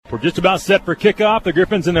We're just about set for kickoff. The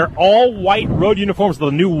Griffins in their all-white road uniforms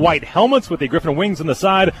with the new white helmets with the Griffin wings on the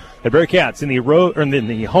side. The Bearcats in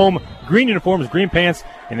the home green uniforms, green pants,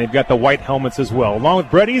 and they've got the white helmets as well. Along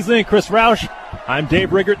with Brett Easley and Chris Roush, I'm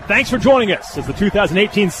Dave Riggert. Thanks for joining us as the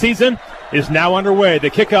 2018 season is now underway. The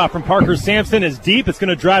kickoff from Parker Sampson is deep. It's going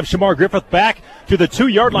to drive Shamar Griffith back to the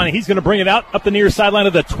 2-yard line. He's going to bring it out up the near sideline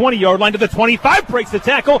of the 20-yard line to the 25, breaks the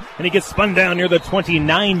tackle, and he gets spun down near the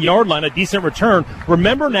 29-yard line. A decent return.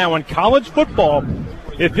 Remember now in college football,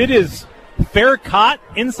 if it is fair caught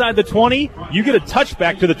inside the 20, you get a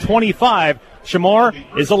touchback to the 25.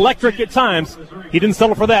 Shamar is electric at times. He didn't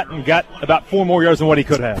settle for that and got about 4 more yards than what he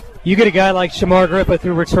could have. You get a guy like Shamar Griffith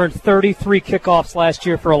who returned 33 kickoffs last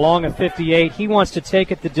year for a long of 58. He wants to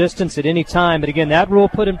take it the distance at any time. But again, that rule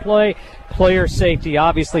put in play, player safety,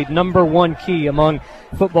 obviously number one key among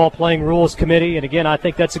football playing rules committee. And again, I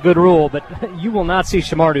think that's a good rule, but you will not see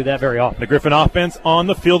Shamar do that very often. The Griffin offense on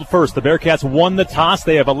the field first. The Bearcats won the toss.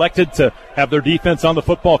 They have elected to have their defense on the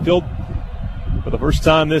football field for the first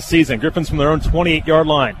time this season. Griffins from their own 28-yard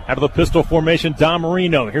line. Out of the pistol formation, Don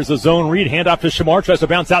Marino. Here's a zone read. Handoff to Shamar. Tries to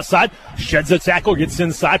bounce outside. Sheds a tackle. Gets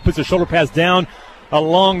inside. Puts a shoulder pass down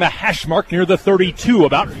along the hash mark near the 32.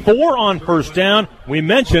 About 4 on first down. We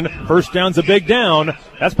mentioned first down's a big down.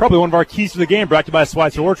 That's probably one of our keys to the game, brought to you by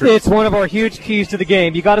Schweitzer Orchard. It's one of our huge keys to the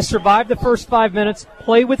game. You got to survive the first 5 minutes,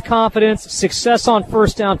 play with confidence, success on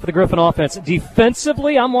first down for the Griffin offense.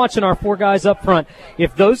 Defensively, I'm watching our 4 guys up front.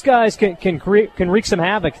 If those guys can wreak some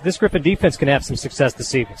havoc, this Griffin defense can have some success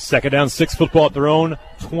this evening. Second down, 6 football at their own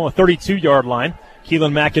 32-yard line.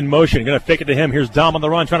 Keelan Mack in motion. Going to fake it to him. Here's Dom on the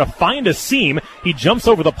run, trying to find a seam. He jumps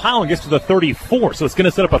over the pile and gets to the 34. So it's going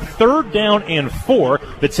to set up a 3rd down and 4.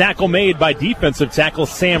 The tackle made by defensive tackle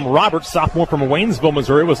Sam Roberts, sophomore from Waynesville,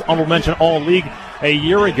 Missouri. Was honorable mention All-League a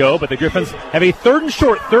year ago. But the Griffins have a 3rd and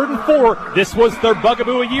short, 3rd and 4. This was their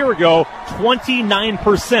bugaboo a year ago.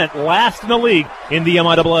 29%, last in the league in the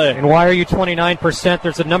MIAA. And why are you 29%?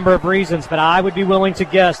 There's a number of reasons, but I would be willing to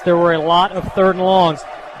guess there were a lot of 3rd and longs.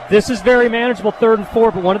 This is very manageable, 3rd and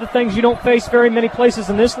 4, but one of the things you don't face very many places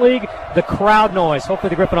in this league, the crowd noise. Hopefully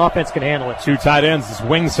the Griffin offense can handle it. 2 tight ends, his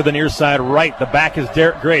wings to the near side right. The back is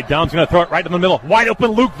Derek Gray. Dom's going to throw it right in the middle. Wide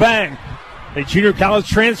open Luke Vang, a junior college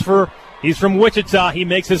transfer. He's from Wichita. He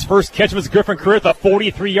makes his first catch of his Griffin career at the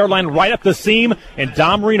 43-yard line right up the seam. And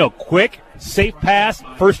Dom Marino, quick, safe pass,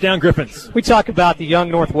 first down Griffins. We talk about the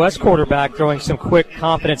young Northwest quarterback throwing some quick,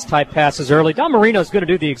 confidence-type passes early. Dom Marino's going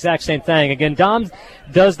to do the exact same thing. Again, Dom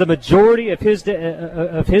does the majority of his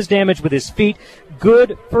damage with his feet.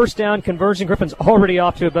 Good first down conversion. Griffin's already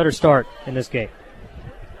off to a better start in this game.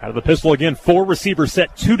 Out of the pistol again, 4 receivers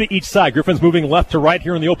set, 2 to each side. Griffin's moving left to right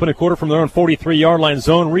here in the opening quarter from their own 43-yard line.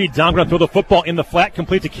 Zone read. Dom going to throw the football in the flat,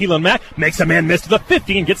 complete to Keelan Mack. Makes a man miss to the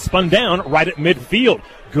 50 and gets spun down right at midfield.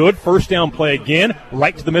 Good first down play again,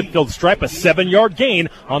 right to the midfield stripe, a 7-yard gain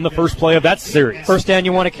on the first play of that series. First down,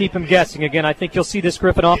 you want to keep him guessing. Again, I think you'll see this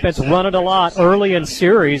Griffin offense run it a lot early in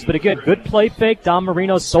series, but again, good play fake. Dom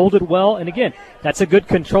Marino sold it well, and again, that's a good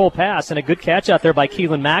control pass and a good catch out there by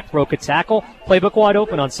Keelan Mack. Broke a tackle, playbook wide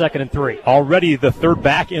open on 2nd and 3. Already the 3rd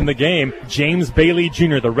back in the game, James Bailey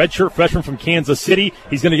Jr., the redshirt freshman from Kansas City.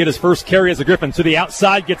 He's going to get his first carry as a Griffin to the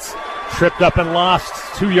outside, gets tripped up and lost.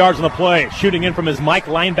 2 yards on the play. Shooting in from his Mike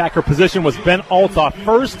linebacker position was Ben Altoff,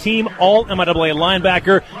 first team All-MIAA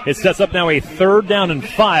linebacker. It sets up now a 3rd down and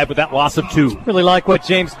 5 with that loss of 2. Really like what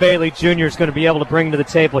James Bailey Jr. is going to be able to bring to the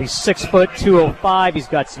table. He's 6 foot, 205. He's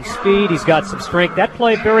got some speed. He's got some strength. That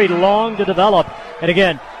play very long to develop. And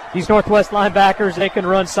again, these Northwest linebackers, they can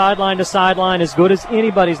run sideline to sideline as good as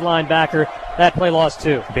anybody's linebacker. That play lost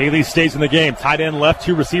 2. Bailey stays in the game. Tight end left,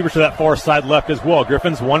 2 receivers to that far side left as well.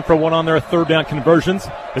 Griffins 1 for 1 on their 3rd down conversions.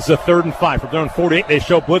 This is a 3rd and 5. From their own 48, they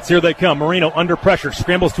show blitz. Here they come. Marino under pressure,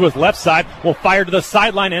 scrambles to his left side, will fire to the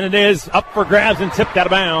sideline, and it is up for grabs and tipped out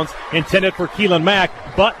of bounds, intended for Keelan Mack.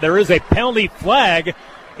 But there is a penalty flag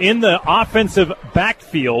in the offensive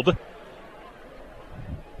backfield.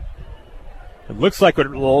 It looks like it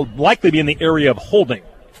will likely be in the area of holding.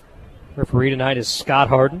 Referee tonight is Scott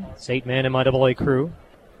Harden. It's 8-man MIAA crew.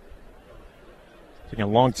 Taking a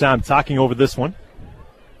long time talking over this one.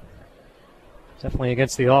 Definitely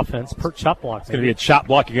against the offense. Per chop block. It's going to be a chop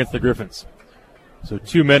block against the Griffins. So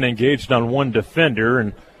 2 men engaged on 1 defender,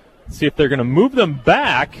 and see if they're going to move them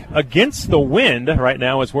back against the wind. Right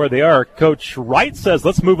now is where they are. Coach Wright says,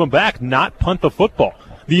 let's move them back, not punt the football.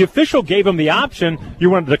 The official gave him the option. You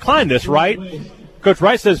want to decline this, right? Coach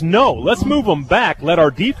Wright says, no, let's move them back. Let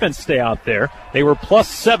our defense stay out there. They were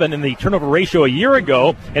 +7 in the turnover ratio a year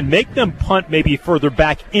ago and make them punt maybe further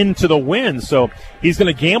back into the wind. So he's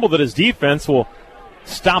going to gamble that his defense will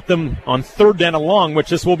stop them on third down and long, which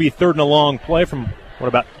this will be third and a long play from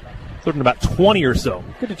third and about 20 or so.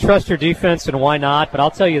 Good to trust your defense, and why not? But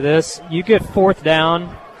I'll tell you this, you get fourth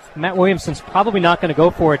down, Matt Williamson's probably not going to go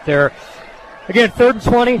for it there. Again, third and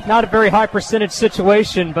 20, not a very high percentage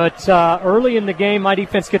situation, but early in the game, my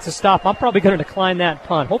defense gets a stop. I'm probably going to decline that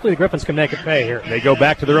punt. Hopefully the Griffins can make it pay here. They go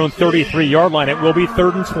back to their own 33-yard line. It will be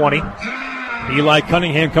third and 20. Eli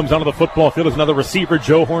Cunningham comes onto the football field as another receiver.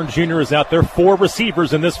 Joe Horn Jr. is out there. 4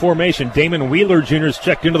 receivers in this formation. Damon Wheeler Jr. is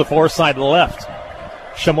checked into the far side left.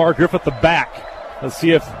 Shamar Griffith the back. Let's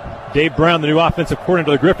see if Dave Brown, the new offensive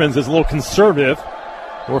coordinator of the Griffins, is a little conservative,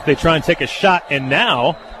 or if they try and take a shot. And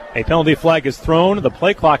now a penalty flag is thrown. The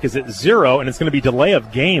play clock is at 0, and it's going to be delay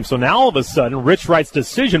of game. So now all of a sudden, Rich Wright's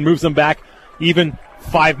decision moves them back even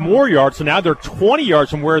 5 more yards. So now they're 20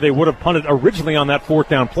 yards from where they would have punted originally on that fourth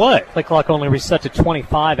down play. Play clock only reset to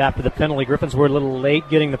 25 after the penalty. Griffins were a little late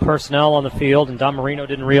getting the personnel on the field, and Don Marino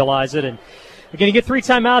didn't realize it. And again, you get 3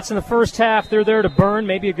 timeouts in the first half. They're there to burn.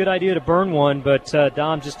 Maybe a good idea to burn one, but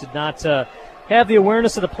Dom just did not have the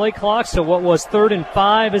awareness of the play clock. So what was 3rd and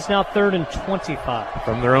 5 is now 3rd and 25.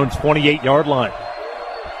 From their own 28-yard line.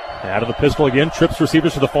 Out of the pistol again, trips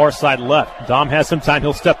receivers to the far side left. Dom has some time.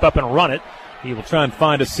 He'll step up and run it. He will try and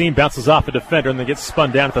find a seam, bounces off a defender, and then gets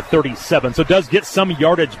spun down at the 37. So it does get some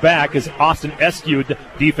yardage back as Austin Eskew, the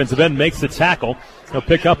defensive end, makes the tackle. He'll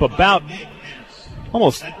pick up about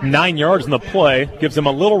almost 9 yards in the play, gives him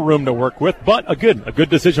a little room to work with, but a good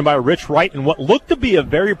decision by Rich Wright, and what looked to be a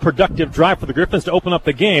very productive drive for the Griffins to open up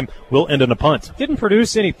the game will end in a punt. Didn't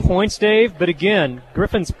produce any points, Dave, but again,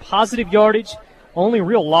 Griffins' positive yardage. Only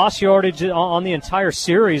real loss yardage on the entire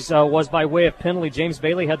series was by way of penalty. James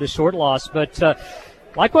Bailey had the short loss, but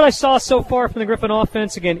like what I saw so far from the Griffin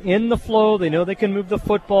offense, again, in the flow, they know they can move the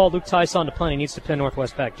football. Luke Tyson to punt. He needs to pin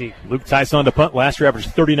Northwest back deep. Luke Tyson to punt. Last year averaged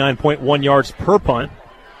 39.1 yards per punt,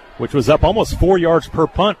 which was up almost 4 yards per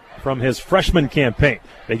punt from his freshman campaign.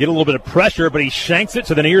 They get a little bit of pressure, but he shanks it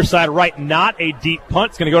to the near side right. Not a deep punt.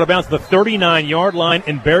 It's going to go to bounce to the 39-yard line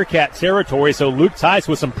in Bearcat territory. So Luke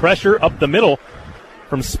Tyson with some pressure up the middle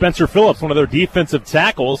from Spencer Phillips, one of their defensive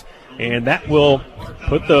tackles, and that will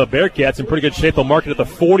put the Bearcats in pretty good shape. They'll mark it at the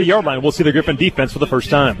 40-yard line. We'll see the Griffin defense for the first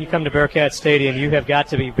time. You come to Bearcat Stadium, you have got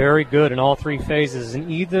to be very good in all 3 phases,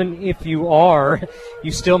 and even if you are,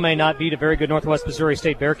 you still may not beat a very good Northwest Missouri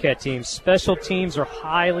State Bearcat team. Special teams are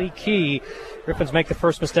highly key. Griffins make the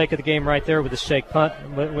first mistake of the game right there with the shank punt.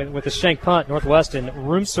 With the shank punt, Northwest in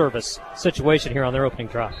room service situation here on their opening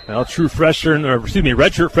drive. Well,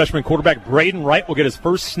 redshirt freshman quarterback Braden Wright will get his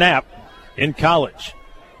first snap in college.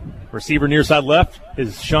 Receiver near side left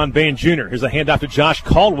is Sean Bain Jr. Here's a handoff to Josh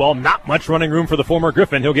Caldwell. Not much running room for the former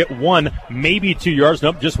Griffin. He'll get 1, maybe 2 yards.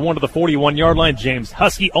 Nope, just 1 to the 41-yard line. James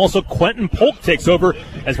Husky. Also, Quentin Polk takes over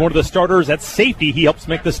as one of the starters at safety. He helps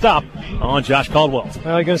make the stop on Josh Caldwell.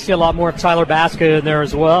 Well, you're going to see a lot more of Tyler Baska in there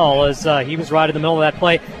as well, as he was right in the middle of that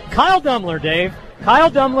play. Kyle Dumler, Dave.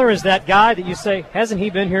 Kyle Dumler is that guy that you say, hasn't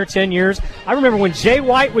he been here 10 years? I remember when Jay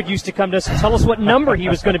White used to come to us and tell us what number he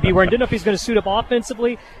was going to be wearing. Didn't know if he was going to suit up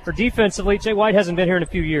offensively or defensively. Jay White hasn't been here in a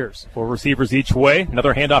few years. 4 receivers each way.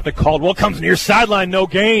 Another handoff to Caldwell. Comes near sideline, no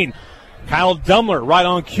gain. Kyle Dumler right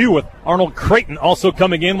on cue with Arnold Creighton also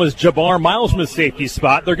coming in was Jabbar Miles from the safety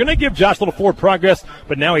spot. They're going to give Josh Little forward progress,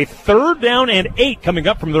 but now a 3rd down and 8 coming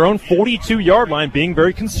up from their own 42-yard line, being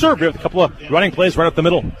very conservative. A couple of running plays right up the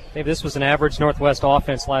middle. Dave, this was an average Northwest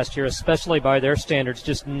offense last year, especially by their standards.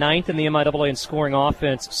 Just 9th in the MIAA in scoring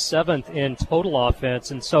offense, 7th in total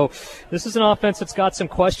offense. And so this is an offense that's got some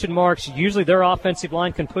question marks. Usually their offensive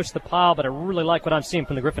line can push the pile, but I really like what I'm seeing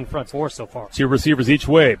from the Griffin front 4 so far. 2 receivers each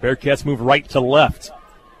way. Bearcats move right to left.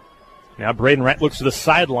 Now Braden Wright looks to the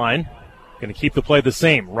sideline. Going to keep the play the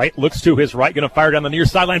same. Wright looks to his right. Going to fire down the near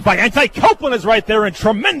sideline. Viante Copeland is right there in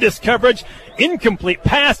tremendous coverage. Incomplete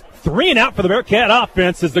pass. 3 and out for the Bearcat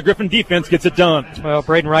offense as the Griffin defense gets it done. Well,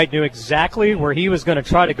 Braden Wright knew exactly where he was going to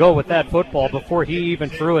try to go with that football before he even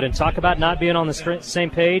threw it. And talk about not being on the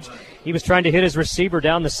same page. He was trying to hit his receiver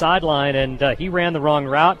down the sideline, and he ran the wrong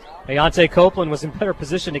route. Viante Copeland was in better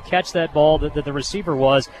position to catch that ball than the receiver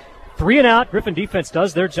was. 3 and out. Griffin defense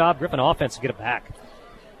does their job. Griffin offense to get it back.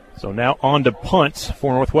 So now on to punt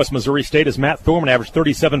for Northwest Missouri State as Matt Thorman averaged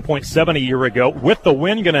 37.7 a year ago. With the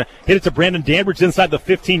win, going to hit it to Brandon Danbridge inside the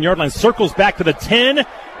 15-yard line. Circles back to the 10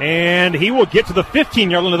 And he will get to the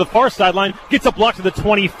 15-yard line to the far sideline, gets a block to the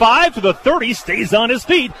 25, to the 30, stays on his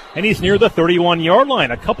feet, and he's near the 31-yard line.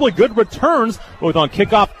 A couple of good returns, both on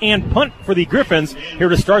kickoff and punt for the Griffins here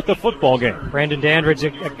to start the football game. Brandon Dandridge,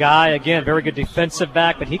 a guy, again, very good defensive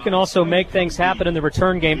back, but he can also make things happen in the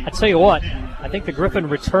return game. I tell you what, I think the Griffin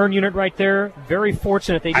return unit right there, very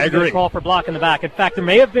fortunate they didn't get a call for block in the back. In fact, there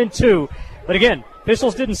may have been two, but again,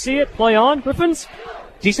 officials didn't see it. Play on, Griffins.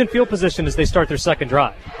 Decent field position as they start their second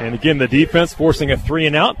drive. And again, the defense forcing a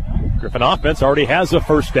 3-and-out. Griffin offense already has a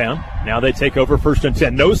first down. Now they take over 1st and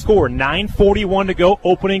 10. No score, 9:41 to go,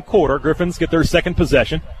 opening quarter. Griffins get their second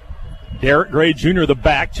possession. Derek Gray Jr., the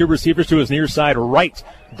back, 2 receivers to his near side right.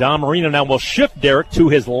 Dom Marino now will shift Derek to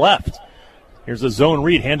his left. Here's a zone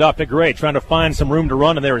read, handoff to Gray, trying to find some room to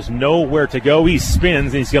run, and there is nowhere to go. He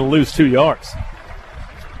spins, and he's going to lose 2 yards.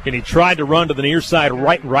 And he tried to run to the near side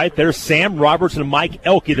right. There's Sam Roberts and Mike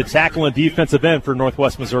Elke, the tackle and defensive end for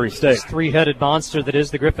Northwest Missouri State. This three-headed monster that is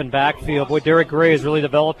the Griffin backfield. Boy, Derek Gray has really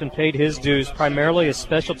developed and paid his dues, primarily as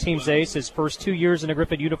special teams ace. His first 2 years in a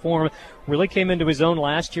Griffin uniform really came into his own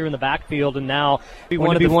last year in the backfield, and now he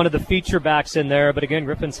wanted to be one of the feature backs in there. But again,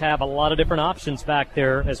 Griffins have a lot of different options back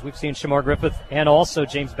there, as we've seen Shamar Griffith and also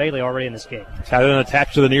James Bailey already in this game. Tight end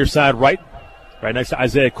attached to the near side right next to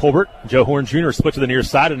Isaiah Colbert. Joe Horn Jr. split to the near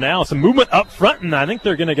side, and now some movement up front, and I think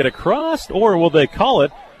they're going to get a cross, or will they call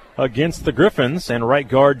it against the Griffins and right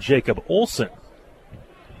guard Jacob Olson.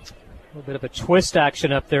 A little bit of a twist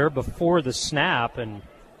action up there before the snap, and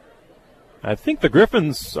I think the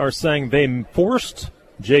Griffins are saying they forced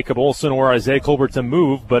Jacob Olson or Isaiah Colbert to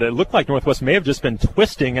move, but it looked like Northwest may have just been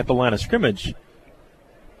twisting at the line of scrimmage.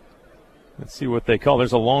 Let's see what they call.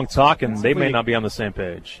 There's a long talk, and they may not be on the same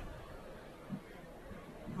page.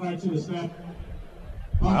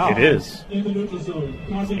 Wow. It is.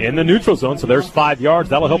 In the neutral zone, so there's 5 yards.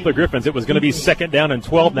 That'll help the Griffins. It was going to be 2nd down and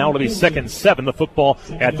 12. Now it'll be 2nd and 7. The football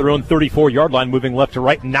at their own 34-yard line, moving left to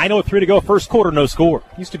right. 9:03 to go, first quarter, no score.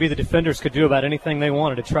 Used to be the defenders could do about anything they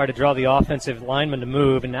wanted to try to draw the offensive lineman to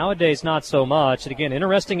move, and nowadays not so much. And again,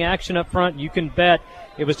 interesting action up front. You can bet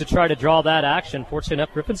it was to try to draw that action. Fortunately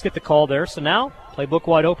enough, Griffins get the call there. So now, playbook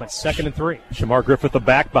wide open, 2nd and 3. Shamar Griffith, the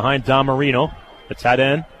back behind Dom Marino. The tight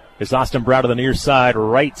end is Austin Brown to the near side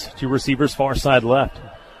right. 2 receivers, far side left.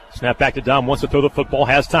 Snap back to Dom, wants to throw the football,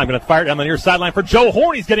 has time. Going to fire it down the near sideline for Joe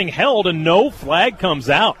Horn. He's getting held, and no flag comes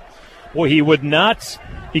out. Boy, he could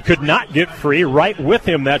not get free. Right with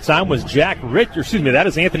him that time was that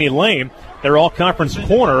is Anthony Lane. Their all-conference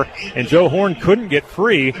corner, and Joe Horn couldn't get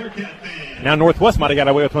free. Now Northwest might have got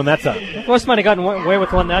away with one that time. Northwest might have gotten away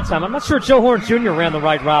with one that time. I'm not sure Joe Horn Jr. ran the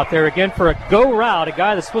right route there. Again, for a go route, a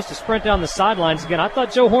guy that's supposed to sprint down the sidelines. Again, I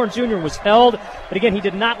thought Joe Horn Jr. was held, but again, he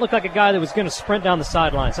did not look like a guy that was going to sprint down the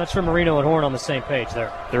sidelines. Not sure Marino and Horn on the same page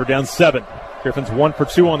there. 3rd down 7. Griffins 1 for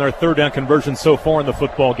 2 on their 3rd down conversion so far in the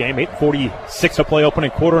football game. 8:46 to play, opening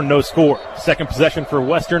quarter, no score. Second possession for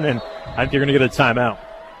Western, and I think they're going to get a timeout.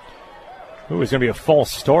 Ooh, it's going to be a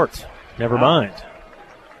false start. Never mind.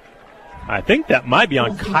 I think that might be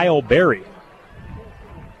on Kyle Berry.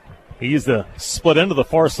 He's the split end of the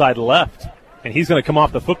far side left, and he's going to come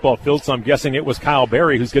off the football field, so I'm guessing it was Kyle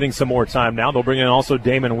Berry who's getting some more time now. They'll bring in also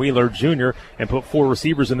Damon Wheeler Jr. and put 4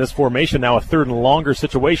 receivers in this formation. Now a 3rd and longer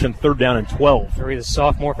situation, 3rd down and 12. Berry, the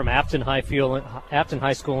sophomore from Afton High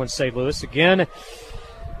School in St. Louis. Again, a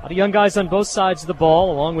lot of young guys on both sides of the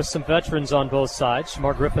ball, along with some veterans on both sides.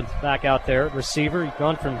 Shamar Griffith back out there at receiver. He's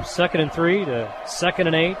gone from 2nd and 3 to 2nd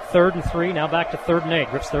and 8, 3rd and 3, now back to 3rd and 8.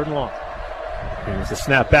 Griff's 3rd and long. Here's the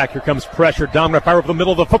snap back. Here comes pressure. Dom fire over the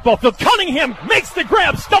middle of the football field. Cunningham makes the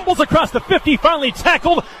grab, stumbles across the 50, finally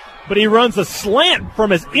tackled, but he runs a slant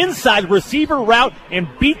from his inside receiver route and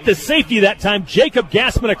beat the safety that time. Jacob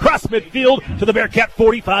Gassman across midfield to the Bearcat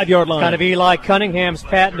 45-yard line. Kind of Eli Cunningham's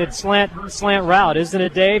patented slant route, isn't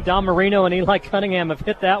it, Dave? Dom Marino and Eli Cunningham have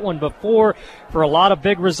hit that one before for a lot of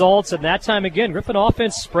big results, and that time again, Griffin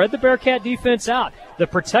offense spread the Bearcat defense out. The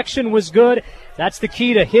protection was good. That's the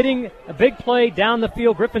key to hitting a big play down the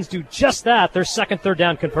field. Griffins do just that. Their 2nd, 3rd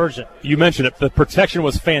down conversion. You mentioned it. The protection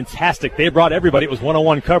was fantastic. They brought everybody. It was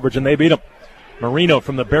one-on-one coverage, and they beat them. Marino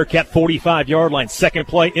from the Bearcat 45-yard line. Second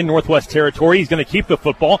play in Northwest territory. He's going to keep the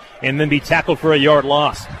football and then be tackled for a yard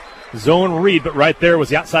loss. Zone read, but right there was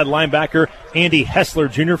the outside linebacker, Andy Hessler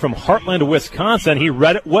Jr. from Heartland, Wisconsin. He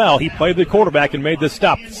read it well. He played the quarterback and made this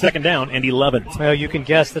stop. 2nd down and 11. Well, you can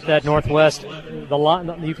guess that Northwest,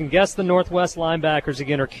 you can guess the Northwest linebackers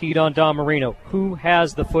again are keyed on Dom Marino. Who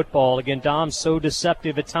has the football? Again, Dom's so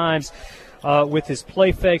deceptive at times with his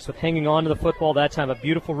play fakes, with hanging on to the football. That time a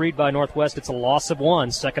beautiful read by Northwest. It's a loss of 1,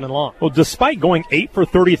 2nd and long. Well, despite going 8 for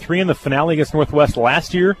 33 in the finale against Northwest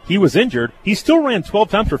last year, he was injured. He still ran 12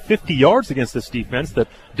 times for 50 yards against this defense that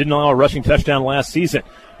didn't allow a rushing touchdown last season.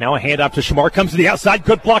 Now a handoff to Shamar, comes to the outside,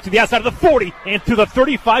 good block to the outside of the 40, and to the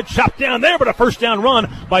 35, chopped down there, but a first down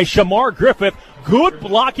run by Shamar Griffith. Good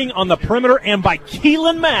blocking on the perimeter, and by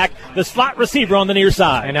Keelan Mack, the slot receiver on the near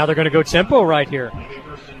side. And now they're going to go tempo right here.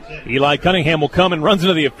 Eli Cunningham will come and runs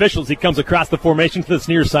into the officials. He comes across the formation to this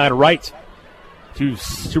near side right. Two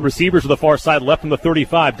receivers to the far side left from the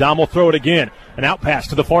 35. Dom will throw it again. An out pass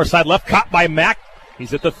to the far side left, caught by Mack.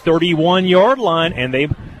 He's at the 31-yard line, and they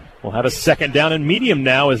will have a second down and medium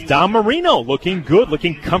now as Dom Marino looking good,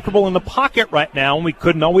 looking comfortable in the pocket right now, and we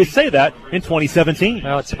couldn't always say that in 2017.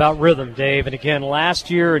 Well, it's about rhythm, Dave. And again,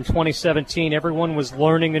 last year in 2017, everyone was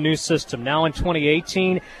learning a new system. Now in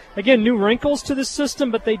 2018, again, new wrinkles to the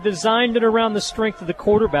system, but they designed it around the strength of the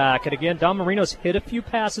quarterback. And again, Dom Marino's hit a few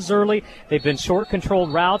passes early. They've been short,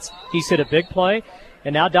 controlled routes. He's hit a big play.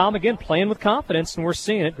 And now Dom again playing with confidence, and we're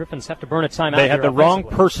seeing it. Griffins have to burn a timeout. They had the wrong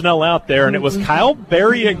personnel out there, and it was Kyle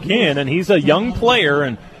Berry again, and he's a young player,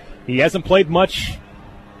 and he hasn't played much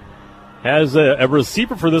as a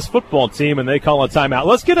receiver for this football team, and they call a timeout.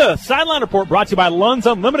 Let's get a sideline report brought to you by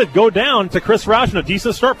Lunds Unlimited. Go down to Chris Roush, and a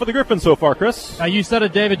decent start for the Griffins so far, Chris. You said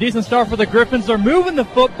it, David. Decent start for the Griffins. They're moving the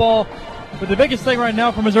football, but the biggest thing right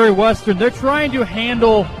now for Missouri Western, they're trying to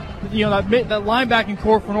handle that linebacking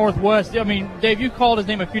core for Northwest. I mean, Dave, you called his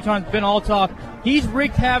name a few times, Ben Althoff. He's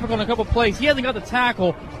wreaked havoc on a couple plays. He hasn't got the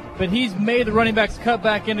tackle, but he's made the running backs cut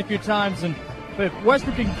back in a few times. And if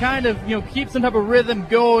Western can kind of, keep some type of rhythm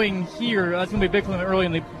going here, that's going to be big for them early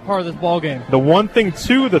in the part of this ball game. The one thing,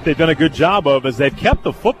 too, that they've done a good job of is they've kept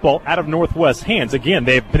the football out of Northwest's hands. Again,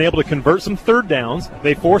 they've been able to convert some third downs.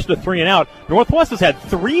 They forced a 3-and-out. Northwest has had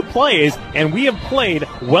 3 plays, and we have played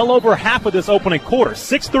well over half of this opening quarter.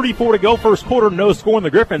 6:34 to go, first quarter, no score, and the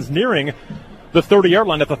Griffins nearing the 30-yard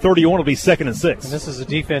line. At the 31 will be 2nd and 6. And this is a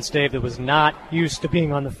defense, Dave, that was not used to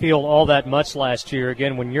being on the field all that much last year.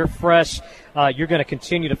 Again, when you're fresh, you're going to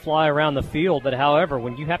continue to fly around the field. But, however,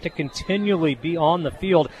 when you have to continually be on the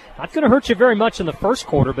field, not going to hurt you very much in the first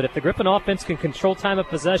quarter. But if the Griffin offense can control time of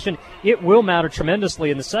possession, it will matter tremendously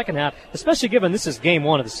in the second half, especially given this is game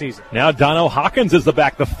 1 of the season. Now Dono Hawkins is the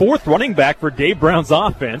back, the 4th running back for Dave Brown's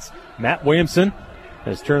offense. Matt Williamson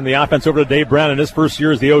has turned the offense over to Dave Brown in his first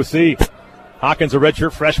year as the OC. Hawkins, a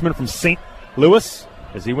redshirt freshman from St. Louis,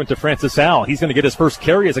 as he went to Francis Howell. He's going to get his first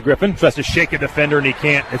carry as a Griffin. Tries to shake a defender, and he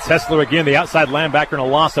can't. It's Hessler again, the outside linebacker, and a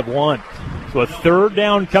loss of 1. So a third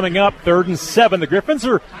down coming up, 3rd and 7. The Griffins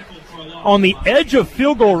are on the edge of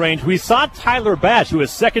field goal range. We saw Tyler Bash, who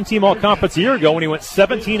was second-team all-conference a year ago when he went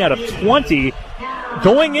 17 out of 20.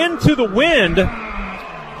 Going into the wind,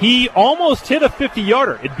 he almost hit a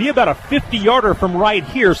 50-yarder. It'd be about a 50-yarder from right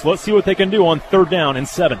here, so let's see what they can do on 3rd down and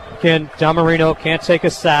 7. Again, Dom Marino can't take a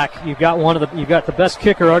sack. You've got the best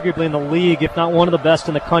kicker arguably in the league, if not one of the best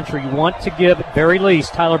in the country. You want to give, at very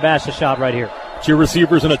least, Tyler Bash a shot right here. 2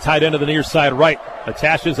 receivers and a tight end to the near side right.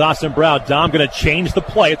 Attaches Austin Brown. Dom going to change the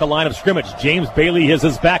play at the line of scrimmage. James Bailey has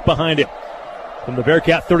his back behind him. From the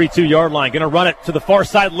Bearcat 32-yard line. Going to run it to the far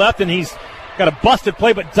side left, and he's got a busted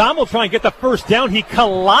play, but Dom will try and get the first down. He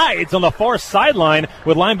collides on the far sideline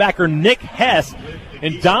with linebacker Nick Hess.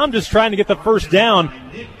 And Dom just trying to get the first down,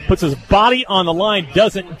 puts his body on the line,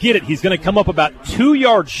 doesn't get it. He's going to come up about 2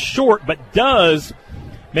 yards short, but does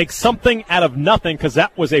make something out of nothing because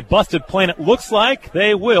that was a busted play. And it looks like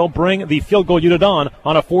they will bring the field goal unit on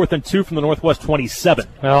a 4th and 2 from the Northwest 27.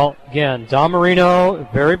 Well, again, Dom Marino,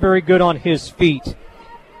 very, very good on his feet.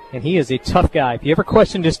 And he is a tough guy. If you ever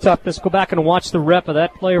questioned his toughness, go back and watch the rep of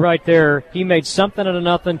that play right there. He made something out of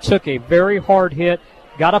nothing, took a very hard hit,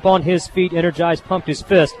 got up on his feet, energized, pumped his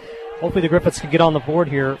fist. Hopefully the Griffins can get on the board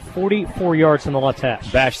here. 44 yards from the left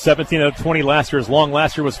hash. Bash 17 out of 20 last year. His long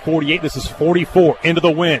last year was 48. This is 44 into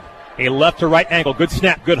the wind. A left to right angle. Good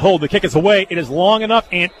snap, good hold. The kick is away. It is long enough,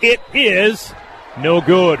 and it is no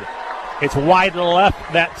good. It's wide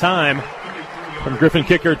left that time from Griffin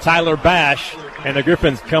kicker Tyler Bash. And the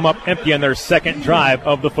Griffins come up empty on their second drive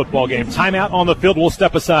of the football game. Timeout on the field. We'll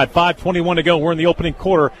step aside. 5:21 to go. We're in the opening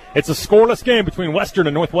quarter. It's a scoreless game between Western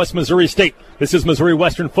and Northwest Missouri State. This is Missouri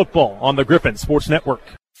Western football on the Griffin Sports Network.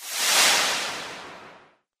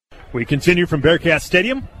 We continue from Bearcat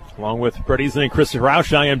Stadium. Along with Brett Easley and Chris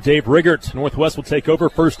Roush, I am Dave Riggert. Northwest will take over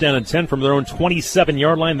 1st down and 10 from their own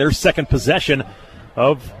 27-yard line. Their second possession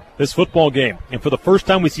of this football game. And for the first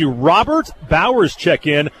time, we see Robert Bowers check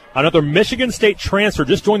in, another Michigan State transfer,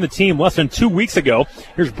 just joined the team less than 2 weeks ago.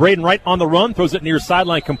 Here's Braden Wright on the run, throws it near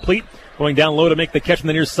sideline complete going down low to make the catch on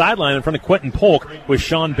the near sideline in front of Quentin Polk with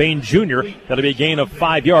Sean Bain Jr. That'll be a gain of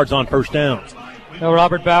 5 yards on first down. Now,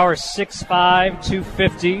 Robert Bowers, 6'5",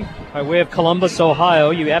 250, by way of Columbus,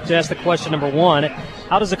 Ohio. You have to ask the question, number one,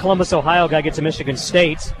 how does a Columbus, Ohio guy get to Michigan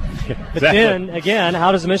State? But then, again,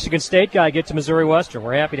 how does a Michigan State guy get to Missouri Western?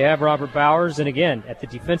 We're happy to have Robert Bowers. And, again, at the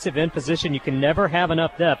defensive end position, you can never have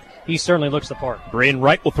enough depth. He certainly looks the part. Braden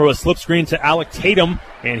Wright will throw a slip screen to Alec Tatum,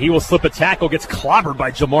 and he will slip a tackle, gets clobbered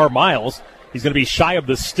by Jamar Miles. He's going to be shy of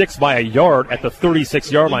the sticks by a yard at the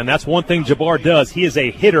 36-yard line. That's one thing Jabbar does. He is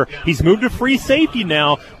a hitter. He's moved to free safety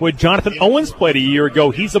now when Jonathan Owens played a year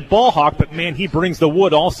ago. He's a ball hawk, but, man, he brings the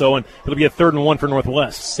wood also, and it'll be a 3rd and 1 for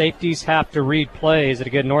Northwest. Safeties have to read plays. And,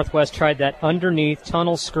 again, Northwest tried that underneath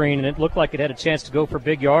tunnel screen, and it looked like it had a chance to go for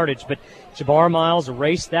big yardage, but Jabbar Miles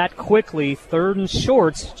erased that quickly. 3rd and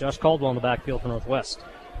short. Josh Caldwell in the backfield for Northwest.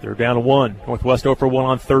 They're down 1. Northwest 0 for 1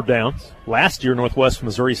 on 3rd downs. Last year, Northwest,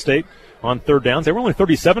 Missouri State, on 3rd downs, they were only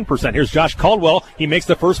 37%. Here's Josh Caldwell. He makes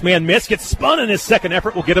the first man miss, gets spun, and his second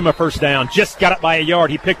effort will get him a first down. Just got it by a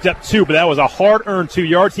yard. He picked up 2, but that was a hard-earned 2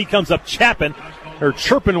 yards. He comes up chirping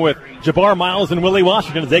with Jabbar Miles and Willie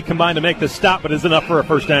Washington as they combine to make the stop, but is enough for a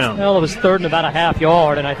first down. Well, it was 3rd and about a half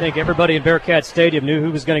yard, and I think everybody in Bearcat Stadium knew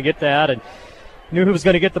who was going to get that and knew who was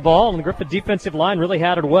going to get the ball, and the Griffin defensive line really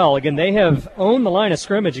had it well. Again, they have owned the line of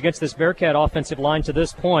scrimmage against this Bearcat offensive line to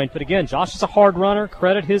this point. But, again, Josh is a hard runner.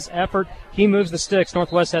 Credit his effort. He moves the sticks.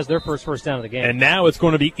 Northwest has their first down of the game. And now it's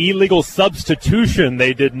going to be illegal substitution.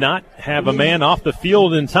 They did not have a man off the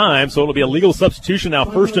field in time, so it'll be a legal substitution now,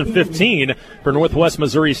 1st and 15 for Northwest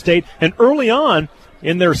Missouri State. And early on,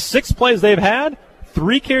 in their 6 plays they've had,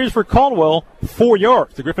 3 carries for Caldwell, 4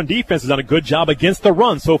 yards. The Griffin defense has done a good job against the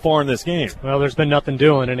run so far in this game. Well, there's been nothing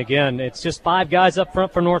doing. And, again, it's just 5 guys up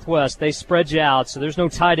front for Northwest. They spread you out, so there's no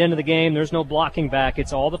tight end of the game. There's no blocking back.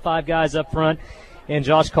 It's all the 5 guys up front and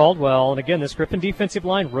Josh Caldwell. And, again, this Griffin defensive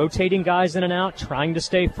line rotating guys in and out, trying to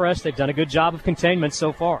stay fresh. They've done a good job of containment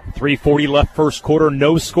so far. 3:40 left first quarter,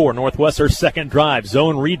 no score. Northwest, their second drive.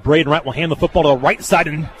 Zone read. Braden Wright will hand the football to the right side,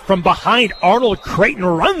 and from behind, Arnold Creighton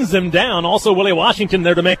runs him down. Also, Willie Washington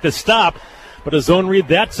there to make the stop. But a zone read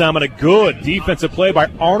that time, and a good defensive play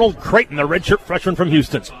by Arnold Creighton, the redshirt freshman from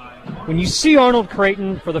Houston. When you see Arnold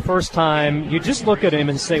Creighton for the first time, you just look at him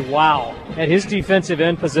and say, wow, at his defensive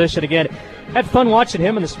end position. Again, had fun watching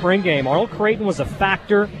him in the spring game. Arnold Creighton was a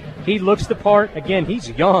factor. He looks the part. Again, he's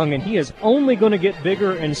young, and he is only going to get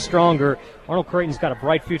bigger and stronger. Arnold Creighton's got a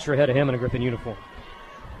bright future ahead of him in a Griffin uniform.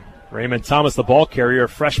 Raymond Thomas, the ball carrier,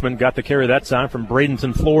 freshman, got the carry that time from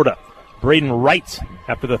Bradenton, Florida. Braden Wright,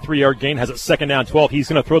 after the 3-yard gain, has it 2nd down 12. He's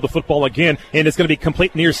going to throw the football again, and it's going to be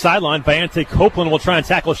complete near sideline. Viante Copeland will try and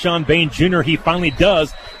tackle Sean Bain Jr. He finally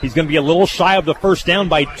does. He's going to be a little shy of the first down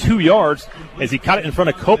by 2 yards as he caught it in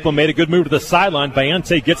front of Copeland, made a good move to the sideline.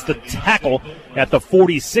 Viante gets the tackle at the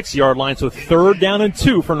 46-yard line, so 3rd down and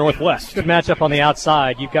 2 for Northwest. Good matchup on the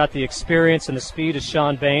outside. You've got the experience and the speed of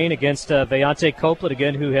Sean Bain against Viante Copeland,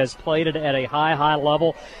 again, who has played it at a high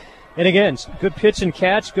level. And, again, good pitch and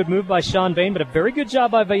catch, good move by Sean Bain, but a very good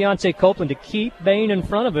job by Viante Copeland to keep Bain in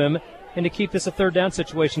front of him and to keep this a 3rd down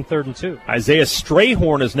situation, 3rd and 2. Isaiah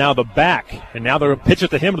Strayhorn is now the back, and now they're going to pitch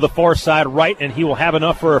it to him to the far side right, and he will have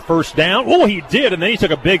enough for a first down. Oh, he did, and then he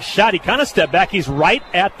took a big shot. He kind of stepped back. He's right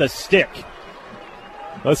at the stick.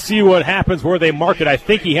 Let's see what happens where they mark it. I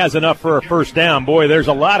think he has enough for a first down. Boy, there's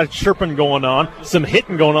a lot of chirping going on, some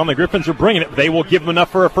hitting going on. The Griffins are bringing it. They will give him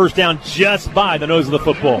enough for a first down just by the nose of the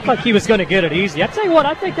football. Looked like he was going to get it easy. I tell you what,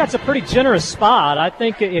 I think that's a pretty generous spot. I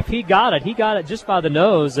think if he got it just by the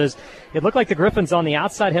nose. As it looked like the Griffins on the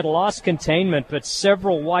outside had lost containment, but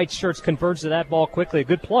several white shirts converged to that ball quickly. A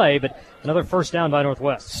good play, but another first down by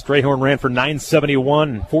Northwest. Strayhorn ran for 971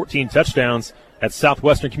 and 14 touchdowns at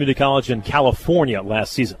Southwestern Community College in California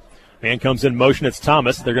last season. Man comes in motion. It's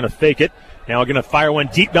Thomas. They're going to fake it. Now going to fire one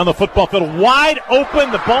deep down the football field. Wide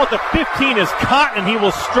open. The ball at the 15 is caught, and he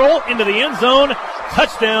will stroll into the end zone.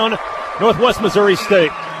 Touchdown, Northwest Missouri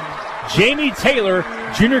State. Jamie Taylor,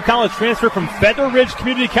 junior college transfer from Feather Ridge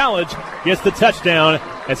Community College, gets the touchdown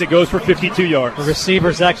as it goes for 52 yards. The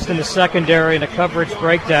receivers exit in the secondary and a coverage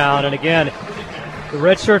breakdown. And again, the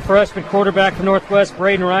redshirt freshman quarterback for Northwest,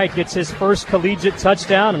 Braden Wright, gets his first collegiate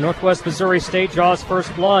touchdown, and Northwest Missouri State draws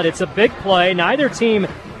first blood. It's a big play. Neither team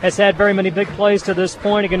has had very many big plays to this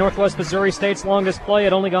point. Again, Northwest Missouri State's longest play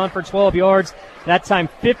had only gone for 12 yards. That time,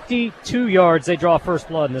 52 yards. They draw first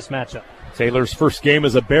blood in this matchup. Taylor's first game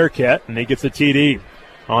as a Bearcat, and he gets a TD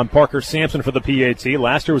on Parker Sampson for the PAT.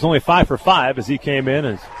 Last year was only 5 for 5 as he came in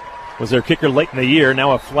and was their kicker late in the year.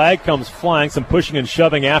 Now a flag comes flying, some pushing and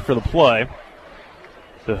shoving after the play.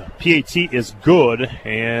 The PAT is good,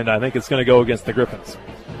 and I think it's going to go against the Griffins.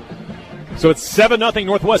 So it's 7-0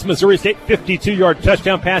 Northwest Missouri State. 52-yard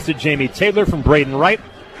touchdown pass to Jamie Taylor from Braden Wright.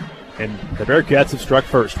 And the Bearcats have struck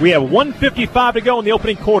first. We have 1:55 to go in the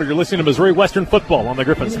opening quarter. You're listening to Missouri Western football on the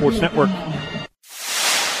Griffin Sports Network.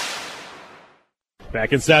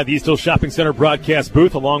 Back inside the East Hill Shopping Center broadcast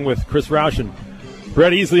booth along with Chris Roush and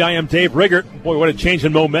Brett Easley. I am Dave Riggert. Boy, what a change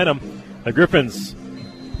in momentum. The Griffins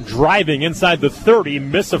driving inside the 30,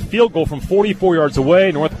 miss a field goal from 44 yards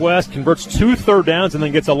away. Northwest converts 2 third downs and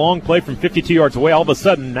then gets a long play from 52 yards away. All of a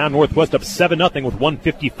sudden, now Northwest up 7-0 with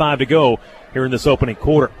 1:55 to go here in this opening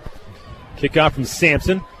quarter. Kickoff from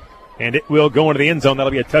Sampson, and it will go into the end zone. That'll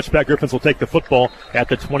be a touchback. Griffins will take the football at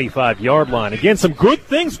the 25-yard line. Again, some good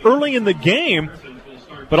things early in the game,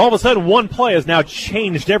 but all of a sudden one play has now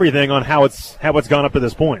changed everything on how it's gone up to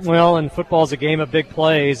this point. Well, and football's a game of big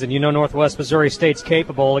plays, and you know Northwest Missouri State's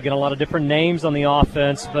capable. Again, a lot of different names on the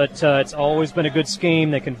offense, but it's always been a good scheme.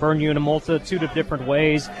 They can burn you in a multitude of different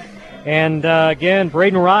ways. And, again,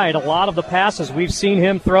 Braden Wright, a lot of the passes we've seen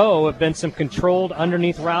him throw have been some controlled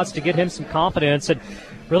underneath routes to get him some confidence. And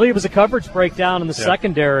really it was a coverage breakdown in the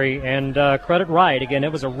secondary. And credit Wright. Again,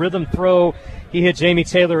 it was a rhythm throw. He hit Jamie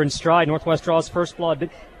Taylor in stride. Northwest draws first blood. But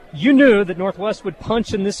you knew that Northwest would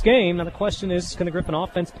punch in this game. Now the question is, can the Griffin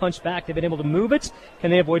offense punch back? They've been able to move it. Can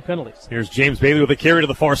they avoid penalties? Here's James Bailey with a carry to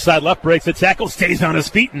the far side left, breaks the tackle, stays on his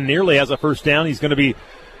feet, and nearly has a first down. He's going to be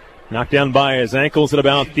knocked down by his ankles at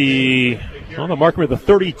about on the marker of the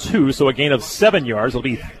 32, so a gain of 7 yards. It'll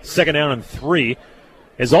be 2nd down and 3.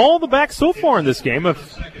 As all the backs so far in this game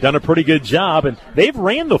have done a pretty good job, and they've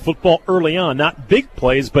ran the football early on. Not big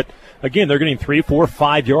plays, but again, they're getting 3, 4,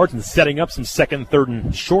 5 yards and setting up some 2nd, 3rd,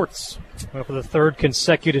 and shorts. Well, for the 3rd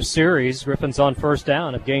consecutive series, Griffin's on first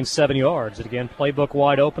down, have gained 7 yards. And again, playbook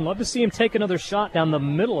wide open. Love to see him take another shot down the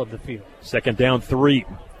middle of the field. 2nd down, 3.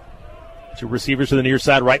 2 receivers to the near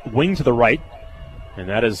side, right wing to the right. And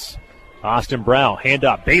that is Austin Brow. Hand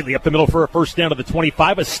up. Bailey up the middle for a first down to the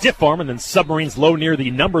 25. A stiff arm, and then Submarines low near the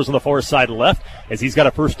numbers on the far side left as he's got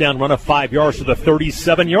a first down run of 5 yards to the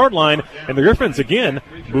 37-yard line. And the Griffins, again,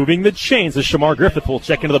 moving the chains as Shamar Griffith will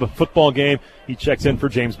check into the football game. He checks in for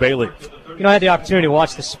James Bailey. You know, I had the opportunity to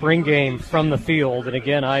watch the spring game from the field, and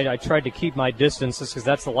again, I tried to keep my distances because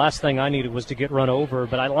that's the last thing I needed was to get run over.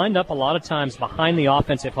 But I lined up a lot of times behind the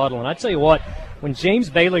offensive huddle, and I tell you what, when James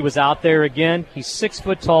Bailey was out there again, he's 6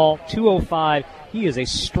 foot tall, 205. He is a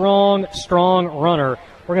strong runner.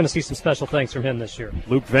 We're going to see some special things from him this year.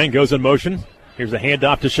 Luke Vang goes in motion. Here's a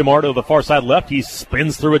handoff to Shamar to the far side left. He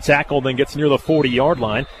spins through a tackle, then gets near the 40-yard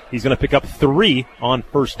line. He's going to pick up 3 on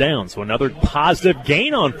first down. So another positive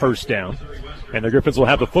gain on first down. And the Griffins will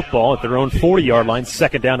have the football at their own 40-yard line.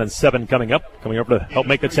 2nd down and 7 coming up. Coming over to help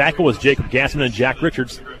make the tackle is Jacob Gassman and Jack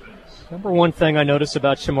Richards. Number one thing I noticed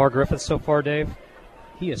about Shamar Griffith so far, Dave,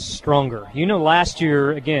 he is stronger. You know, last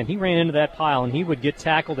year, again, he ran into that pile and he would get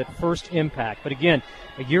tackled at first impact. But again,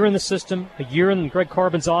 a year in the system, a year in Greg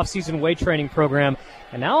Carbon's off-season weight training program,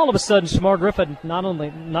 and now all of a sudden Shamar Griffith not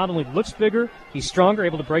only looks bigger, he's stronger,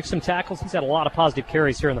 able to break some tackles. He's had a lot of positive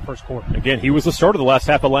carries here in the first quarter. Again, he was the starter the last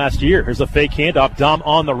half of last year. Here's a fake handoff. Dom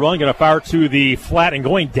on the run, going to fire to the flat, and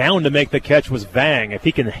going down to make the catch was Vang. If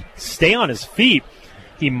he can stay on his feet,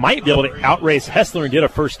 he might be able to outrace Hessler and get a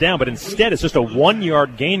first down, but instead it's just a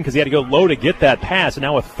 1-yard gain because he had to go low to get that pass, and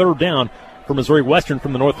now a 3rd down for Missouri Western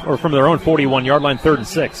from their own 41-yard line, 3rd and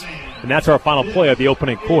 6. And that's our final play of the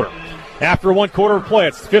opening quarter. After 1 quarter of play,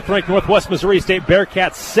 it's 5th-ranked Northwest Missouri State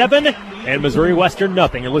Bearcats 7 and Missouri Western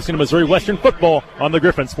nothing. You're listening to Missouri Western football on the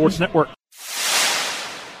Griffin Sports Network.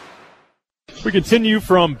 We continue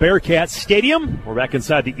from Bearcat Stadium. We're back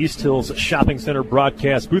inside the East Hills Shopping Center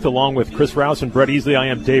broadcast booth along with Chris Rouse and Brett Easley. I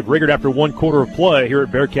am Dave Riggert. After 1 quarter of play here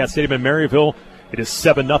at Bearcat Stadium in Maryville, it is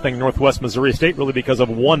 7-0 Northwest Missouri State, really because of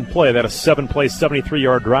one play. They had a 7-play,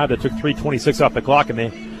 73-yard drive that took 3:26 off the clock, and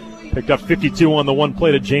they picked up 52 on the one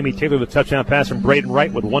play to Jamie Taylor, the touchdown pass from Braden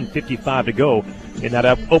Wright with 1:55 to go in that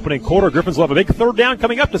opening quarter. Griffins will have a big 3rd down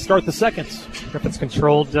coming up to start the second. Griffins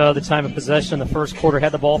controlled the time of possession in the first quarter,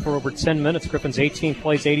 had the ball for over 10 minutes. Griffins 18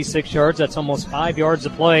 plays, 86 yards. That's almost 5 yards a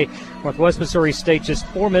play. Northwest Missouri State just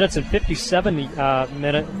 4 minutes and 57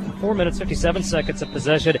 seconds of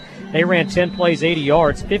possession. They ran 10 plays, 80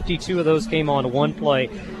 yards. 52 of those came on one play.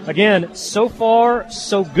 Again, so far,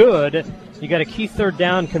 so good. You got a key 3rd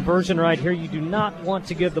down conversion right here. You do not want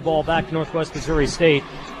to give the ball back to Northwest Missouri State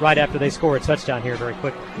right after they score a touchdown here very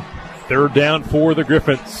quickly. 3rd down for the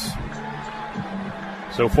Griffins.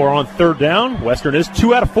 So far on 3rd down, Western is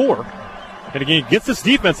 2 out of 4. And again, gets this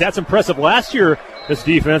defense. That's impressive. Last year, this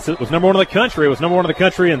defense was number 1 in the country. It was number 1 in the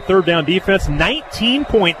country in 3rd down defense.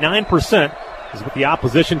 19.9% is what the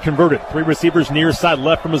opposition converted. 3 receivers near side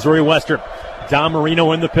left for Missouri Western. Don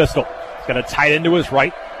Marino in the pistol. He's got a tight end to his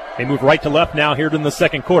right. They move right to left now here in the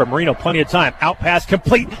second quarter. Marino, plenty of time. Out pass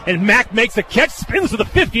complete, and Mack makes the catch, spins to the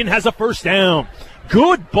 50, and has a first down.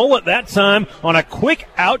 Good bullet that time on a quick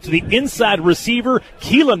out to the inside receiver.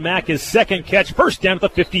 Keelan Mack, his second catch, first down at the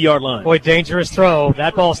 50-yard line. Boy, dangerous throw.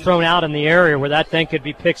 That ball's thrown out in the area where that thing could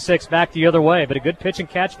be pick six back the other way, but a good pitch and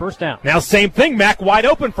catch, first down. Now same thing, Mack wide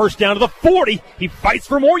open, first down to the 40. He fights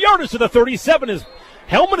for more yardage to the 37. His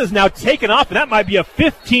helmet is now taken off, and that might be a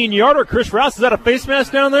 15-yarder. Chris Rouse, is that a face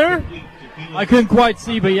mask down there? I couldn't quite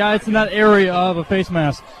see, but yeah, it's in that area of a face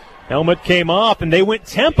mask. Helmet came off, and they went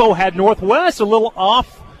tempo, had Northwest a little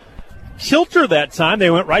off kilter that time. They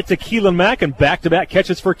went right to Keelan Mack, and back-to-back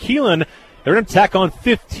catches for Keelan. They're going to tack on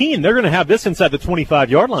 15. They're going to have this inside the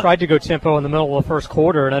 25-yard line. Tried to go tempo in the middle of the first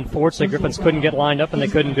quarter, and unfortunately Griffins couldn't get lined up, and they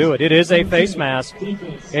couldn't do it. It is a face mask,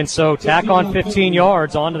 and so tack on 15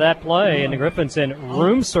 yards onto that play, and the Griffins in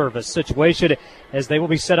room service situation as they will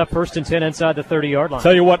be set up 1st and 10 inside the 30-yard line.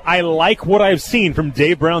 Tell you what, I like what I've seen from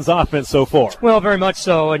Dave Brown's offense so far. Well, very much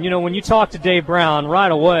so. And, when you talk to Dave Brown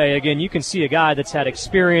right away, again, you can see a guy that's had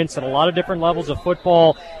experience at a lot of different levels of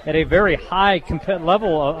football, at a very high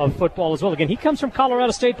level of football as well. Again, he comes from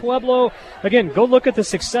Colorado State Pueblo. Again, go look at the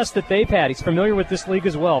success that they've had. He's familiar with this league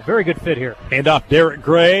as well. Very good fit here. Hand off Derek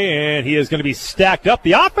Gray, and he is going to be stacked up.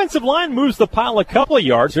 The offensive line moves the pile a couple of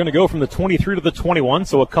yards. They're going to go from the 23 to the 21,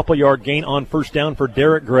 so a couple-yard gain on first down for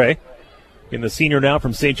Derek Gray. In the senior now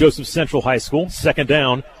from St. Joseph Central High School. Second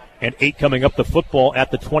down and 8 coming up the football at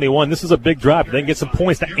the 21. This is a big drive. They can get some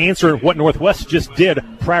points to answer what Northwest just did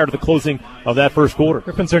prior to the closing of that first quarter.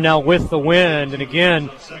 Griffins are now with the wind. And again,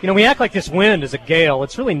 we act like this wind is a gale.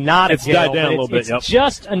 It's really not a gale. It's died down a little bit, It's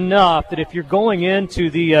just enough that if you're going into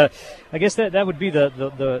the I guess that would be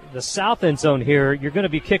the south end zone here, you're going to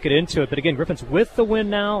be kicking into it. But again, Griffins with the wind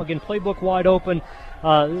now. Again, playbook wide open.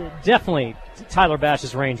 Definitely Tyler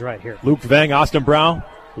Bash's range right here. Luke Vang, Austin Brown,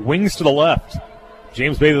 wings to the left.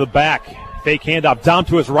 James Bailey to the back. Fake handoff down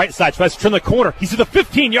to his right side. Tries to turn the corner. He's at the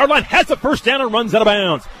 15-yard line, has the first down, and runs out of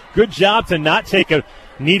bounds. Good job to not take a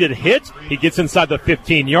needed hit. He gets inside the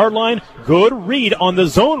 15-yard line. Good read on the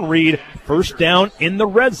zone read. First down in the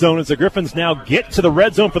red zone as the Griffins now get to the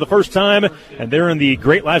red zone for the first time, and they're in the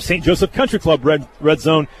Great Life St. Joseph Country Club red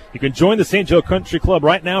zone. You can join the St. Joe Country Club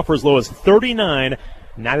right now for as low as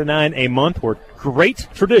 $39.99 a month, where great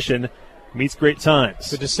tradition meets great times.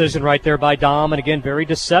 Good decision right there by Dom, and again, very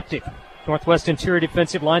deceptive. Northwest interior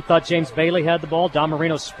defensive line thought James Bailey had the ball. Dom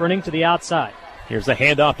Marino sprinting to the outside. Here's a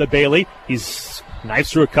handoff to Bailey. He's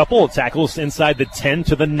knifes through a couple of tackles inside the 10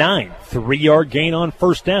 to the 9. 3-yard gain on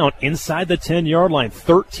first down inside the 10-yard line.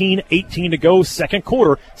 13-18 to go, second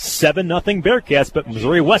quarter. 7-0 Bearcats, but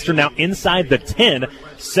Missouri Western now inside the 10.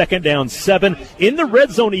 Second down, 7. In the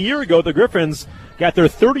red zone a year ago, the Griffins got there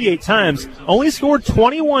 38 times, only scored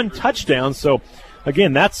 21 touchdowns. So,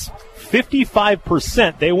 again, that's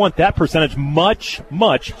 55%. They want that percentage much,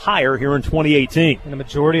 much higher here in 2018. And the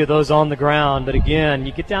majority of those on the ground. But again,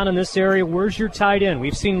 you get down in this area, where's your tight end?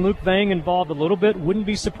 We've seen Luke Vang involved a little bit. Wouldn't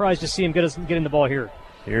be surprised to see him getting the ball here.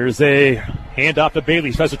 Here's a handoff to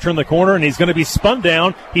Bailey. He tries to turn the corner, and he's going to be spun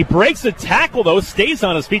down. He breaks the tackle, though, stays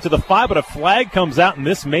on his feet to the 5, but a flag comes out, and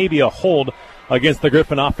this may be a hold against the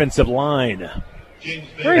Griffin offensive line.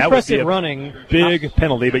 Very impressive running. Big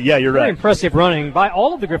penalty, but yeah, you're right. Very impressive running by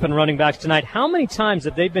all of the Griffin running backs tonight. How many times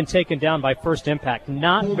have they been taken down by first impact?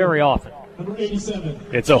 Not very often.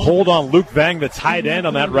 It's a hold on Luke Vang, the tight end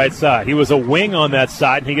on that right side. He was a wing on that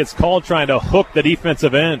side, and he gets called trying to hook the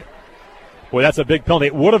defensive end. Boy, that's a big penalty.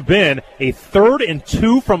 It would have been a 3rd and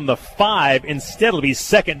 2 from the 5. Instead, it'll be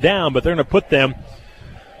second down, but they're going to put them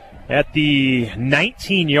at the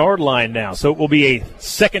 19-yard line now. So it will be a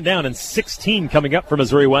second down and 16 coming up for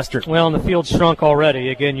Missouri Western. Well, and the field shrunk already.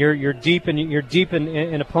 Again, you're deep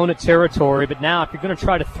in opponent territory, but now if you're going to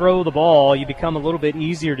try to throw the ball, you become a little bit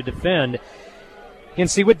easier to defend. You can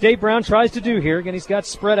see what Dave Brown tries to do here. Again, he's got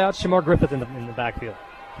spread out Shamar Griffith in the backfield.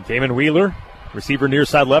 Damon Wheeler, receiver near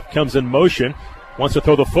side left, comes in motion, wants to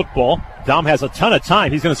throw the football. Dom has a ton of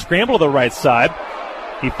time. He's going to scramble to the right side.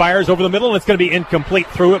 He fires over the middle, and it's going to be incomplete.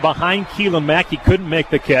 Threw it behind Keelan Mack. He couldn't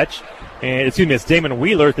make the catch. And it's Damon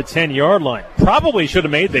Wheeler at the 10-yard line. Probably should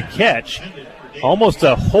have made the catch. Almost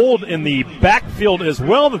a hold in the backfield as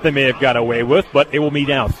well that they may have got away with, but it will be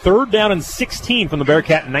now 3rd down and 16 from the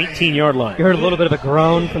Bearcat 19-yard line. You heard a little bit of a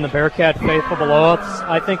groan from the Bearcat faithful below us.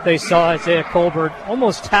 I think they saw Isaiah Colbert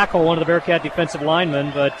almost tackle one of the Bearcat defensive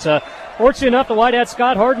linemen, but fortunately enough, the White Hat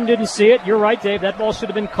Scott Harden didn't see it. You're right, Dave. That ball should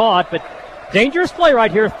have been caught, but dangerous play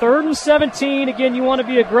right here. 3rd and 17. Again, you want to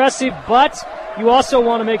be aggressive, but You also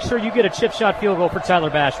want to make sure you get a chip shot field goal for Tyler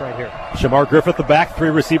Bash right here. Shamar Griffith, the back, 3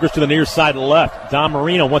 receivers to the near side left. Don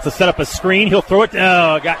Marino wants to set up a screen. He'll throw it.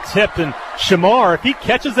 Oh, got tipped. And Shamar, if he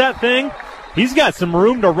catches that thing, he's got some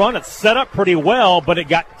room to run. It's set up pretty well, but it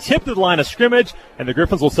got tipped at the line of scrimmage, and the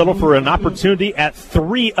Griffins will settle for an opportunity at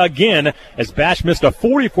 3 again as Bash missed a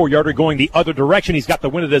 44-yarder going the other direction. He's got the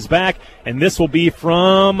wind at his back, and this will be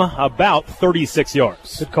from about 36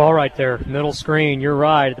 yards. Good call right there. Middle screen. You're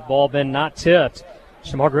right. The ball been not tipped.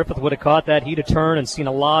 Shamar Griffith would have caught that. He'd have turned and seen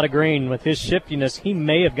a lot of green. With his shiftiness, he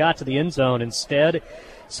may have got to the end zone instead.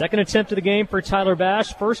 Second attempt of the game for Tyler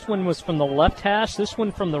Bash. First one was from the left hash. This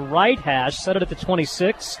one from the right hash. Set it at the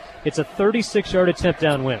 26. It's a 36-yard attempt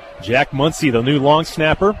downwind. Jack Muncie, the new long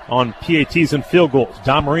snapper, on PATs and field goals.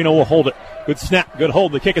 Don Marino will hold it. Good snap, good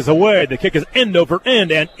hold. The kick is away. The kick is end over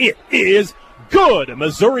end, and it is good.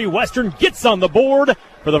 Missouri Western gets on the board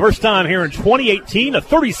for the first time here in 2018. A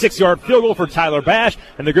 36-yard field goal for Tyler Bash,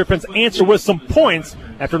 and the Griffins answer with some points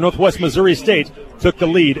after Northwest Missouri State took the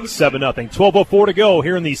lead 7-0. 12:04 to go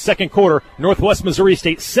here in the second quarter. Northwest Missouri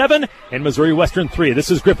State 7 and Missouri Western 3.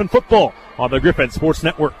 This is Griffin football on the Griffin Sports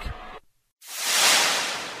Network.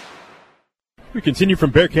 We continue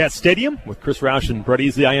from Bearcat Stadium with Chris Roush and Brett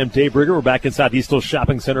Easley. I am Dave Brigger. We're back inside the East Hills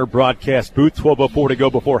Shopping Center broadcast booth. 12:04 to go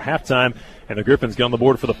before halftime, and the Griffins get on the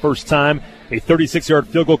board for the first time. A 36-yard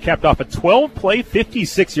field goal capped off a 12-play,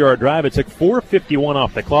 56-yard drive. It took 4:51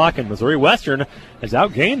 off the clock, and Missouri Western has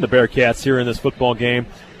outgained the Bearcats here in this football game,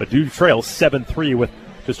 but do trail 7-3 with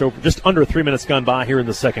just under 3 minutes gone by here in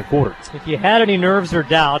the second quarter. If you had any nerves or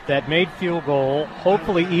doubt, that made field goal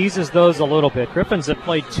hopefully eases those a little bit. Griffins have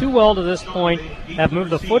played too well to this point, have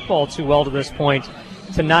moved the football too well to this point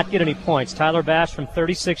to not get any points. Tyler Bash from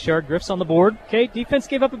 36-yard, Griff's on the board. Okay, defense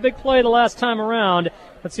gave up a big play the last time around.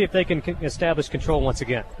 Let's see if they can establish control once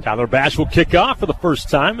again. Tyler Bash will kick off for the first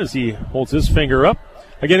time as he holds his finger up.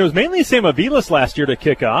 Again, it was mainly Sam Aviles last year to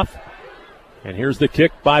kick off. And here's the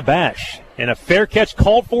kick by Bash. And a fair catch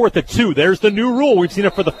called for at the 2. There's the new rule. We've seen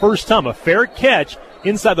it for the first time. A fair catch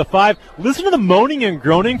inside the 5. Listen to the moaning and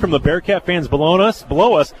groaning from the Bearcat fans below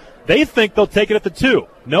us. They think they'll take it at the 2.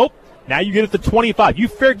 Nope. Now you get it at the 25. You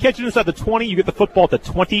fair catch it inside the 20, you get the football at the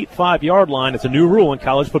 25-yard line. It's a new rule in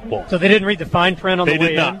college football. So they didn't read the fine print on the way in? They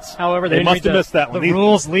did not. However, they must have missed that one. The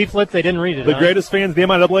rules leaflet, they didn't read it. The greatest fans of the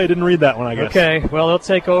MIAA didn't read that one, I guess. Okay, well, they'll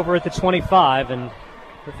take over at the 25, and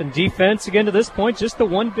Griffin defense, again, to this point, just the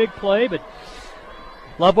one big play, but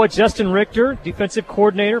love what Justin Richter, defensive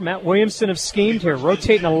coordinator, Matt Williamson have schemed here,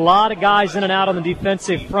 rotating a lot of guys in and out on the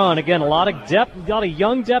defensive front. Again, a lot of depth, a lot of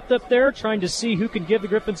young depth up there, trying to see who can give the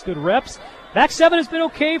Griffins good reps. Back 7 has been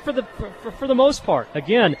okay for the most part.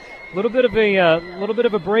 Again, a little bit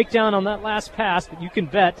of a breakdown on that last pass, but you can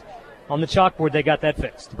bet on the chalkboard they got that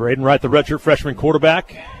fixed. Braden Wright, the redshirt freshman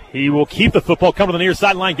quarterback. He will keep the football, come to the near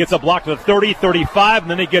sideline, gets a block to the 30, 35,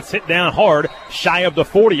 and then he gets hit down hard, shy of the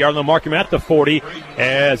 40-yard line. Mark him at the 40,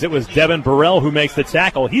 as it was Devin Burrell who makes the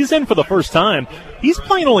tackle. He's in for the first time. He's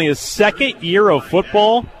playing only his second year of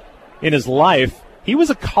football in his life. He was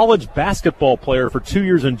a college basketball player for 2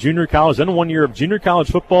 years in junior college, then 1 year of junior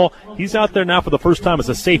college football. He's out there now for the first time as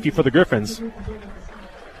a safety for the Griffins.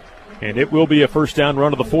 And it will be a first down run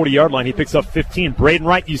to the 40-yard line. He picks up 15. Braden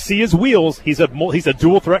Wright, you see his wheels. He's a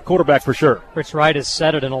dual-threat quarterback for sure. Rich Wright has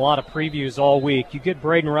said it in a lot of previews all week. You get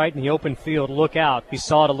Braden Wright in the open field, look out. We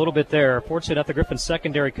saw it a little bit there. Fortunately enough, the Griffins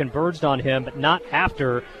secondary converged on him, but not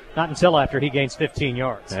until after he gains 15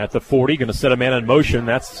 yards. At the 40, going to set a man in motion.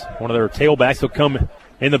 That's one of their tailbacks. He'll come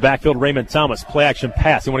in the backfield, Raymond Thomas. Play action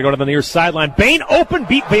pass. They want to go to the near sideline. Bain open,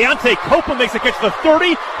 beat Beyonce Copeland, makes a catch to the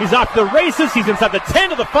 30. He's off to the races. He's inside the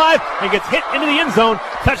 10 to the 5 and gets hit into the end zone.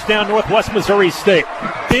 Touchdown, Northwest Missouri State.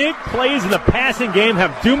 Big plays in the passing game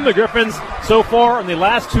have doomed the Griffins so far in the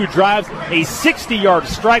last 2 drives. A 60-yard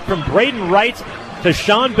strike from Braden Wright to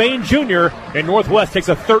Sean Bain Jr., and Northwest takes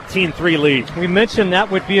a 13-3 lead. We mentioned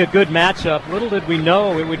that would be a good matchup. Little did we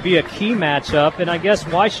know it would be a key matchup, and I guess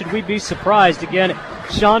why should we be surprised? Again,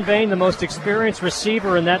 Sean Bain, the most experienced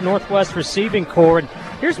receiver in that Northwest receiving corps. And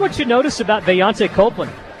here's what you notice about Beyonce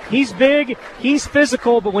Copeland. He's big, he's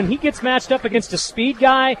physical, but when he gets matched up against a speed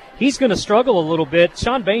guy, he's going to struggle a little bit.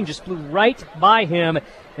 Sean Bain just flew right by him.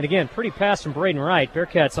 And again, pretty pass from Braden Wright.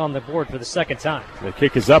 Bearcats on the board for the second time. The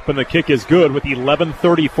kick is up and the kick is good with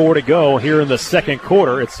 11:34 to go here in the second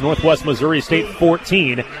quarter. It's Northwest Missouri State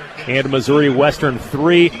 14 and Missouri Western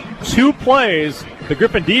 3. 2 plays. The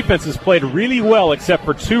Griffin defense has played really well except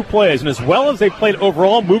for 2 plays. And as well as they played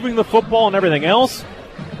overall, moving the football and everything else,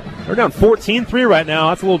 They're down 14-3 right now.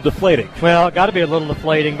 That's a little deflating. Well, got to be a little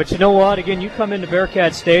deflating. But you know what? Again, you come into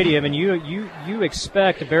Bearcat Stadium and you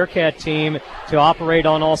expect a Bearcat team to operate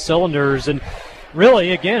on all cylinders. And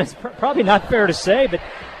really, again, it's probably not fair to say, but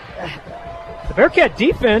the Bearcat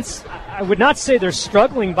defense, I would not say they're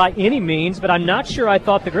struggling by any means, but I'm not sure I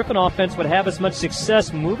thought the Griffin offense would have as much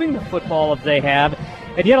success moving the football as they have.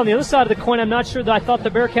 And yet on the other side of the coin, I'm not sure that I thought the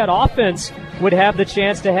Bearcat offense would have the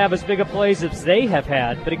chance to have as big a plays as they have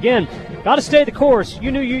had. But again, got to stay the course.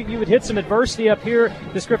 You knew you would hit some adversity up here.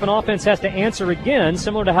 This Griffin offense has to answer again,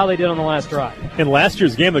 similar to how they did on the last drive. In last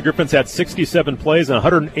year's game, the Griffins had 67 plays and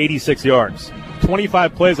 186 yards.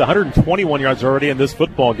 25 plays, 121 yards already in this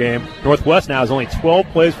football game. Northwest now has only 12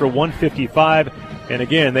 plays for 155. And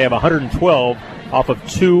again, they have 112 off of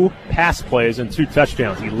 2 pass plays and 2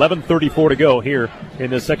 touchdowns. 11:34 to go here in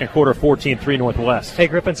the second quarter, 14-3 Northwest. Hey,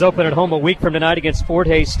 Griffins open at home a week from tonight against Fort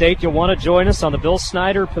Hays State. You'll want to join us on the Bill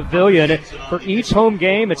Snyder Pavilion. For each home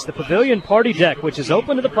game, it's the Pavilion Party Deck, which is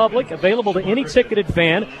open to the public, available to any ticketed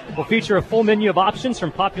fan. Will feature a full menu of options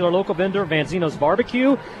from popular local vendor Vanzino's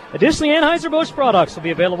Barbecue. Additionally, Anheuser-Busch products will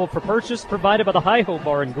be available for purchase, provided by the Hi-Ho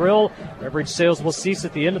Bar and Grill. Beverage sales will cease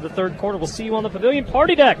at the end of the third quarter. We'll see you on the Pavilion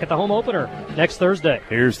Party Deck at the home opener next Thursday.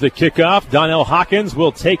 Here's the kickoff. Donnell Hawkins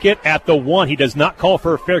will take it at the 1. He does not call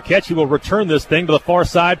for a fair catch. He will return this thing to the far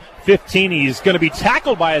side. 15. He's going to be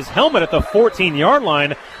tackled by his helmet at the 14-yard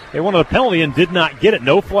line. They wanted a penalty and did not get it.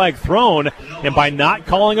 No flag thrown. And by not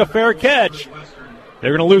calling a fair catch,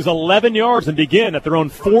 they're going to lose 11 yards and begin at their own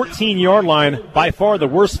 14-yard line. By far the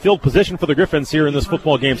worst field position for the Griffins here in this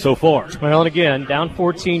football game so far. Well, and again, down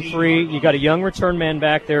 14-3. You got a young return man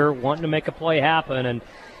back there wanting to make a play happen. And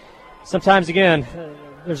sometimes, again,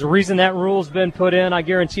 there's a reason that rule's been put in. I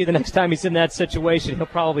guarantee the next time he's in that situation, he'll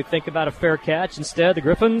probably think about a fair catch. Instead, the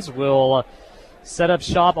Griffins will set up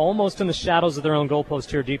shop almost in the shadows of their own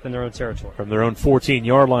goalpost here deep in their own territory. From their own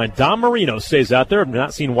 14-yard line, Don Marino stays out there. I've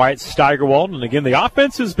not seen Wyatt Steigerwald. And again, the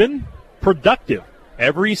offense has been productive.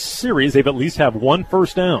 Every series, they've at least have 1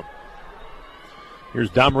 first down.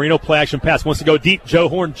 Here's Don Marino, play action pass. Wants to go deep. Joe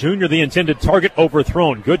Horn Jr., the intended target,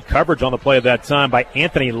 overthrown. Good coverage on the play of that time by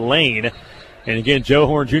Anthony Lane. And again, Joe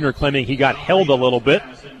Horn Jr. claiming he got held a little bit,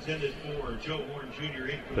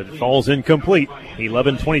 but it falls incomplete.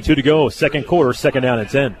 11:22 to go, second quarter, second down and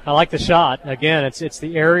 10. I like the shot. Again, it's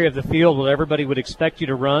the area of the field where everybody would expect you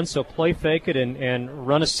to run, so play fake it and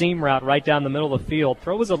run a seam route right down the middle of the field.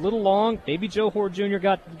 Throw was a little long. Maybe Joe Horn Jr.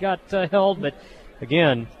 got held, but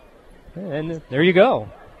again, and there you go.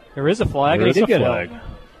 There is a flag, and he did get held.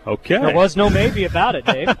 Okay. There was no maybe about it,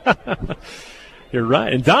 Dave. You're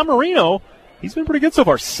right. And Don Marino, he's been pretty good so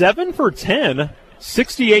far. 7 for 10,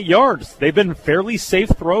 68 yards. They've been fairly safe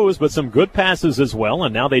throws, but some good passes as well.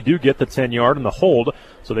 And now they do get the 10-yard and the hold.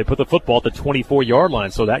 So they put the football at the 24-yard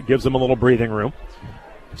line. So that gives them a little breathing room.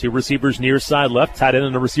 2 receivers near side left, tight end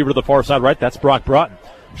and a receiver to the far side right. That's Brock Broughton.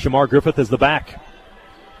 Shamar Griffith is the back.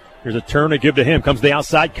 Here's a turn to give to him. Comes to the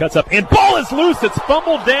outside, cuts up, and ball is loose. It's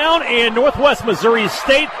fumbled down, and Northwest Missouri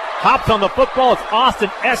State hops on the football. It's Austin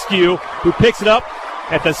Eskew who picks it up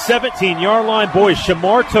at the 17-yard line. Boy,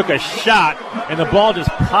 Shamar took a shot, and the ball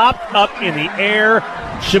just popped up in the air.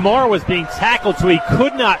 Shamar was being tackled, so he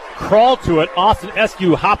could not crawl to it. Austin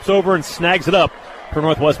Eskew hops over and snags it up for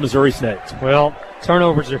Northwest Missouri State. Well,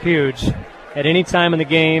 turnovers are huge at any time in the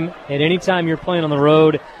game, at any time you're playing on the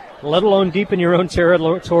road, let alone deep in your own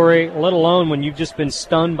territory, let alone when you've just been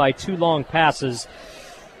stunned by 2 long passes.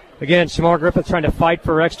 Again, Shamar Griffith trying to fight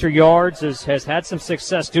for extra yards, has had some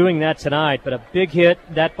success doing that tonight, but a big hit,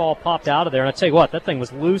 that ball popped out of there. And I tell you what, that thing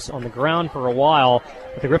was loose on the ground for a while,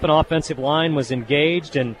 but the Griffin offensive line was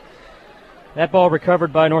engaged, and that ball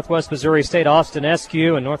recovered by Northwest Missouri State, Austin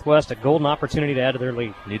Eskew, and Northwest a golden opportunity to add to their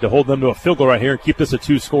lead. Need to hold them to a field goal right here and keep this a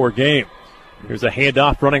 2-score game. Here's a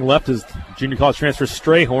handoff running left as junior college transfer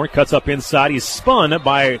Strayhorn cuts up inside. He's spun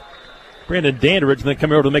by Brandon Dandridge, and then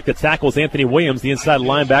coming over to make the tackles, Anthony Williams, the inside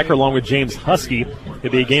linebacker, along with James Husky.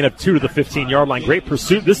 It'll be a gain of 2 to the 15-yard line. Great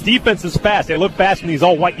pursuit. This defense is fast. They look fast in these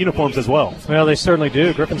all-white uniforms as well. Well, they certainly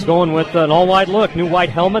do. Griffin's going with an all-white look. New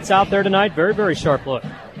white helmets out there tonight. Very, very sharp look.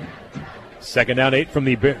 Second down 8 from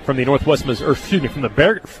the Northwest, or excuse me, from the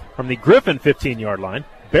Griffin 15-yard line.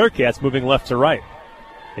 Bearcats moving left to right.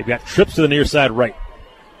 They've got trips to the near side right.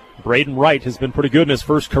 Braden Wright has been pretty good in his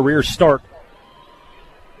first career start.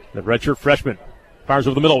 The redshirt freshman fires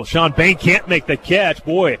over the middle. Sean Bain can't make the catch.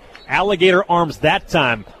 Boy, alligator arms that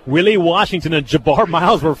time. Willie Washington and Jabbar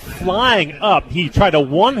Miles were flying up. He tried to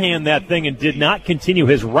one-hand that thing and did not continue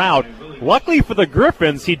his route. Luckily for the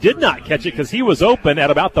Griffins, he did not catch it because he was open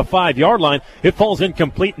at about the 5-yard line. It falls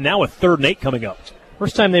incomplete, now with 3rd and 8 coming up.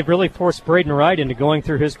 First time they've really forced Braden Wright into going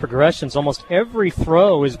through his progressions. Almost every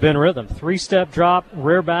throw has been rhythm. 3-step drop,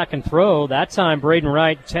 rear back, and throw. That time Braden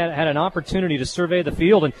Wright had an opportunity to survey the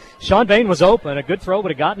field, and Sean Bain was open. A good throw would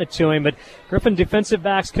have gotten it to him, but Griffin defensive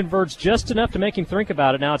backs converged just enough to make him think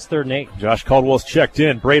about it. Now it's 3rd and 8. Josh Caldwell's checked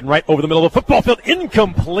in. Braden Wright over the middle of the football field.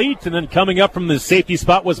 Incomplete. And then coming up from the safety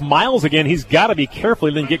spot was Miles again. He's got to be careful.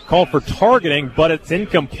 He didn't get called for targeting, but it's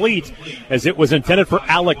incomplete as it was intended for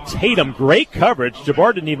Alec Tatum. Great coverage.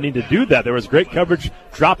 Jabbar didn't even need to do that. There was great coverage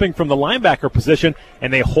dropping from the linebacker position,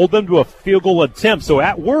 and they hold them to a field goal attempt. So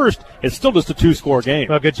at worst, it's still just a 2-score game.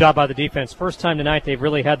 Well, good job by the defense. First time tonight they've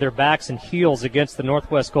really had their backs and heels against the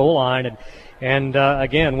Northwest goal line. And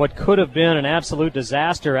again, what could have been an absolute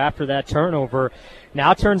disaster after that turnover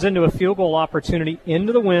now turns into a field goal opportunity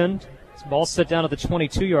into the wind. This ball set down at the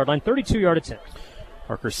 22-yard line, 32-yard attempt.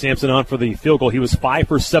 Parker Sampson on for the field goal. He was 5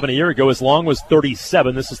 for 7 a year ago. His long was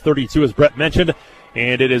 37. This is 32, as Brett mentioned.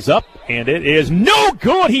 And it is up, and it is no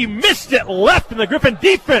good. He missed it left, and the Griffin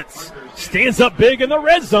defense stands up big in the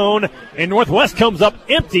red zone, and Northwest comes up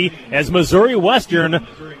empty as Missouri Western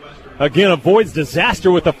again avoids disaster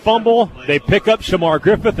with a fumble. They pick up Shamar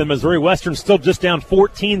Griffith, and Missouri Western still just down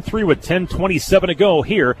 14-3 with 10:27 to go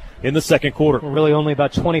here in the second quarter. We're really only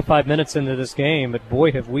about 25 minutes into this game, but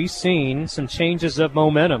boy, have we seen some changes of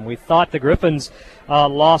momentum. We thought the Griffins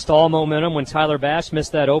lost all momentum when Tyler Bash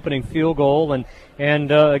missed that opening field goal,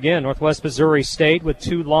 and again, Northwest Missouri State with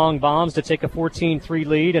 2 long bombs to take a 14-3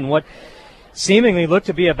 lead, and what seemingly looked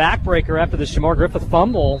to be a backbreaker after the Shamar Griffith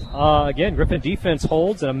fumble. Again, Griffin defense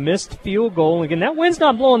holds and a missed field goal. Again, that wind's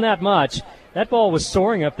not blowing that much. That ball was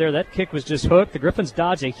soaring up there. That kick was just hooked. The Griffins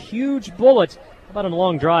dodge a huge bullet. How about a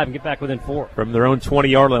long drive and get back within 4? From their own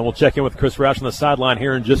 20-yard line, we'll check in with Chris Roush on the sideline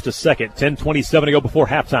here in just a second. 10:27 to go before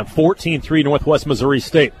halftime. 14-3 Northwest Missouri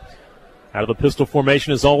State. Out of the pistol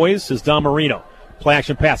formation, as always, is Don Marino. Play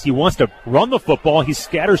action pass. He wants to run the football. He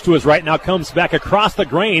scatters to his right, now comes back across the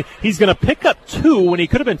grain. He's going to pick up 2 when he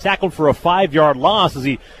could have been tackled for a 5-yard loss as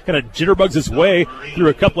he kind of jitterbugs his way through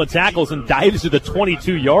a couple of tackles and dives to the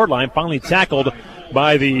 22-yard line. Finally tackled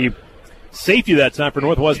by the safety that time for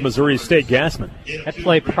Northwest Missouri State, Gassman. That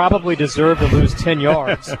play probably deserved to lose 10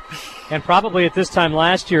 yards. And probably at this time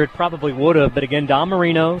last year it probably would have. But again, Don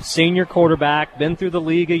Marino, senior quarterback, been through the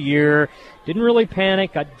league a year, didn't really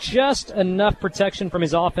panic, got just enough protection from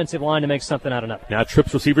his offensive line to make something out of nothing. Now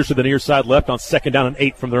trips receivers to the near side left on 2nd down and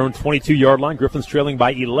 8 from their own 22-yard line. Griffins trailing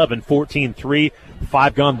by 11, 14-3,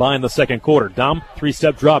 5 gone by in the second quarter. Dom,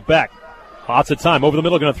 3-step drop back. Lots of time. Over the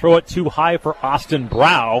middle, going to throw it too high for Austin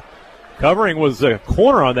Brow. Covering was a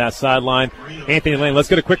corner on that sideline. Anthony Lane. Let's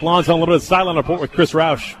get a quick Lonzo, a little bit of sideline report with Chris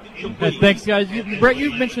Roush. Thanks, guys. Brett,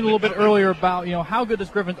 you mentioned a little bit earlier about how good this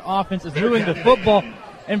Griffins offense is moving the football.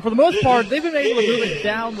 And for the most part, they've been able to move it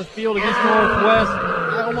down the field against Northwest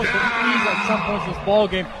almost with ease at some points in this ball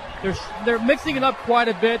game. They're mixing it up quite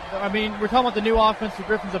a bit. I mean, we're talking about the new offense the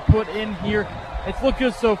Griffins have put in here. It's looked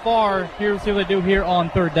good so far. Here, we'll see what they do here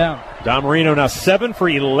on 3rd down. Don Marino now 7 for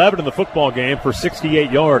 11 in the football game for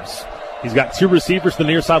 68 yards. He's got 2 receivers to the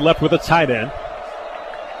near side left with a tight end.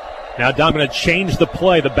 Now Don going to change the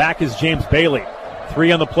play. The back is James Bailey.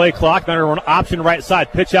 3 on the play clock. Now on option right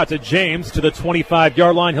side. Pitch out to James to the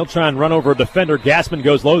 25-yard line. He'll try and run over a defender. Gassman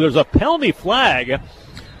goes low. There's a penalty flag.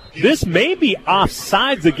 This may be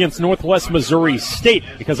offsides against Northwest Missouri State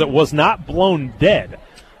because it was not blown dead.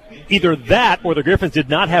 Either that or the Griffins did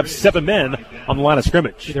not have 7 men on the line of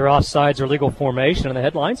scrimmage. Either offsides or legal formation, and the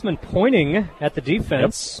head linesman pointing at the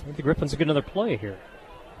defense. I think the Griffins will get another play here.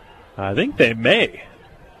 I think they may.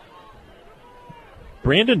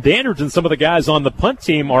 Brandon Dandridge and some of the guys on the punt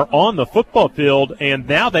team are on the football field, and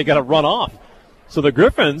now they got to run off. So the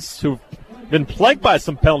Griffins, who've been plagued by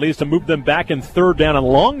some penalties to move them back in 3rd down and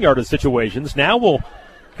long yardage situations, now will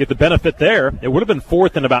get the benefit there. It would have been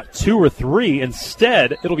 4th and about 2 or 3.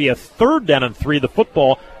 Instead, it'll be a 3rd down and 3, the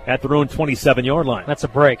football at their own 27-yard line. That's a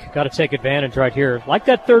break. Got to take advantage right here. Like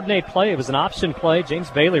that 3rd and 8 play, it was an option play. James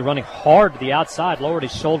Bailey running hard to the outside, lowered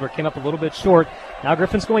his shoulder, came up a little bit short. Now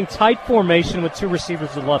Griffin's going tight formation with 2 receivers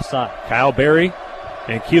to the left side. Kyle Berry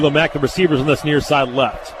and Keelan Mack, the receivers on this near side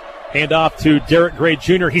left. Hand off to Derek Gray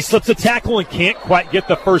Jr. He slips a tackle and can't quite get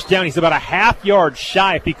the first down. He's about a half-yard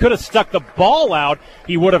shy. If he could have stuck the ball out,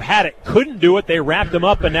 he would have had it. Couldn't do it. They wrapped him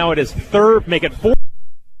up, and now it is 3rd. Make it 4th.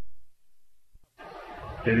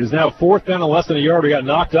 It is now 4th down and less than a yard. We got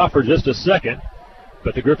knocked off for just a second.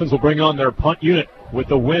 But the Griffins will bring on their punt unit with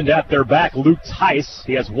the wind at their back. Luke Tice.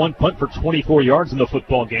 He has 1 punt for 24 yards in the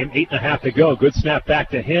football game. 8.5 to go. Good snap back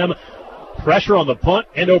to him. Pressure on the punt,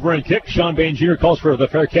 end over and kick. Sean Bain Jr. calls for the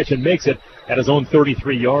fair catch and makes it. at his own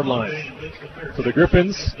 33-yard line. So the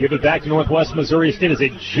Griffins give it back to Northwest Missouri State as they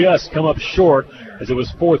just come up short as it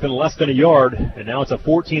was fourth and less than a yard. And now it's a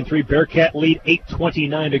 14-3 Bearcat lead,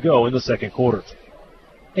 8:29 to go in the second quarter.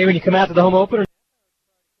 Hey, when you come out to the home opener,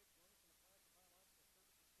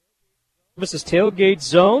 this is Tailgate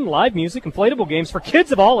Zone, live music, inflatable games for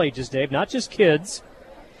kids of all ages, Dave, not just kids.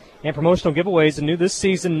 And promotional giveaways. And new this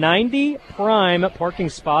season, 90 prime parking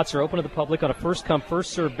spots are open to the public on a first-come,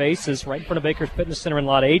 first-served basis right in front of Baker's Fitness Center in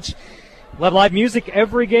Lot H. We'll have live music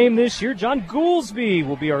every game this year. John Goolsby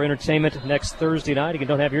will be our entertainment next Thursday night. If you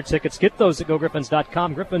don't have your tickets, get those at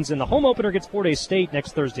GoGriffins.com. Griffins in the home opener against Fort Hays State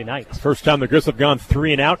next Thursday night. First time the Griffins have gone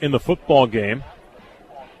 3 and out in the football game.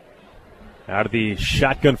 Out of the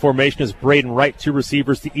shotgun formation is Braden Wright, 2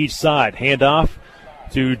 receivers to each side. Handoff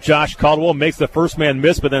to Josh Caldwell, makes the first man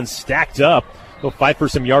miss, but then stacked up. He'll fight for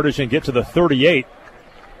some yardage and get to the 38.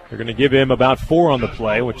 They're going to give him about 4 on the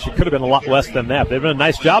play, which could have been a lot less than that. They've done a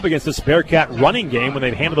nice job against this Bearcat running game when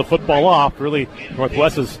they've handed the football off. Really,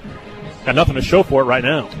 Northwest has got nothing to show for it right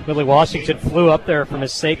now. Billy Washington flew up there from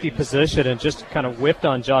his safety position and just kind of whiffed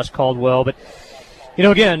on Josh Caldwell. But, you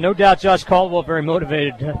know, again, no doubt Josh Caldwell very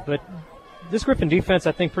motivated, but this Griffin defense,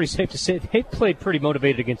 I think, pretty safe to say, they played pretty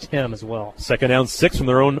motivated against him as well. Second down, 6 from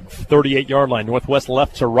their own 38-yard line. Northwest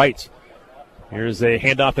left to right. Here's a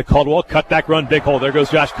handoff to Caldwell. Cutback run, big hole. There goes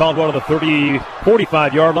Josh Caldwell to the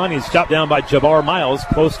 45-yard line. He's chopped down by Jabbar Miles,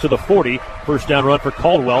 close to the 40. First down run for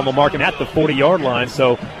Caldwell, and they'll mark him at the 40-yard line.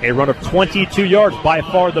 So a run of 22 yards, by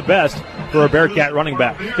far the best for a Bearcat running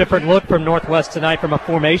back. Different look from Northwest tonight from a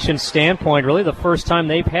formation standpoint. Really the first time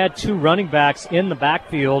they've had 2 running backs in the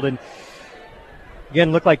backfield, and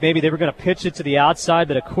again, looked like maybe they were going to pitch it to the outside,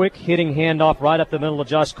 but a quick hitting handoff right up the middle of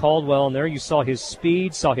Josh Caldwell. And there you saw his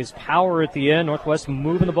speed, saw his power at the end. Northwest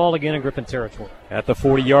moving the ball again in Griffin territory. At the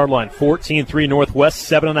 40-yard line, 14-3 Northwest,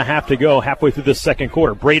 7.5 to go, halfway through the second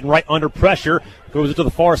quarter. Braden Wright under pressure, throws it to the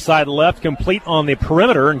far side left, complete on the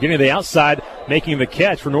perimeter, and getting to the outside, making the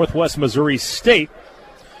catch for Northwest Missouri State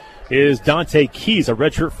is Dante Keys, a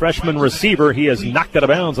redshirt freshman receiver. He is knocked out of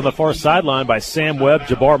bounds on the far sideline by Sam Webb.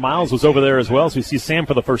 Jabbar Miles was over there as well, so we see Sam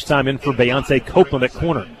for the first time in for Beyonce Copeland at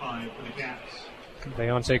corner.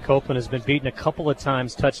 Beyonce Copeland has been beaten a couple of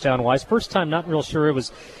times touchdown-wise. First time, not real sure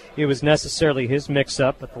it was necessarily his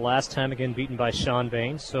mix-up, but the last time, again, beaten by Sean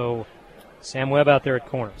Bain. So Sam Webb out there at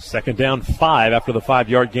corner. Second down, 5 after the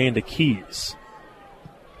 5-yard gain to Keys.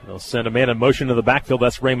 They'll send a man in motion to the backfield.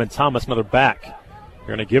 That's Raymond Thomas, another back.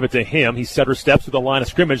 They're going to give it to him. He center steps to the line of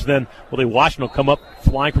scrimmage. Then Willie Washington will come up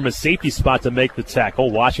flying from his safety spot to make the tackle.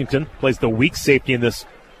 Washington plays the weak safety in this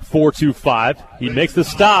 4-2-5. He makes the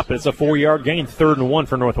stop. It's a 4-yard gain, 3rd and 1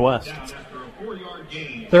 for Northwest.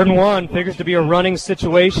 3rd and 1 figures to be a running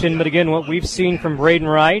situation. But again, what we've seen from Braden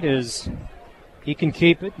Wright is he can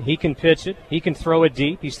keep it, he can pitch it, he can throw it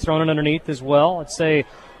deep. He's thrown it underneath as well. I'd say,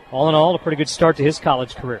 all in all, a pretty good start to his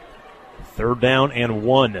college career. 3rd down and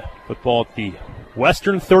 1. Football at the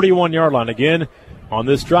Western 31-yard line. Again, on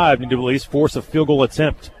this drive, need to at least force a field goal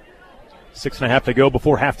attempt. 6.5 to go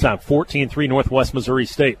before halftime. 14-3 Northwest Missouri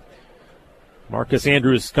State. Marcus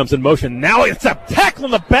Andrews comes in motion. Now it's a tackle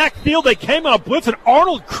in the backfield. They came out blitzing.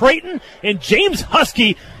 Arnold Creighton and James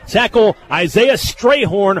Husky tackle Isaiah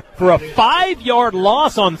Strayhorn for a 5-yard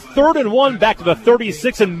loss on 3rd and 1 back to the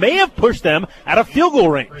 36 and may have pushed them out of field goal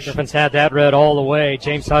range. Griffins had that read all the way.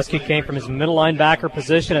 James Husky came from his middle linebacker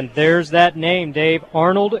position, and there's that name, Dave.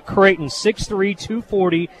 Arnold Creighton, 6'3",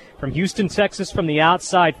 240, from Houston, Texas, from the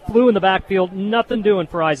outside. Flew in the backfield. Nothing doing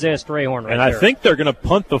for Isaiah Strayhorn right and there. I think they're going to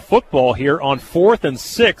punt the football here on 4th and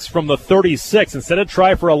 6 from the 36. Instead of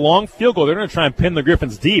try for a long field goal, they're going to try and pin the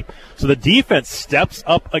Griffins deep. So the defense steps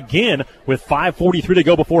up again with 5:43 to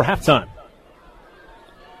go before halftime.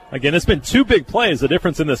 Again, it's been 2 big plays, the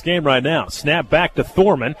difference in this game right now. Snap back to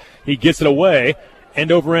Thorman. He gets it away.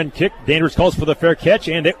 End-over-end kick. Dangerous calls for the fair catch,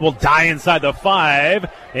 and it will die inside the 5.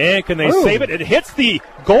 And can they save it? It hits the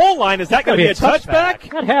goal line. Is that going to be a touchback?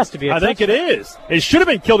 That has to be a touchback. I think it is. It should have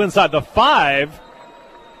been killed inside the 5.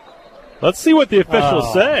 Let's see what the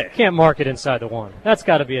officials say. Can't mark it inside the 1. That's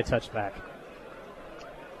got to be a touchback.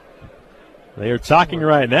 They are talking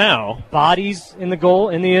right now. Bodies in the goal,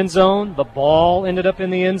 in the end zone. The ball ended up in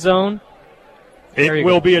the end zone. It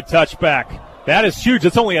will be a touchback. That is huge.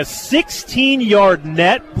 It's only a 16-yard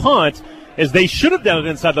net punt, as they should have done it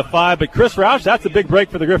inside the 5. But Chris Roush, that's a big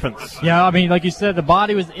break for the Griffins. Yeah, I mean, like you said, the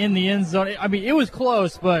body was in the end zone. I mean, it was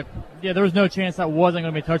close, but, yeah, there was no chance that wasn't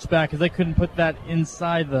going to be a touchback because they couldn't put that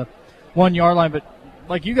inside the 1-yard line. But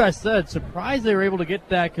like you guys said, surprised they were able to get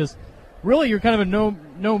that because really you're kind of a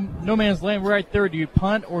no man's land right there. Do you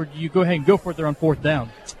punt or do you go ahead and go for it there on fourth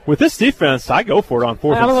down? With this defense, I go for it on 4th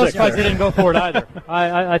and 6. I'm a little surprised they didn't go for it either.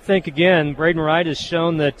 I think, again, Braden Wright has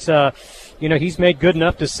shown that, he's made good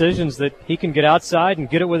enough decisions that he can get outside and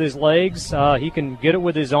get it with his legs. He can get it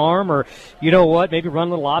with his arm, or, you know what, maybe run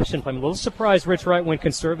a little option play. I'm a little surprised Rich Wright went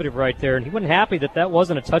conservative right there, and he wasn't happy that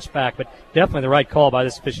wasn't a touchback, but definitely the right call by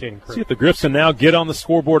this officiating crew. See if the Griffs can now get on the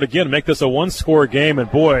scoreboard again and make this a one-score game. And,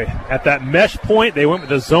 boy, at that mesh point, they went with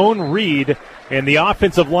the zone read, and the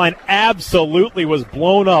offensive line absolutely was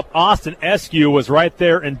blown up. Austin Eskew was right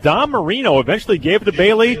there, and Dom Marino eventually gave it to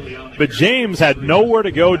Bailey, but James had nowhere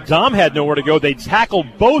to go. Dom had nowhere to go. They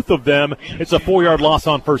tackled both of them. It's a 4-yard loss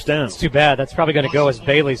on first down. It's too bad. That's probably going to go as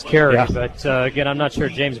Bailey's carry. Yeah. But, again, I'm not sure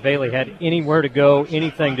James Bailey had anywhere to go,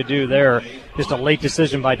 anything to do there. Just a late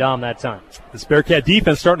decision by Dom that time. This Bearcat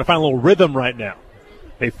defense starting to find a little rhythm right now.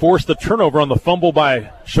 They forced the turnover on the fumble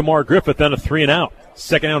by Shamar Griffith, then a 3-and-out.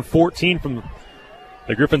 Second down 14 from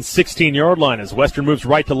the Griffins' 16-yard line as Western moves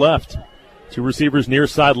right to left. Two receivers near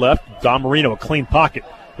side left. Dom Marino, a clean pocket.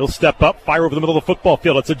 He'll step up, fire over the middle of the football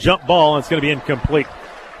field. It's a jump ball, and it's going to be incomplete.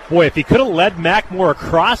 Boy, if he could have led Mackmore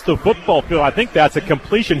across the football field, I think that's a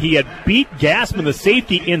completion. He had beat Gassman, the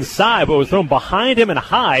safety, inside, but was thrown behind him and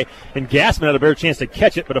high, and Gassman had a better chance to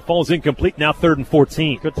catch it, but it falls incomplete. Now 3rd and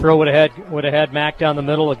 14. Good throw would have had Mack down the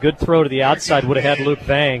middle. A good throw to the outside would have had Luke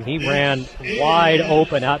Bang. He ran wide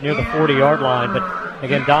open out near the 40-yard line, but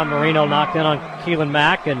again, Don Marino knocked in on Keelan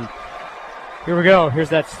Mack, and here we go. Here's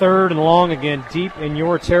that 3rd and long again, deep in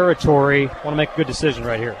your territory. Want to make a good decision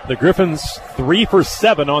right here. The Griffins 3 for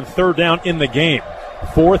 7 on 3rd down in the game.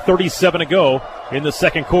 4:37 to go in the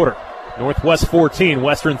second quarter. Northwest 14,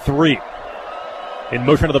 Western 3. In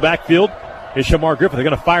motion to the backfield is Shamar Griffith. They're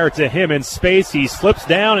going to fire it to him in space. He slips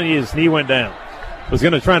down and his knee went down. Was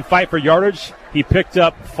going to try and fight for yardage. He picked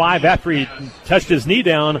up 5 after he touched his knee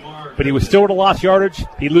down, but he was still at a lost yardage.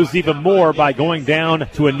 He loses even more by going down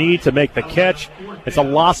to a knee to make the catch. It's a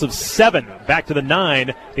loss of 7 back to the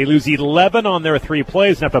 9. They lose 11 on their 3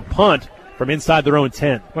 plays and have to punt from inside their own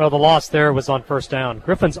 10. Well, the loss there was on first down.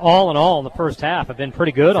 Griffins all in all in the first half have been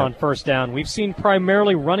pretty good on first down. We've seen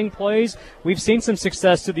primarily running plays. We've seen some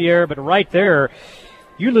success through the air, but right there,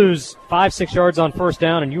 you lose 5-6 yards on first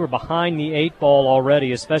down, and you were behind the 8 ball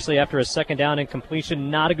already, especially after a second down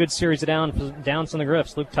incompletion. Not a good series of downs from the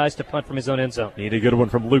Griffs. Luke Tice to punt from his own end zone. Need a good one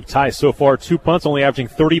from Luke Tice so far. 2 punts, only averaging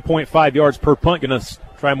 30.5 yards per punt. Going to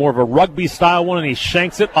try more of a rugby-style one, and he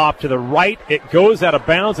shanks it off to the right. It goes out of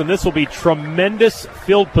bounds, and this will be tremendous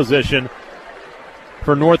field position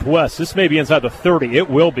for Northwest. This may be inside the 30. It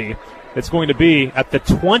will be. It's going to be at the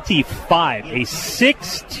 25, a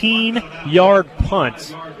 16-yard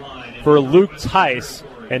punt for Luke Tice.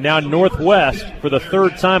 And now Northwest, for the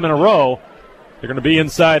 3rd time in a row, they're going to be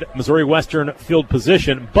inside Missouri Western field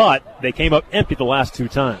position, but they came up empty the last 2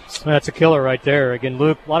 times. That's a killer right there. Again,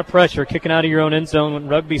 Luke, a lot of pressure, kicking out of your own end zone, went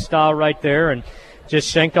rugby style right there, and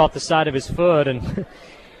just shanked off the side of his foot. And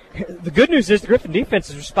the good news is the Griffin defense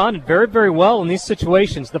has responded very, very well in these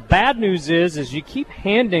situations. The bad news is you keep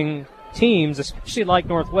handing teams, especially like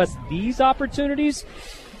Northwest, these opportunities,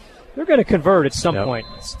 they're going to convert at some point.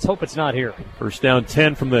 Let's hope it's not here. First down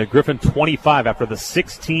 10 from the Griffin 25 after the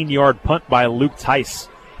 16-yard punt by Luke Tice.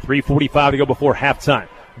 3:45 to go before halftime.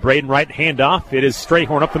 Braden Wright handoff. It is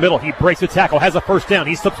Strayhorn up the middle. He breaks a tackle, has a first down.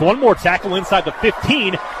 He slips one more tackle inside the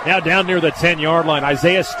 15, now down near the 10-yard line.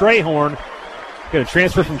 Isaiah Strayhorn going to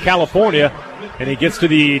transfer from California, and he gets to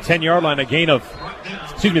the 10-yard line, a gain of,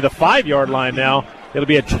 the 5-yard line now. It'll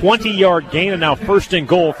be a 20-yard gain, and now 1st and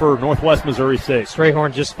goal for Northwest Missouri State.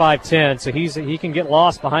 Strayhorn just 5'10", so he can get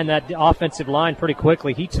lost behind that offensive line pretty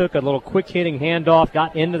quickly. He took a little quick-hitting handoff,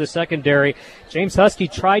 got into the secondary. James Husky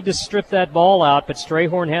tried to strip that ball out, but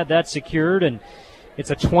Strayhorn had that secured, and it's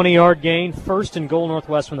a 20-yard gain, 1st and goal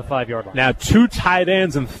Northwest from the 5-yard line. Now 2 tight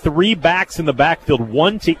ends and 3 backs in the backfield,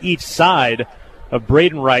 1 to each side of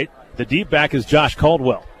Braden Wright. The deep back is Josh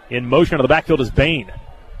Caldwell. In motion out of the backfield is Bain.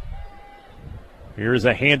 Here's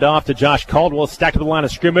a handoff to Josh Caldwell, stacked to the line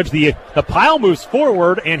of scrimmage. The pile moves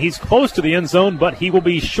forward, and he's close to the end zone, but he will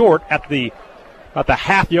be short at the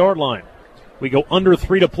half-yard line. We go under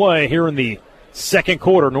 3 to play here in the second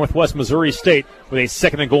quarter. Northwest Missouri State with a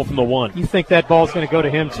 2nd and goal from the 1. You think that ball's going to go to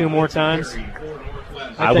him 2 more times?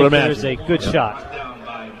 I would imagine. There's a good shot.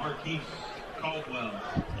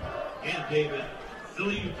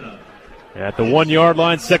 At the 1-yard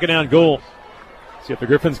line, 2nd down goal. See if the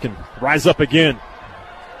Griffins can rise up again.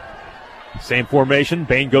 Same formation.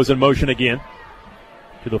 Bain goes in motion again.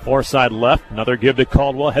 To the far side left. Another give to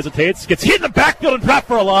Caldwell. Hesitates. Gets hit in the backfield and dropped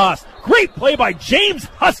for a loss. Great play by James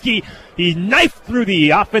Husky. He knifed through the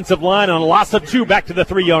offensive line on a loss of 2 back to the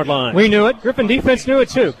 3-yard line. We knew it. Griffin defense knew it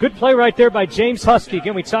too. Good play right there by James Husky.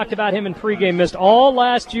 Again, we talked about him in pregame. Missed all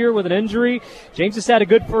last year with an injury. James has had a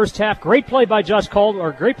good first half. Great play by Josh Caldwell,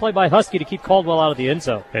 or great play by Husky to keep Caldwell out of the end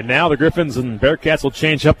zone. And now the Griffins and Bearcats will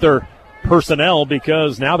change up their personnel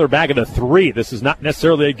because now they're back at a 3. This is not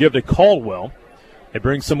necessarily a give to Caldwell. They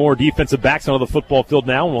bring some more defensive backs onto the football field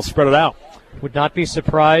now, and we'll spread it out. Would not be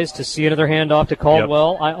surprised to see another handoff to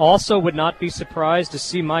Caldwell. Yep. I also would not be surprised to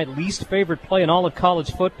see my least favorite play in all of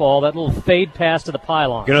college football, that little fade pass to the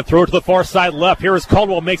pylon. Going to throw it to the far side left. Here is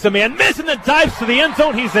Caldwell, makes a man miss, and then dives to the end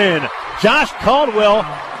zone. He's in. Josh Caldwell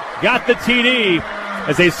got the TD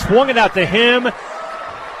as they swung it out to him,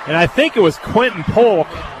 and I think it was Quentin Polk.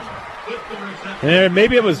 And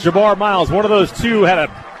maybe it was Jabbar Miles. One of those two had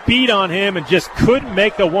a beat on him and just couldn't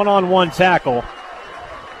make the one-on-one tackle.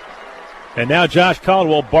 And now Josh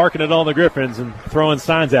Caldwell barking at all the Griffins and throwing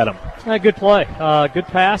signs at him. Good play. Good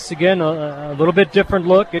pass. Again, a little bit different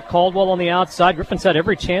look. Get Caldwell on the outside. Griffins had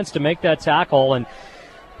every chance to make that tackle, and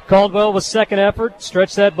Caldwell was second effort,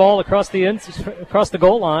 stretched that ball across the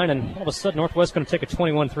goal line, and all of a sudden Northwest going to take a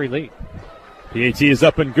 21-3 lead. PAT is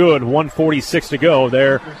up and good. 1:46 to go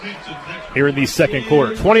there here in the second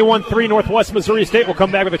quarter. 21-3 Northwest Missouri State will come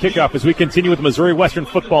back with a kickoff as we continue with Missouri Western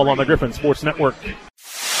football on the Griffin Sports Network.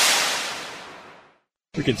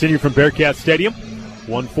 We continue from Bearcat Stadium.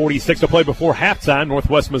 1:46 to play before halftime.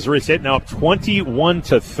 Northwest Missouri State now up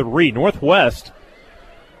 21-3. Northwest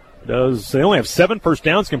they only have 7 first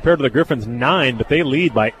downs compared to the Griffins' 9, but they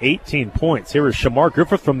lead by 18 points. Here is Shamar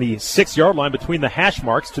Griffith from the 6-yard line between the hash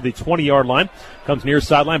marks to the 20-yard line. Comes near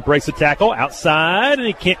sideline, breaks a tackle outside, and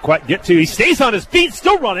he can't quite get to. He stays on his feet,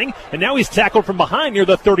 still running, and now he's tackled from behind near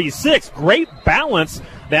the 36. Great balance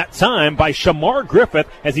that time by Shamar Griffith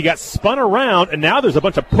as he got spun around, and now there's a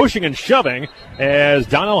bunch of pushing and shoving as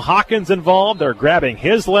Donnell Hawkins involved. They're grabbing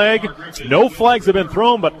his leg. No flags have been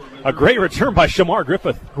thrown, but a great return by Shamar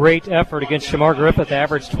Griffith. Great effort against Shamar Griffith.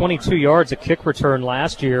 Averaged 22 yards a kick return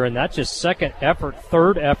last year, and that's just second effort,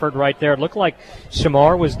 third effort right there. It looked like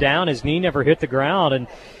Shamar was down. His knee never hit the ground, and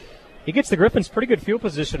he gets the Griffins pretty good field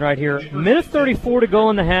position right here. Minute 34 to go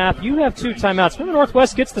in the half. You have 2 timeouts. Remember,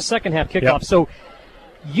 Northwest gets the second half kickoff, Yep. So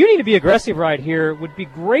you need to be aggressive right here. It would be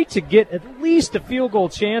great to get at least a field goal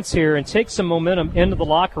chance here and take some momentum into the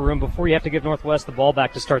locker room before you have to give Northwest the ball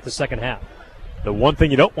back to start the second half. The one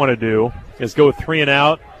thing you don't want to do is go 3 and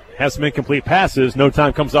out, have some incomplete passes, no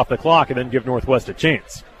time comes off the clock, and then give Northwest a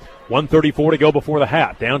chance. 1:34 to go before the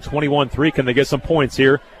half. Down 21-3. Can they get some points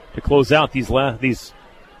here to close out these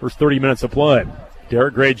first 30 minutes of play?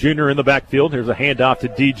 Derek Gray Jr. in the backfield. Here's a handoff to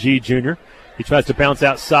DG Jr. He tries to bounce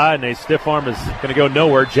outside, and a stiff arm is going to go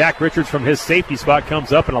nowhere. Jack Richards from his safety spot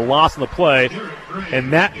comes up, and a loss on the play.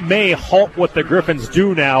 And that may halt what the Griffins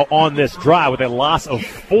do now on this drive with a loss of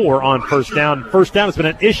 4 on first down. First down has been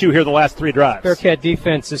an issue here the last 3 drives. Bearcat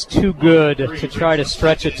defense is too good to try to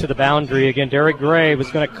stretch it to the boundary. Again, Derek Gray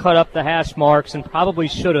was going to cut up the hash marks and probably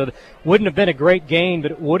should have. Wouldn't have been a great gain,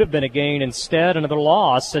 but it would have been a gain instead. Another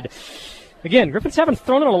loss. And again, Griffins haven't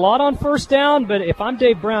thrown it a lot on first down, but if I'm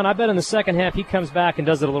Dave Brown, I bet in the second half he comes back and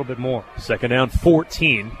does it a little bit more. Second down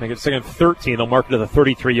 14. Make it second 13. They'll mark it to the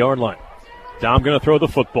 33-yard line. Dom going to throw the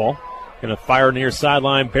football. Going to fire near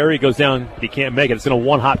sideline. Barry goes down, but he can't make it. It's going to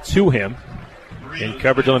one-hop to him. In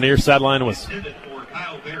coverage on the near sideline was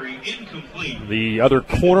the other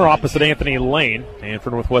corner opposite Anthony Lane. And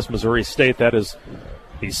for Northwest Missouri State, that is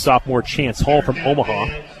the sophomore Chance Hall from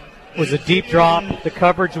Omaha. Was a deep drop. The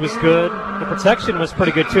coverage was good. The protection was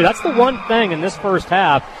pretty good, too. That's the one thing in this first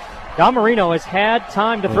half. Don Marino has had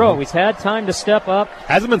time to throw. He's had time to step up.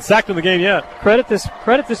 Hasn't been sacked in the game yet. Credit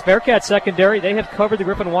this Bearcat secondary. They have covered the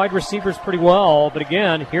Griffin wide receivers pretty well. But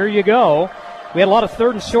again, here you go. We had a lot of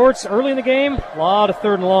third and shorts early in the game. A lot of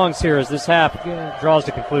third and longs here as this half draws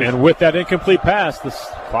to conclusion. And with that incomplete pass, the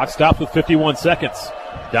clock stops with 51 seconds.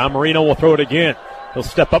 Don Marino will throw it again. He'll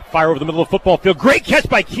step up, fire over the middle of the football field. Great catch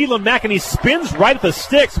by Keelan Mack, and he spins right at the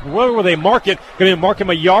sticks. Where will they mark it? Going to mark him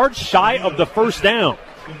a yard shy of the first down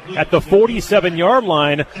at the 47-yard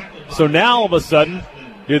line. So now all of a sudden,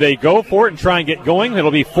 do they go for it and try and get going?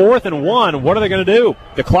 It'll be 4th and 1. What are they going to do?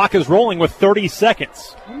 The clock is rolling with 30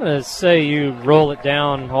 seconds. I'm going to say you roll it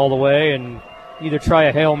down all the way and either try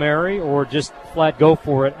a Hail Mary or just flat go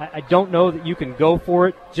for it. I don't know that you can go for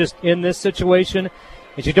it just in this situation.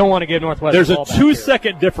 Is you don't want to give Northwest There's the ball a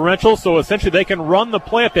 2-second differential, so essentially they can run the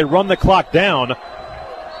play if they run the clock down.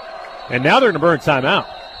 And now they're going to burn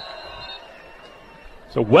timeout.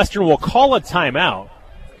 So Western will call a timeout.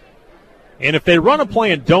 And if they run a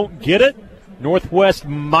play and don't get it, Northwest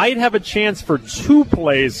might have a chance for 2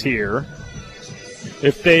 plays here.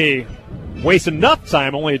 If they waste enough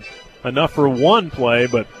time, only enough for one play,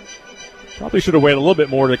 but probably should have waited a little bit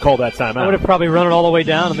more to call that timeout. I would have probably run it all the way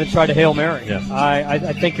down and then tried to Hail Mary. Yeah.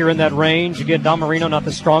 I think you're in that range. Again, Don Marino, not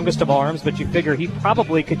the strongest of arms, but you figure he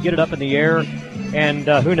probably could get it up in the air, and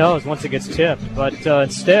who knows once it gets tipped. But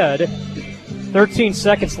instead, 13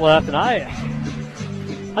 seconds left, and I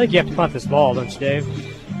think you have to punt this ball, don't you, Dave?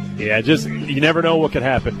 Yeah, you never know what could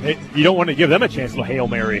happen. You don't want to give them a chance to Hail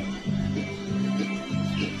Mary.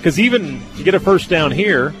 Because even if you get a first down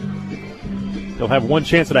here, they'll have one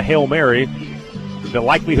chance at a Hail Mary. The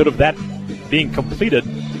likelihood of that being completed,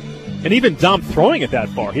 and even Dom throwing it that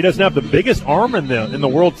far, he doesn't have the biggest arm in the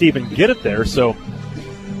world to even get it there. So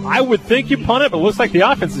I would think you punt it, but it looks like the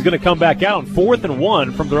offense is going to come back out on 4th and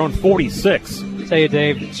 1 from their own 46. Tell you,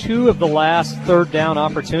 Dave, 2 of the last third down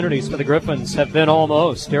opportunities for the Griffins have been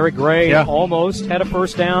almost. Derek Gray almost had a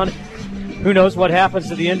first down. Who knows what happens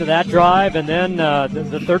to the end of that drive, and then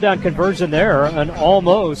the third down conversion there, an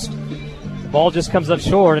almost. The ball just comes up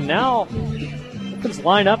short, and now Griffins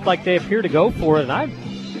line up like they appear to go for it, and I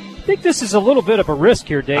think this is a little bit of a risk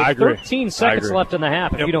here, Dave. I agree. 13 seconds left in the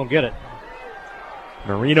half if you don't get it.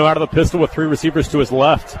 Marino out of the pistol with 3 receivers to his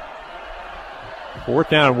left. 4th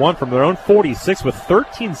down and 1 from their own 46 with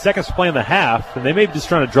 13 seconds to play in the half, and they may be just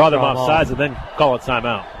trying to draw them off sides and then call a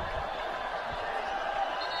timeout.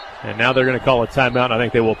 And now they're going to call a timeout, and I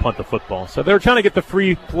think they will punt the football. So they're trying to get the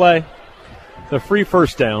free play, the free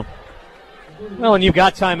first down. Well, and you've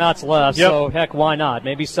got timeouts left, so heck, why not?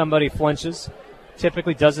 Maybe somebody flinches.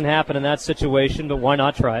 Typically doesn't happen in that situation, but why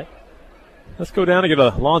not try it? Let's go down and get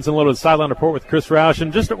a Lawns Unloaded sideline report with Chris Roush.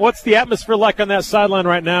 And just what's the atmosphere like on that sideline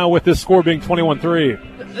right now with this score being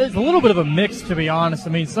 21-3? It's a little bit of a mix, to be honest.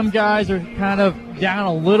 I mean, some guys are kind of down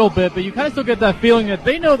a little bit, but you kind of still get that feeling that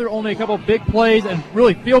they know they're only a couple of big plays and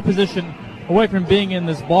really field position away from being in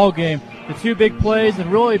this ball game. The 2 big plays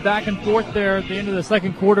and really back and forth there at the end of the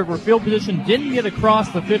second quarter where field position didn't get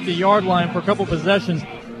across the 50-yard line for a couple possessions.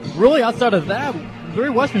 Really, outside of that, Missouri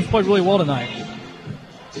Western's played really well tonight.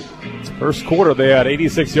 First quarter, they had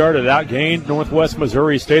 86 yards. It outgained Northwest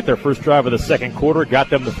Missouri State. Their first drive of the second quarter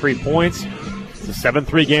got them to 3 points. It's a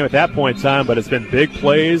 7-3 game at that point in time, but it's been big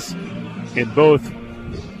plays in both.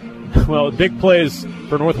 Well, big plays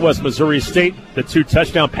for Northwest Missouri State, the 2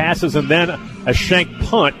 touchdown passes, and then a shank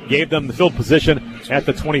punt gave them the field position at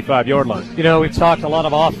the 25-yard line. You know, we've talked a lot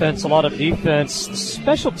of offense, a lot of defense.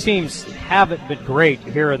 Special teams haven't been great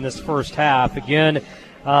here in this first half. Again,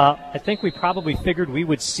 I think we probably figured we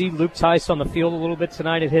would see Luke Tice on the field a little bit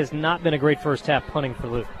tonight. It has not been a great first half punting for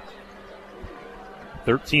Luke.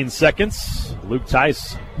 13 seconds. Luke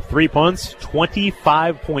Tice, 3 punts,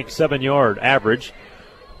 25.7 yard average.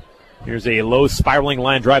 Here's a low spiraling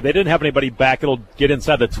line drive. They didn't have anybody back. It'll get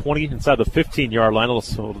inside the 20, inside the 15-yard line.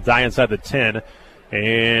 It'll die inside the 10.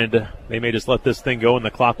 And they may just let this thing go and the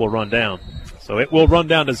clock will run down. So it will run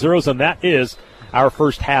down to zeros, and that is our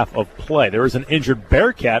first half of play. There is an injured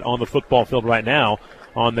Bearcat on the football field right now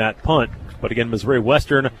on that punt. But again, Missouri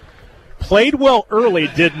Western played well early,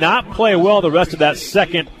 did not play well the rest of that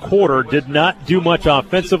second quarter, did not do much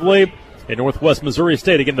offensively. And Northwest Missouri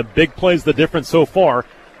State, again, the big plays, the difference so far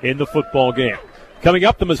in the football game. Coming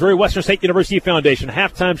up, the Missouri Western State University Foundation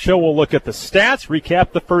halftime show. We'll look at the stats,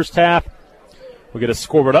 recap the first half. We'll get a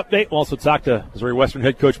scoreboard update. We'll also talk to Missouri Western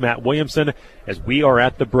head coach Matt Williamson as we are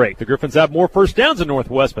at the break. The Griffins have more first downs than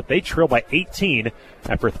Northwest, but they trail by 18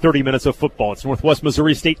 after 30 minutes of football. It's Northwest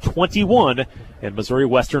Missouri State 21 and Missouri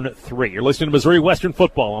Western 3. You're listening to Missouri Western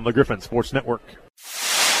football on the Griffin Sports Network.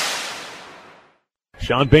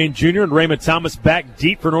 Sean Bain Jr. and Raymond Thomas back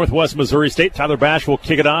deep for Northwest Missouri State. Tyler Bash will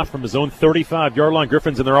kick it off from his own 35-yard line.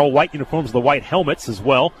 Griffins in their all-white uniforms, the white helmets as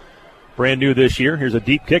well. Brand new this year. Here's a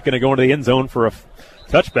deep kick, going to go into the end zone for a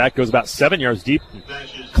touchback. Goes about 7 yards deep.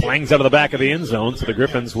 Clangs out of the back of the end zone. So the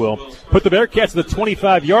Griffins will put the Bearcats to the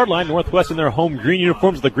 25-yard line. Northwest in their home green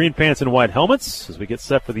uniforms, the green pants and white helmets. As we get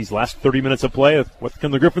set for these last 30 minutes of play, what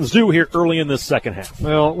can the Griffins do here early in this second half?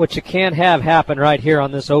 Well, what you can't have happen right here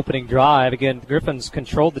on this opening drive. Again, the Griffins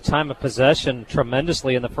controlled the time of possession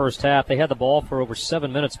tremendously in the first half. They had the ball for over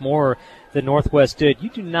 7 minutes more than Northwest did. You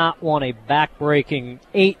do not want a back-breaking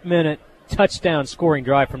 8-minute touchdown scoring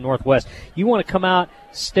drive from Northwest. You want to come out,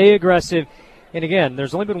 stay aggressive. And again,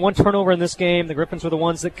 there's only been one turnover in this game. The Griffins were the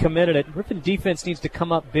ones that committed it. Griffin defense needs to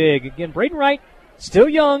come up big. Again, Braden Wright, still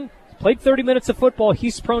young, played 30 minutes of football.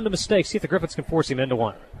 He's prone to mistakes. See if the Griffins can force him into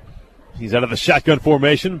one. He's out of the shotgun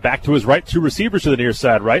formation. Back to his right. 2 receivers to the near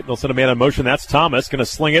side right. They'll send a man in motion. That's Thomas. Going to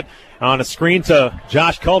sling it on a screen to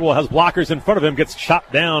Josh Caldwell. Has blockers in front of him. Gets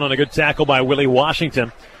chopped down on a good tackle by Willie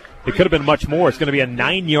Washington. it could have been much more. It's going to be a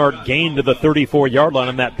 9-yard gain to the 34-yard line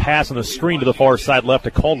on that pass on the screen to the far side left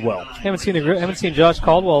to Caldwell. Haven't seen Josh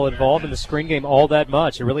Caldwell involved in the screen game all that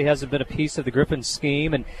much. It really hasn't been a piece of the Griffins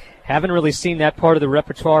scheme, and haven't really seen that part of the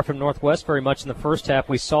repertoire from Northwest very much in the first half.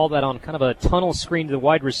 We saw that on kind of a tunnel screen to the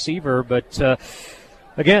wide receiver, but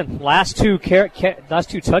again, last two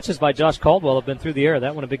touches by Josh Caldwell have been through the air.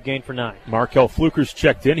 That one a big gain for 9. Markel Fluker's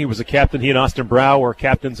checked in. He was a captain. He and Austin Brow are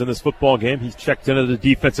captains in this football game. He's checked in at the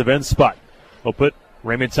defensive end spot. We'll put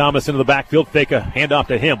Raymond Thomas into the backfield, fake a handoff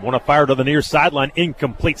to him. Want to fire to the near sideline,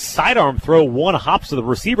 incomplete sidearm throw. One hops to the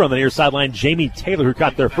receiver on the near sideline, Jamie Taylor, who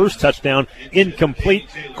got their first touchdown, incomplete.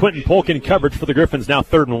 Quentin Polk in coverage for the Griffins, now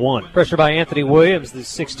 3rd and 1. Pressure by Anthony Williams, the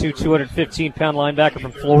 6'2", 215-pound linebacker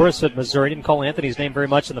from Flores at Missouri. Didn't call Anthony's name very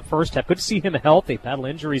much in the first half. Good to see him healthy. Battled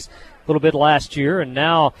injuries a little bit last year, and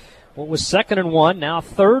now what was 2nd and 1, now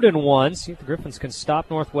 3rd and 1. See if the Griffins can stop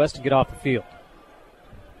Northwest and get off the field.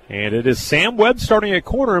 And it is Sam Webb starting at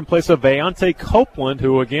corner in place of Vayante Copeland,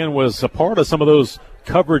 who, again, was a part of some of those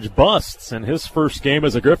coverage busts in his first game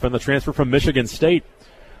as a Griffin, the transfer from Michigan State.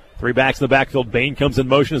 3 backs in the backfield. Bain comes in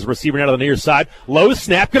motion, is receiving out of the near side. Low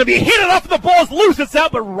snap, going to be hit off. The ball's loose. It's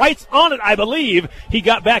out, but Wright's on it, I believe. He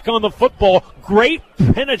got back on the football. Great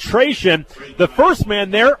penetration. The first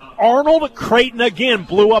man there, Arnold Creighton, again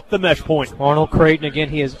blew up the mesh point. Arnold Creighton, again,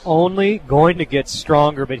 he is only going to get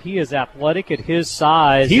stronger, but he is athletic at his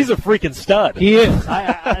size. He's a freaking stud. He is.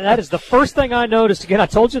 That is the first thing I noticed. Again, I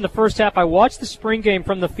told you in the first half, I watched the spring game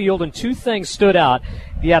from the field, and 2 things stood out.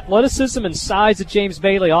 The athleticism and size of James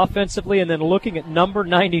Bailey offensively, and then looking at number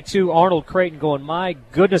 92, Arnold Creighton, going, my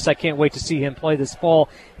goodness, I can't wait to see him play this fall.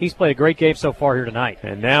 He's played a great game so far here tonight.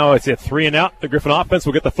 And now it's a 3 and out. The Griffin offense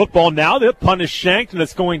will get the football now. The punt is shanked, and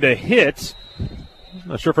it's going to hit. I'm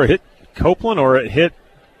not sure if it hit Copeland or it hit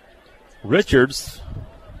Richards,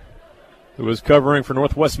 who was covering for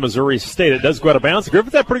Northwest Missouri State. It does go out of bounds. The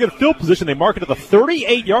Griffins have pretty good field position. They mark it at the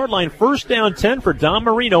 38-yard line. First down 10 for Dom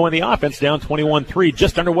Marino, and the offense down 21-3,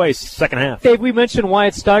 just underway, second half. Dave, we mentioned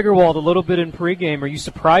Wyatt Steigerwald a little bit in pregame. Are you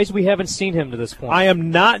surprised we haven't seen him to this point? I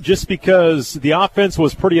am not, just because the offense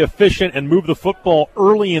was pretty efficient and moved the football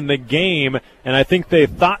early in the game, and I think they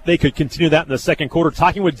thought they could continue that in the second quarter.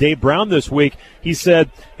 Talking with Dave Brown this week, he said,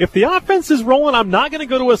 if the offense is rolling, I'm not going to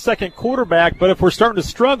go to a second quarterback, but if we're starting to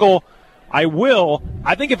struggle, I will.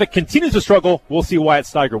 I think if it continues to struggle, we'll see Wyatt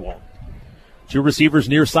Steigerwald. 2 receivers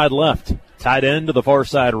near side left. Tight end to the far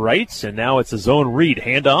side right, and now it's a zone read.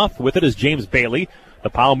 Handoff. With it is James Bailey. The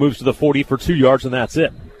pile moves to the 40 for 2 yards, and that's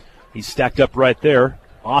it. He's stacked up right there.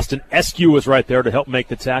 Austin Eskew was right there to help make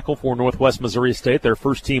the tackle for Northwest Missouri State, their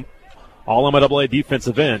first team All-MIAA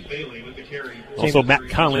defensive end. Also, Matt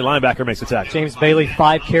Conley, linebacker, makes the tackle. James Bailey,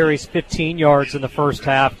 5 carries, 15 yards in the first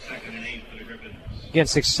half. Again,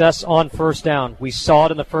 success on first down. We saw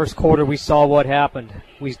it in the first quarter. We saw what happened.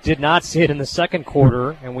 We did not see it in the second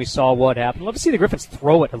quarter, and we saw what happened. Let's see the Griffins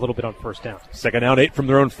throw it a little bit on first down. Second down, 8 from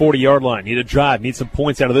their own 40-yard line. Need a drive. Need some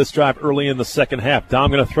points out of this drive early in the second half.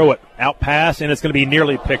 Dom going to throw it. Out pass, and it's going to be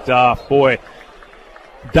nearly picked off. Boy,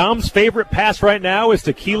 Dom's favorite pass right now is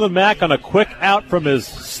to Keelan Mack on a quick out from his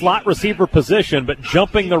slot receiver position, but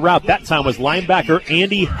jumping the route that time was linebacker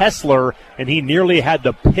Andy Hessler, and he nearly had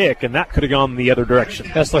the pick, and that could have gone the other direction.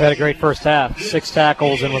 Hessler had a great first half, 6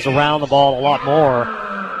 tackles, and was around the ball a lot more.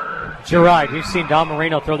 But you're right. We've seen Dom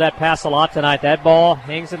Marino throw that pass a lot tonight. That ball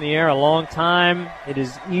hangs in the air a long time. It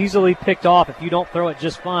is easily picked off if you don't throw it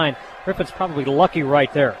just fine. Griffin's probably lucky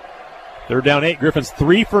right there. Third down 8. Griffins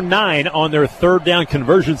 3 for 9 on their third down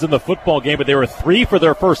conversions in the football game, but they were 3 for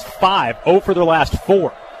their first 5, 0 for their last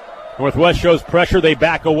 4. Northwest shows pressure. They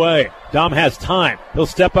back away. Dom has time. He'll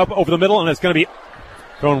step up over the middle, and it's going to be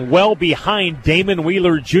thrown well behind Damon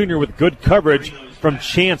Wheeler Jr. with good coverage from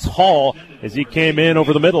Chance Hall as he came in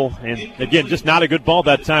over the middle. And, again, just not a good ball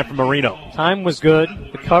that time from Marino. Time was good.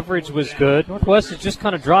 The coverage was good. Northwest has just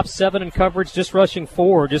kind of dropped 7 in coverage, just rushing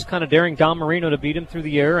 4, just kind of daring Dom Marino to beat him through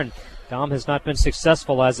the air, and Dom has not been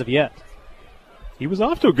successful as of yet. He was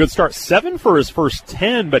off to a good start. 7 for his first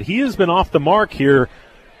 10, but he has been off the mark here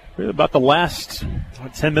about the last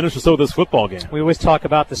 10 minutes or so of this football game. We always talk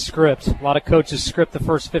about the script. A lot of coaches script the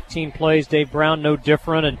first 15 plays. Dave Brown, no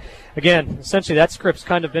different. And, again, essentially that script's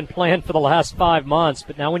kind of been planned for the last 5 months.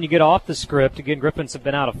 But now when you get off the script, again, Griffins have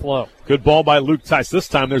been out of flow. Good ball by Luke Tice this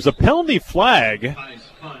time. There's a penalty flag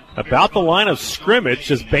about the line of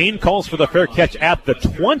scrimmage as Bain calls for the fair catch at the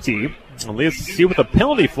 20. Let's see what the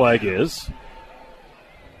penalty flag is.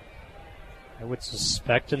 I would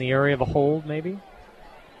suspect in the area of a hold, maybe.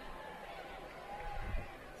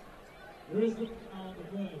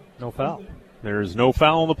 No foul. There's no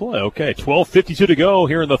foul on the play. Okay, 12:52 to go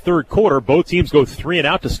here in the third quarter. Both teams go 3 and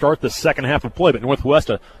out to start the second half of play, but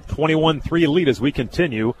Northwest a 21-3 lead as we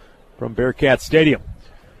continue from Bearcat Stadium.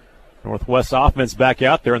 Northwest offense back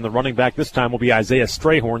out there, and the running back this time will be Isaiah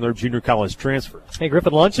Strayhorn, their junior college transfer. Hey,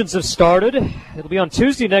 Griffin Luncheons have started. It'll be on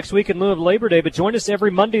Tuesday next week in lieu of Labor Day, but join us every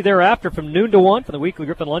Monday thereafter from noon to 1 for the weekly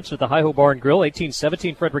Griffin Luncheon at the Hi-Ho Bar and Grill,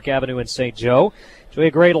 1817 Frederick Avenue in St. Joe. Enjoy a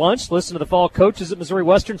great lunch. Listen to the fall coaches at Missouri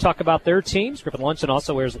Western talk about their teams. Griffin Luncheon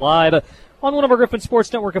also airs live on one of our Griffin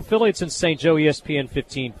Sports Network affiliates in St. Joe, ESPN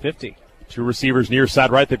 1550. Two receivers near side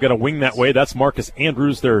right. They've got a wing that way. That's Marcus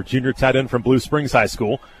Andrews, their junior tight end from Blue Springs High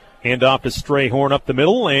School. Hand off to Strayhorn up the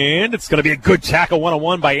middle, and it's going to be a good tackle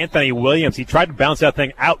one-on-one by Anthony Williams. He tried to bounce that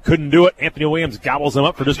thing out, couldn't do it. Anthony Williams gobbles him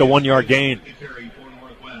up for just a 1-yard gain.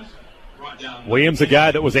 Williams, a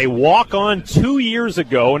guy that was a walk-on 2 years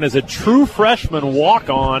ago, and as a true freshman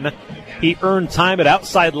walk-on, he earned time at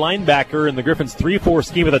outside linebacker in the Griffins 3-4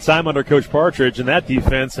 scheme at the time under Coach Partridge in that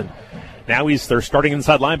defense, and now they're starting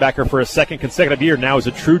inside linebacker for a second consecutive year, now as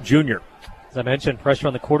a true junior. As I mentioned, pressure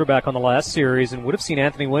on the quarterback on the last series, and would have seen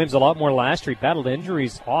Anthony Williams a lot more last year. He battled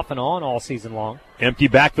injuries off and on all season long. Empty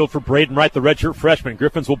backfield for Braden Wright, the redshirt freshman.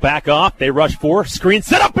 Griffins will back off. They rush 4. Screen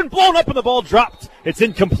set up and blown up, and the ball dropped. It's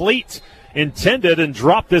incomplete. Intended and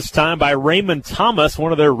dropped this time by Raymond Thomas,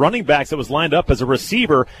 one of their running backs that was lined up as a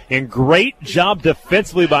receiver. And great job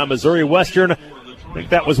defensively by Missouri Western. I think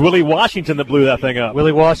that was Willie Washington that blew that thing up.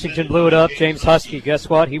 Willie Washington blew it up. James Husky, guess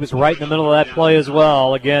what? He was right in the middle of that play as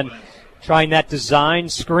well. Again, trying that design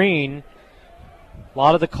screen. A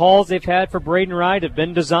lot of the calls they've had for Braden Wright have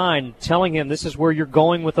been designed, telling him this is where you're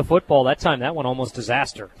going with the football. That time, that one almost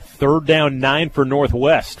disaster. 3rd down 9 for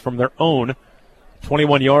Northwest from their own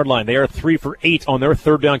 21-yard line. They are 3 for 8 on their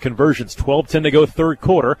 3rd down conversions. 12:10 to go third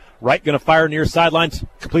quarter. Wright going to fire near sidelines.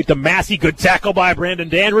 Complete to Massey. Good tackle by Brandon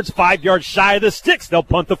Dandridge. 5 yards shy of the sticks. They'll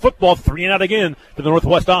punt the football. 3 and out again to the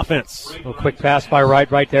Northwest offense. A quick pass by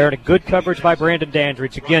Wright right there, and a good coverage by Brandon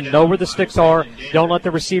Dandridge. Again, know where the sticks are. Don't let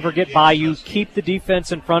the receiver get by you. Keep the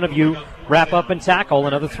defense in front of you. Wrap up and tackle.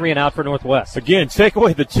 Another 3 and out for Northwest. Again, take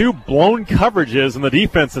away the 2 blown coverages, and the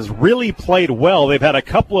defense has really played well. They've had a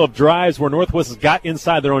couple of drives where Northwest has got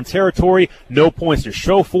inside their own territory. No points to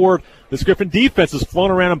show for it. This Griffin defense has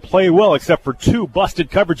flown around and played well, except for 2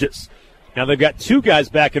 busted coverages. Now they've got 2 guys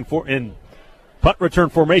back in punt return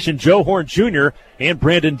formation, Joe Horn Jr. and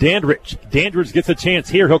Brandon Dandridge. Dandridge gets a chance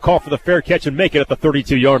here. He'll call for the fair catch and make it at the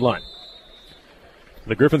 32-yard line.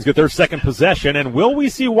 The Griffins get their second possession, and will we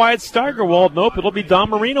see Wyatt Steigerwald? Nope, it'll be Don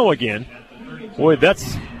Marino again. Boy,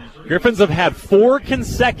 Griffins have had 4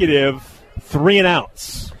 consecutive 3 and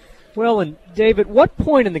outs. Well, and David, what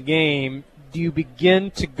point in the game do you begin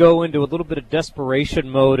to go into a little bit of desperation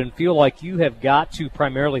mode and feel like you have got to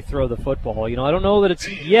primarily throw the football? You know, I don't know that it's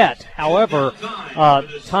yet. However,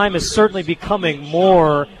 time is certainly becoming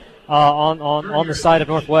more on the side of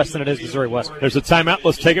Northwest than it is Missouri West. There's a timeout.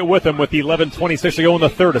 Let's take it with them with 11:26 to go in the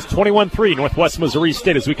third. It's 21-3 Northwest Missouri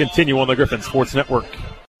State as we continue on the Griffin Sports Network.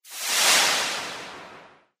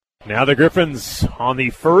 Now the Griffins on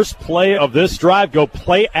the first play of this drive go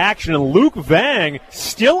play action, and Luke Vang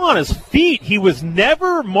still on his feet. He was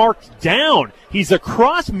never marked down. He's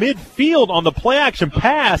across midfield on the play action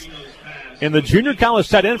pass. And the junior college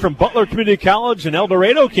tight end from Butler Community College in El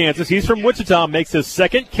Dorado, Kansas, he's from Wichita, makes his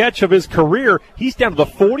second catch of his career. He's down to the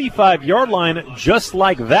 45-yard line just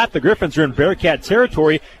like that. The Griffins are in Bearcat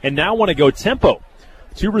territory and now want to go tempo.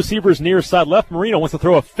 2 receivers near side left. Marino wants to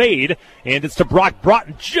throw a fade, and it's to Brock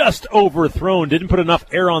Broughton, just overthrown. Didn't put enough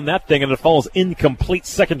air on that thing, and it falls incomplete.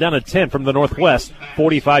 2nd down and 10 from the Northwest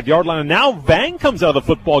 45-yard line. And now Vang comes out of the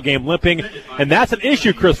football game limping, and that's an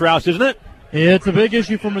issue, Chris Roush, isn't it? It's a big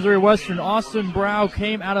issue for Missouri Western. Austin Brow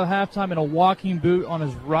came out of halftime in a walking boot on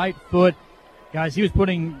his right foot. Guys, he was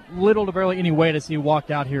putting little to barely any weight as he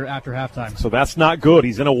walked out here after halftime. So that's not good.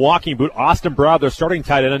 He's in a walking boot. Austin Brow, their starting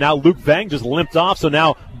tight end, and now Luke Vang just limped off. So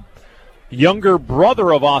now younger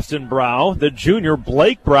brother of Austin Brow, the junior,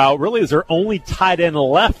 Blake Brow, really is their only tight end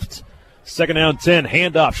left. 2nd down 10,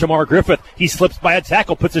 handoff, Shamar Griffith. He slips by a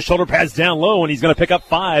tackle, puts his shoulder pads down low, and he's going to pick up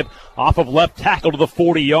 5 off of left tackle to the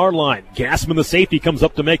 40-yard line. Gassman, the safety, comes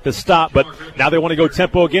up to make the stop, but now they want to go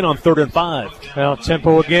tempo again on 3rd and 5. Well,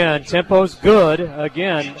 tempo again. Tempo's good,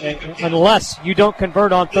 again, unless you don't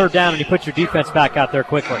convert on 3rd down and you put your defense back out there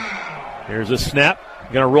quickly. Here's a snap.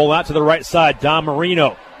 Going to roll out to the right side. Don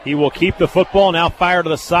Marino. He will keep the football, now fire to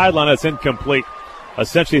the sideline. It's incomplete.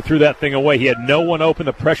 Essentially threw that thing away. He had no one open.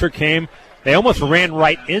 The pressure came. They almost ran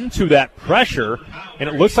right into that pressure, and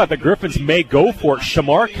it looks like the Griffins may go for it.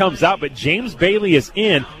 Shamar comes out, but James Bailey is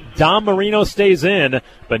in. Don Marino stays in,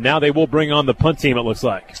 but now they will bring on the punt team, it looks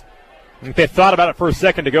like. They thought about it for a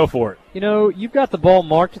second to go for it. You know, you've got the ball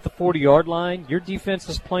marked at the 40-yard line. Your defense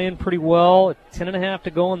is playing pretty well. 10.5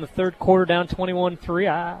 to go in the third quarter, down 21-3.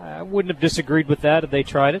 I wouldn't have disagreed with that if they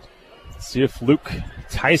tried it. Let's see if Luke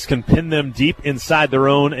Tice can pin them deep inside their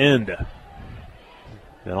own end.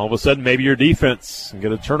 And all of a sudden, maybe your defense can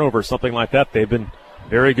get a turnover, something like that. They've been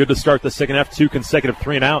very good to start the second half, 2 consecutive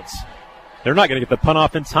 3-and-outs. They're not going to get the punt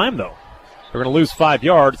off in time, though. They're going to lose 5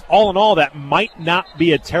 yards. All in all, that might not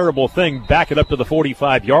be a terrible thing. Back it up to the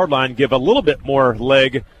 45-yard line. Give a little bit more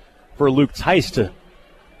leg for Luke Tice to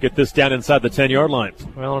get this down inside the 10-yard line.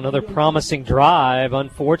 Well, another promising drive,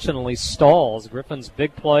 unfortunately, stalls. Griffin's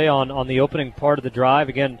big play on the opening part of the drive.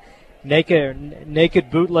 Again,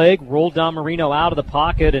 naked bootleg, rolled Don Marino out of the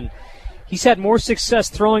pocket, and he's had more success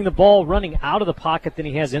throwing the ball running out of the pocket than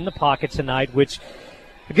he has in the pocket tonight, which,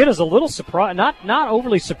 again, is a little not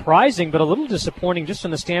overly surprising, but a little disappointing just from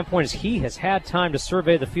the standpoint as he has had time to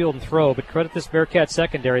survey the field and throw. But credit this Bearcat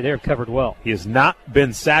secondary, they're covered well. He has not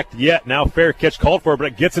been sacked yet. Now fair catch called for, but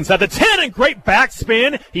it gets inside the 10 and great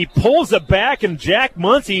backspin. He pulls it back, and Jack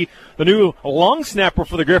Muncie, the new long snapper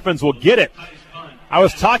for the Griffins, will get it. I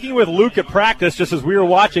was talking with Luke at practice just as we were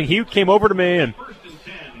watching. He came over to me and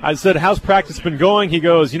I said, how's practice been going? He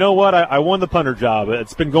goes, you know what? I won the punter job.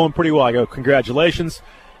 It's been going pretty well. I go, congratulations.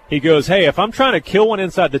 He goes, hey, if I'm trying to kill one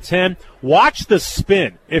inside the 10, watch the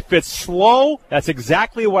spin. If it's slow, that's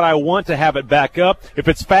exactly what I want to have it back up. If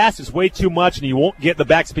it's fast, it's way too much, and you won't get the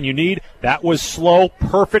backspin you need. That was slow,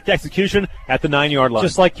 perfect execution at the 9-yard line.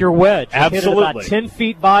 Just like your wedge. Absolutely. Hit it about 10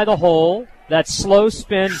 feet by the hole. That slow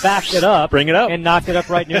spin, back it up. Bring it up. And knock it up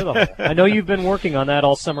right near the hole. I know you've been working on that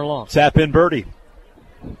all summer long. Tap in birdie.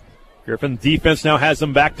 Griffin defense now has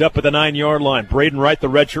him backed up at the 9-yard line. Braden Wright, the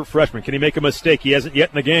redshirt freshman. Can he make a mistake? He hasn't yet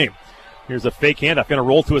in the game. Here's a fake handoff. Going to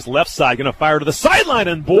roll to his left side. Going to fire to the sideline.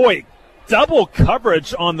 And, boy, double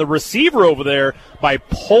coverage on the receiver over there by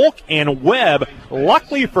Polk and Webb.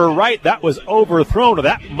 Luckily for Wright, that was overthrown.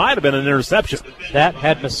 That might have been an interception. That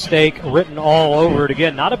had mistake written all over it.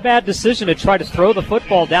 Again, not a bad decision to try to throw the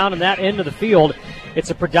football down in that end of the field. It's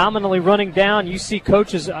a predominantly running down. You see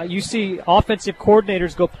coaches, you see offensive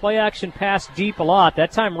coordinators go play action pass deep a lot.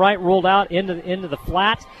 That time Wright rolled out into the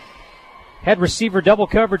flat. Had receiver double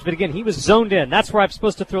coverage, but again, he was zoned in. That's where I'm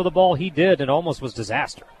supposed to throw the ball. He did, and almost was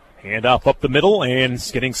disaster. Handoff up the middle, and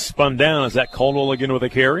it's getting spun down. Is that Caldwell again with a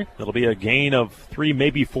carry? It'll be a gain of 3,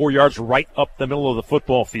 maybe 4 yards right up the middle of the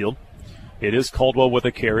football field. It is Caldwell with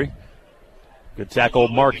a carry. Good tackle,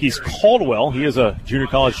 Marquise Caldwell. He is a junior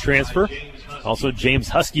college transfer. Also, James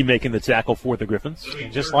Husky making the tackle for the Griffins.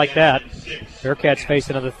 And just like that, Bearcats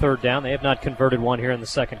face another third down. They have not converted one here in the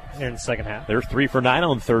second half. They're 3 for 9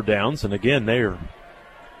 on third downs, and again, they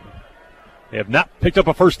have not picked up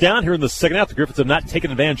a first down here in the second half. The Griffins have not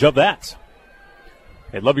taken advantage of that.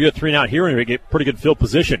 They'd love to get 3 and out here and get pretty good field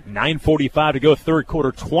position. 9:45 to go, third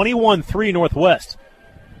quarter, 21-3 Northwest.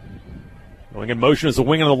 Going in motion is the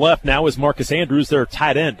wing on the left. Now is Marcus Andrews, their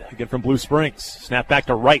tight end, again from Blue Springs. Snap back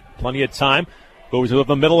to right. Plenty of time. Goes to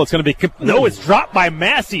the middle. It's going to be no. It's dropped by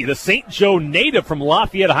Massey, the St. Joe native from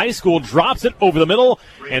Lafayette High School. Drops it over the middle,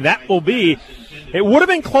 and that will be. It would have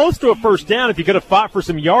been close to a first down if you could have fought for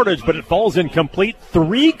some yardage, but it falls incomplete.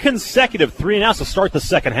 3 consecutive 3-and-outs to start the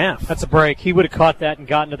second half. That's a break. He would have caught that and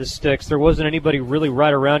gotten to the sticks. There wasn't anybody really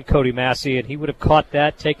right around Cody Massey, and he would have caught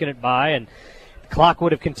that, taken it by, and clock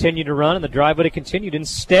would have continued to run, and the drive would have continued.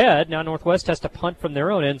 Instead, now Northwest has to punt from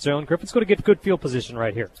their own end zone. Griffin's going to get good field position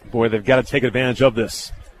right here. Boy, they've got to take advantage of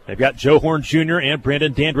this. They've got Joe Horn Jr. and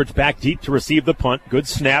Brandon Dandridge back deep to receive the punt. Good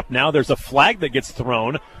snap. Now there's a flag that gets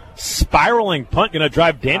thrown. Spiraling punt going to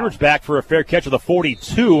drive Dandridge back for a fair catch of the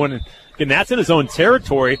 42, and again, that's in his own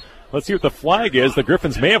territory. Let's see what the flag is. The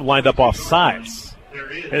Griffins may have lined up off sides.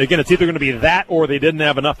 And again, it's either going to be that or they didn't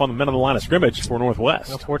have enough on the men on the line of scrimmage for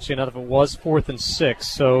Northwest. Unfortunately enough, it was 4th and 6,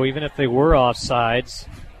 so even if they were offsides,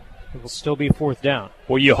 it will still be 4th down.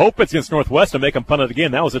 Well, you hope it's against Northwest to make them punt it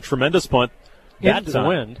again. That was a tremendous punt. Into the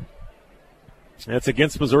wind. And it's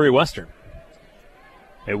against Missouri Western.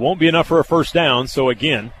 It won't be enough for a first down, so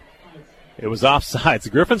again, it was offsides. The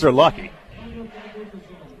Griffins are lucky.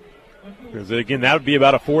 Because again, that would be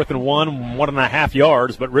about a 4th and 1.5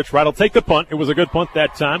 yards, but Rich Wright will take the punt. It was a good punt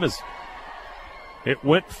that time as it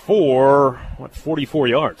went for, 44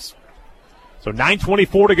 yards. So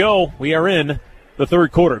 9:24 to go. We are in the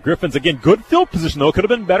third quarter. Griffins, again, good field position, though. Could have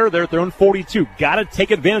been better. They're at their own 42. Got to take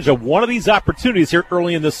advantage of one of these opportunities here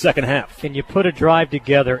early in the second half. Can you put a drive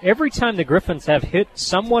together? Every time the Griffins have hit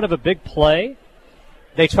somewhat of a big play,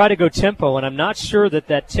 they try to go tempo, and I'm not sure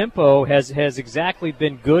that tempo has exactly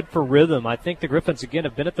been good for rhythm. I think the Griffins, again,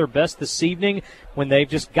 have been at their best this evening when they've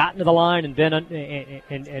just gotten to the line and been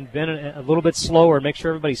a little bit slower and make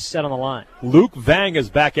sure everybody's set on the line. Luke Vang is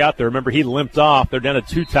back out there. Remember, he limped off. They're down to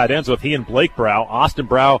 2 tight ends with he and Blake Brow. Austin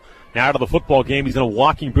Brow now out of the football game. He's in a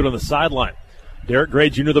walking boot on the sideline. Derek Gray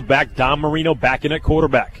Jr. the back. Dom Marino back in at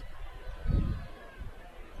quarterback.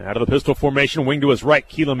 Out of the pistol formation, wing to his right.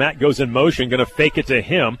 Keelan Mack goes in motion, going to fake it to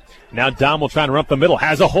him. Now Dom will try and run up the middle.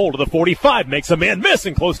 Has a hole to the 45, makes a man miss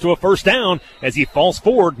and close to a first down. As he falls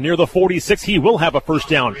forward near the 46, he will have a first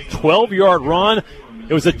down. 12-yard run.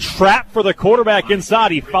 It was a trap for the quarterback inside.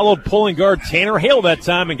 He followed pulling guard Tanner Hale that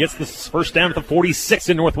time and gets the first down at the 46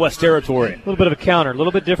 in Northwest Territory. A little bit of a counter, a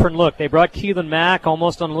little bit different look. They brought Keelan Mack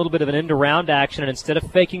almost on a little bit of an end-around action, and instead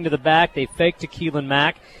of faking to the back, they faked to Keelan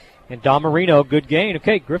Mack. And Dom Marino, good gain.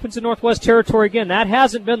 Okay, Griffins in Northwest Territory again. That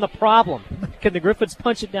hasn't been the problem. Can the Griffins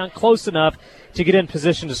punch it down close enough to get in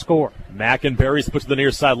position to score? Mack and Barry split to the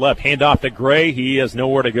near side left. Hand off to Gray. He has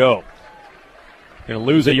nowhere to go. Going to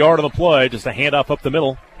lose a yard on the play. Just a handoff up the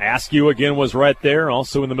middle. Askew again was right there.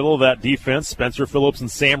 Also in the middle of that defense, Spencer Phillips and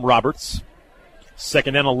Sam Roberts.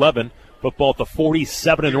 2nd and 11. Football at the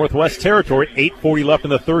 47 in Northwest Territory. 8:40 left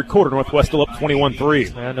in the third quarter. Northwest still up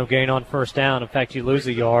 21-3. No gain on first down. In fact, you lose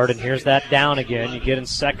a yard, and here's that down again. You get in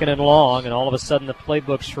 2nd and long, and all of a sudden the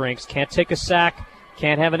playbook shrinks. Can't take a sack.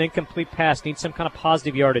 Can't have an incomplete pass. Need some kind of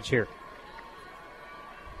positive yardage here.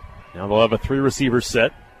 Now they'll have a 3-receiver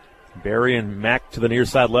set. Barry and Mack to the near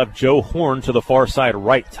side left. Joe Horn to the far side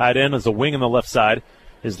right. Tight end as a wing on the left side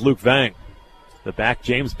is Luke Vang. The back,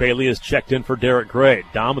 James Bailey, is checked in for Derek Gray.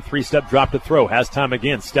 Dom, a 3-step drop to throw. Has time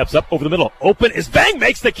again. Steps up over the middle. Open is Vang.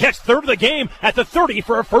 Makes the catch. 3rd of the game at the 30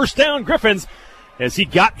 for a first down. Griffins, as he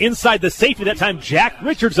got inside the safety that time, Jack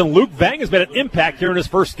Richards, and Luke Vang has made an impact here in his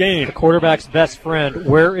first game. The quarterback's best friend.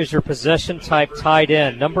 Where is your possession-type tight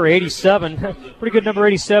end? Number 87. Pretty good number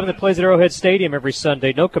 87 that plays at Arrowhead Stadium every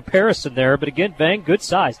Sunday. No comparison there. But again, Vang, good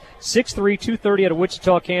size. 6'3", 230 out of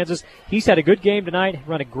Wichita, Kansas. He's had a good game tonight.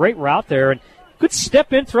 Run a great route there. And good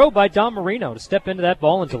step-in throw by Dom Marino to step into that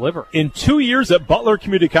ball and deliver. In 2 years at Butler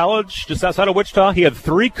Community College, just outside of Wichita, he had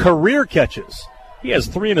 3 career catches. He has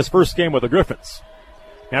 3 in his first game with the Griffins.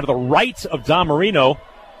 Now to the right of Dom Marino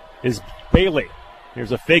is Bailey.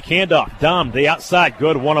 Here's a fake handoff. Dom, the outside,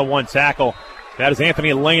 good one-on-one tackle. That is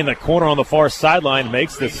Anthony Lane, the corner on the far sideline,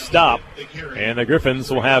 makes the stop. And the Griffins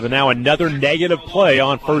will have now another negative play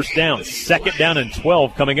on first down. 2nd down and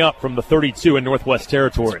 12 coming up from the 32 in Northwest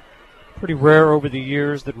Territory. Pretty rare over the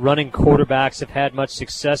years that running quarterbacks have had much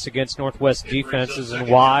success against Northwest defenses, and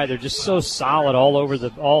why? They're just so solid all over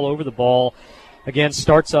the ball. Again,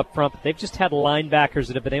 starts up front, but they've just had linebackers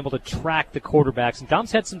that have been able to track the quarterbacks. And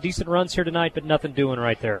Dom's had some decent runs here tonight, but nothing doing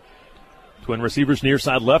right there. Twin receivers near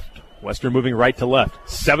side left. Western moving right to left.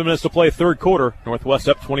 7 minutes to play, third quarter. Northwest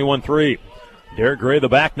up 21-3. Derek Gray, the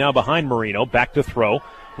back, now behind Marino. Back to throw.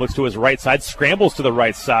 Looks to his right side, scrambles to the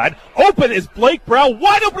right side. Open is Blake Brow,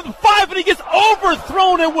 wide open to the 5, and he gets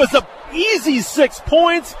overthrown. It was an easy 6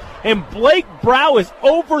 points, and Blake Brow is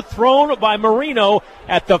overthrown by Marino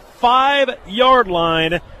at the 5-yard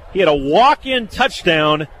line. He had a walk-in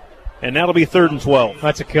touchdown, and that'll be 3rd and 12.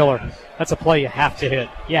 That's a killer. That's a play you have to hit.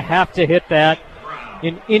 You have to hit that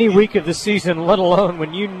in any week of the season, let alone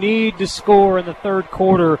when you need to score in the third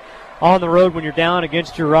quarter on the road when you're down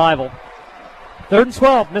against your rival. 3rd and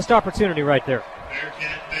 12, missed opportunity right there.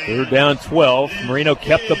 3rd down 12. Marino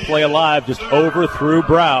kept the play alive, just overthrew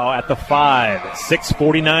Brow at the 5.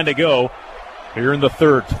 6:49 to go here in the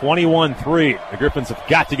third. 21-3. The Griffins have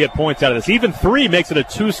got to get points out of this. Even 3 makes it a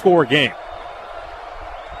 2-score game.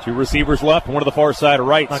 2 receivers left, one to the far side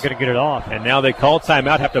right. Not going to get it off. And now they call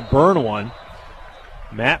timeout, have to burn one.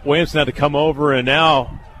 Matt Williamson had to come over, and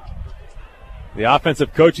now the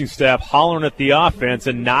offensive coaching staff hollering at the offense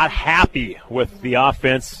and not happy with the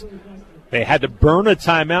offense. They had to burn a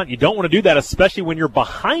timeout. You don't want to do that, especially when you're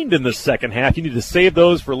behind in the second half. You need to save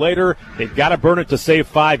those for later. They've got to burn it to save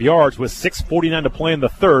 5 yards with 6:49 to play in the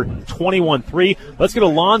third. 21-3. Let's get a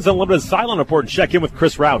Lawns Unlimited sideline report and check in with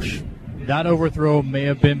Chris Roush. That overthrow may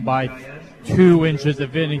have been by 2 inches,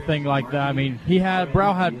 if anything like that. I mean,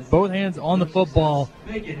 Brow had both hands on the football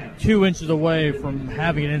 2 inches away from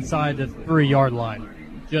having it inside the 3-yard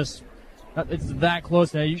line. Just, it's that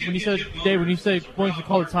close. Now, when you say points to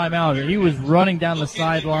call the timeout, he was running down the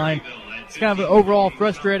sideline. It's kind of overall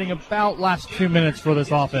frustrating about last 2 minutes for this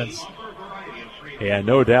offense. Yeah,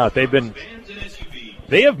 no doubt.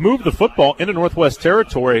 They have moved the football into Northwest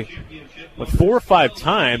Territory 4 or 5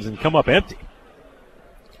 times and come up empty.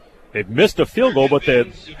 They've missed a field goal, but they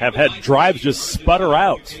have had drives just sputter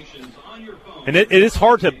out. And it is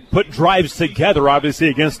hard to put drives together, obviously,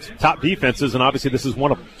 against top defenses, and obviously this is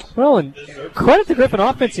one of them. Well, and credit the Griffin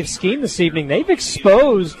offensive scheme this evening. They've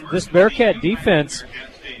exposed this Bearcat defense,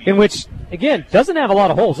 in which, again, doesn't have a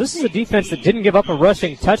lot of holes. This is a defense that didn't give up a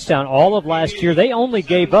rushing touchdown all of last year. They only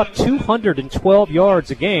gave up 212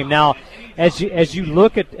 yards a game. Now, as you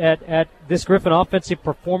look at this Griffin offensive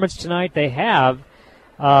performance tonight, they have,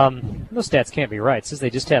 those stats can't be right. It says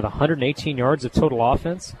they just have 118 yards of total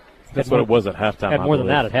offense. That's what it was at halftime. Had more than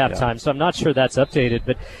that at halftime, so I'm not sure that's updated.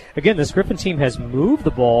 But, again, this Griffin team has moved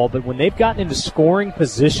the ball, but when they've gotten into scoring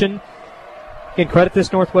position, again, credit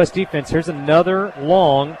this Northwest defense. Here's another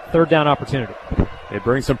long third down opportunity. They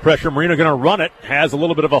bring some pressure. Marino going to run it. Has a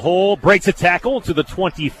little bit of a hole. Breaks a tackle to the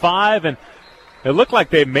 25, and it looked like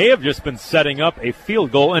they may have just been setting up a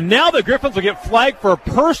field goal. And now the Griffins will get flagged for a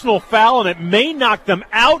personal foul, and it may knock them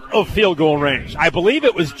out of field goal range. I believe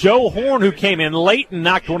it was Joe Horn who came in late and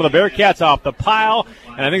knocked one of the Bearcats off the pile,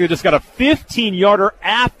 and I think they just got a 15-yarder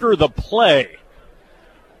after the play.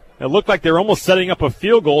 It looked like they were almost setting up a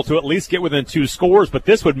field goal to at least get within 2 scores, but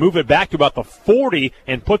this would move it back to about the 40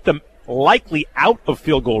 and put them likely out of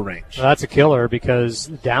field goal range. Well, that's a killer because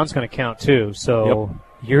down's going to count too, so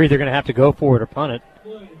you're either going to have to go for it or punt it.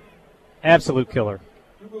 Absolute killer.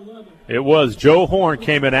 It was. Joe Horn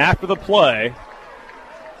came in after the play,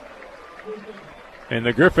 and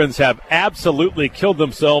the Griffins have absolutely killed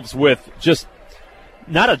themselves with just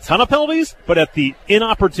not a ton of penalties, but at the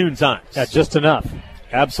inopportune times. Yeah, just enough.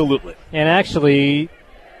 Absolutely. And actually,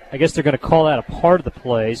 I guess they're going to call that a part of the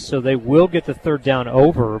play, so they will get the third down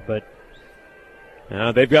over, but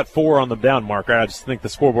they've got 4 on the down marker. I just think the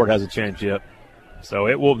scoreboard hasn't changed yet. So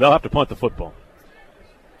they'll have to punt the football.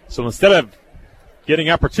 So instead of getting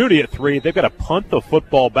opportunity at 3, they've got to punt the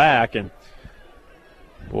football back, and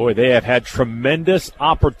boy, they have had tremendous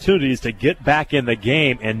opportunities to get back in the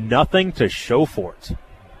game and nothing to show for it.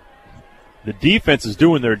 The defense is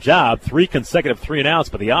doing their job, 3 consecutive 3-and-outs,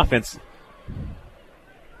 but the offense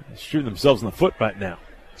is shooting themselves in the foot right now.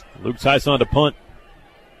 Luke Tyson to punt.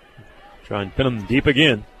 Try and pin them deep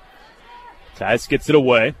again. Tice gets it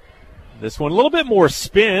away. This one a little bit more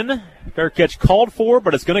spin. Fair catch called for,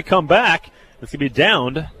 but it's going to come back. It's going to be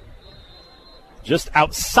downed just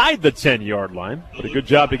outside the 10-yard line. But a good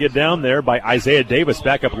job to get down there by Isaiah Davis,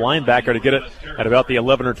 backup linebacker, to get it at about the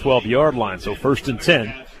 11 or 12-yard line. So 1st and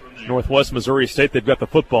 10. Northwest Missouri State, they've got the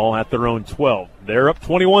football at their own 12. They're up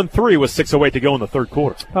 21-3 with 6:08 to go in the third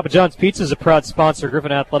quarter. Papa John's Pizza is a proud sponsor of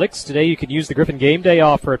Griffin Athletics. Today you can use the Griffin Game Day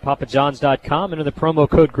offer at papajohns.com. Enter the promo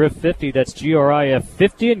code GRIF50, that's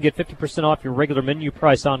GRIF50, and get 50% off your regular menu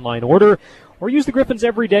price online order. Or use the Griffin's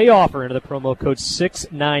Everyday offer. Enter the promo code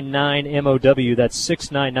 699MOW. That's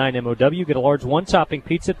 699MOW. Get a large one-topping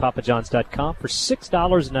pizza at papajohns.com for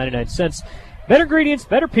 $6.99. Better ingredients,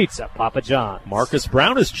 better pizza, Papa John's. Marcus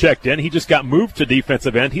Brown is checked in. He just got moved to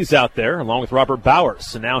defensive end. He's out there along with Robert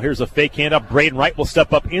Bowers. And now here's a fake handoff. Braden Wright will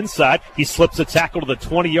step up inside. He slips a tackle to the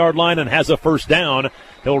 20-yard line and has a first down.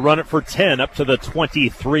 He'll run it for 10 up to the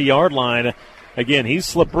 23-yard line. Again, he's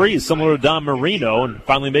slippery. He's similar to Don Marino, and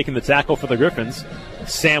finally making the tackle for the Griffins.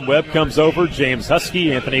 Sam Webb comes over. James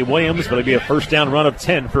Husky, Anthony Williams, but it'll be a first down run of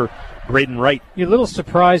 10 for Braden Wright. You're a little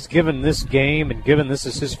surprised given this game and given this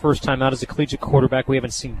is his first time out as a collegiate quarterback. We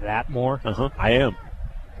haven't seen that more. I am.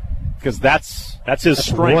 Because that's his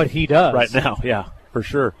strength. What he does. Right now, yeah, for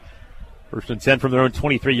sure. 1st and 10 from their own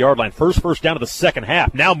 23-yard line. First down of the second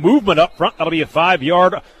half. Now movement up front. That'll be a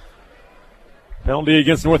 5-yard penalty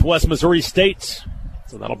against Northwest Missouri State.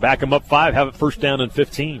 So that'll back them up 5, have it first down and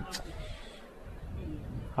 15.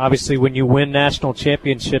 Obviously, when you win national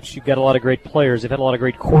championships, you've got a lot of great players. They've had a lot of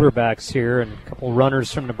great quarterbacks here and a couple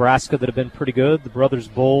runners from Nebraska that have been pretty good. The Brothers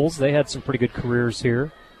Bulls, they had some pretty good careers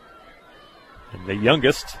here. And the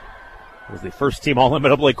youngest was the first-team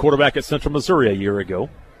All-MLA quarterback at Central Missouri a year ago.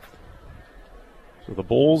 So the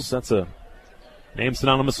Bulls, that's a name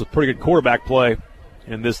synonymous with pretty good quarterback play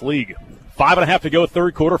in this league. 5.5 to go,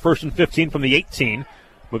 third quarter, 1st and 15 from the 18.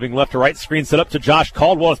 Moving left to right, screen set up to Josh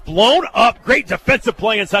Caldwell. It's blown up. Great defensive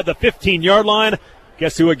play inside the 15-yard line.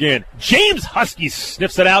 Guess who again? James Husky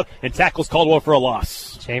sniffs it out and tackles Caldwell for a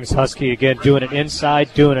loss. James Husky again doing it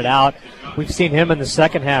inside, doing it out. We've seen him in the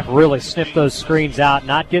second half really sniff those screens out,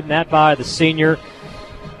 not getting that by the senior.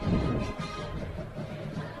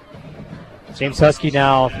 James Husky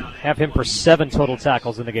now have him for 7 total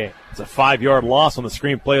tackles in the game. It's a 5-yard loss on the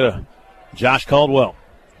screen play to Josh Caldwell.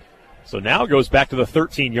 So now it goes back to the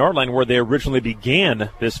 13-yard line where they originally began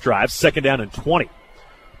this drive, 2nd down and 20.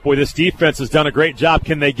 Boy, this defense has done a great job.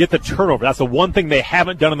 Can they get the turnover? That's the one thing they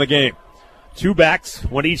haven't done in the game. 2 backs,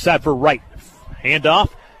 one each side for Wright. Handoff,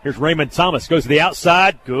 Here's Raymond Thomas. Goes to the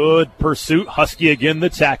outside. Good pursuit. Husky again the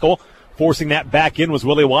tackle. Forcing that back in was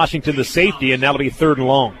Willie Washington, the safety, and now it'll be 3rd and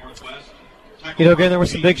long. You know, again, there were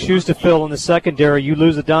some big shoes to fill in the secondary. You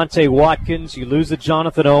lose a Dante Watkins. You lose a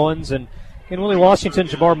Jonathan Owens. And Willie Washington,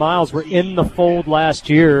 Jabbar Miles were in the fold last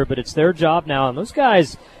year, but it's their job now. And those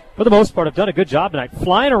guys, for the most part, have done a good job tonight,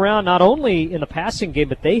 flying around not only in the passing game,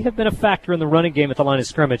 but they have been a factor in the running game at the line of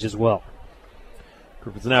scrimmage as well.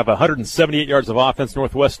 Griffins now have 178 yards of offense,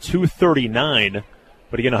 Northwest 239.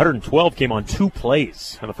 But again, 112 came on 2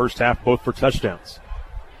 plays in the first half, both for touchdowns.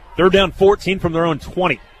 3rd down 14 from their own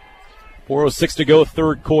 20. 4:06 to go,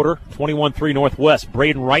 3rd quarter, 21-3 Northwest.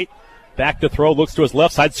 Braden Wright back to throw, looks to his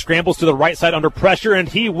left side, scrambles to the right side under pressure, and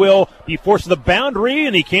he will be forced to the boundary,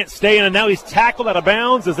 and he can't stay in, and now he's tackled out of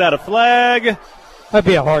bounds. Is that a flag? That'd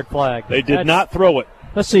be a hard flag. They did not throw it.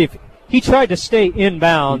 Let's see if he tried to stay in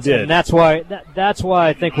bounds, and that's why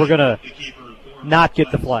I think we're going to not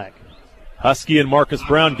get the flag. Husky and Marcus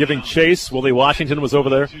Brown giving chase. Willie Washington was over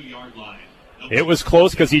there. It was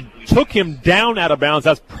close because he took him down out of bounds.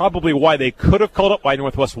 That's probably why they could have called it, why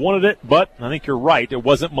Northwest wanted it. But I think you're right. It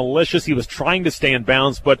wasn't malicious. He was trying to stay in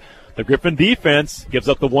bounds, but the Griffin defense gives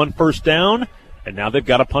up the 1 first down, and now they've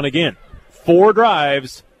got a punt again. 4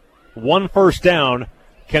 drives, 1 first down.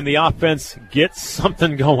 Can the offense get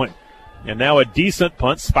something going? And now a decent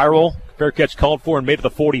punt. Spiral, fair catch called for and made it to the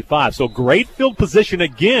 45. So great field position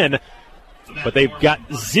again, but they've got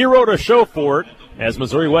 0 to show for it as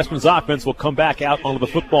Missouri Western's offense will come back out onto the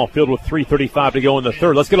football field with 3:35 to go in the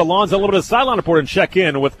 3rd. Let's get Alonzo a little bit of sideline report and check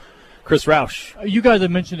in with Chris Roush. You guys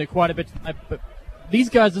have mentioned it quite a bit, but these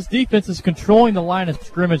guys, this defense is controlling the line of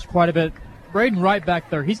scrimmage quite a bit. Braden Wright back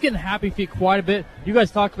there, he's getting happy feet quite a bit. You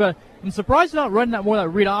guys talked about, I'm surprised they're not running that more that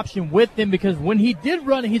read option with him, because when he did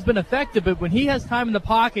run it, he's been effective, but when he has time in the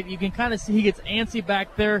pocket, you can kind of see he gets antsy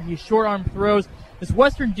back there. He short arm throws. This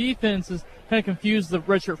Western defense is kind of confused the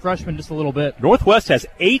redshirt freshman just a little bit. Northwest has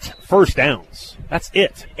 8 first downs. That's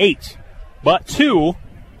it. 8. But 2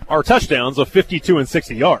 are touchdowns of 52 and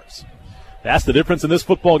 60 yards. That's the difference in this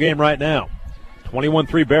football game right now.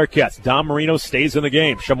 21-3 Bearcats. Dom Marino stays in the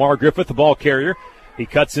game. Shamar Griffith, the ball carrier. He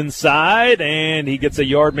cuts inside, and he gets a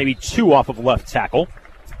yard, maybe 2 off of left tackle.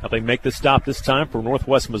 Now they make the stop this time for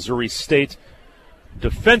Northwest Missouri State.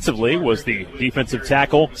 Defensively was the defensive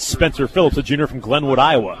tackle, Spencer Phillips, a junior from Glenwood,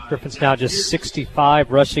 Iowa. Griffin's now just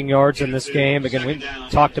 65 rushing yards in this game. Again, we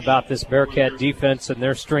talked about this Bearcat defense and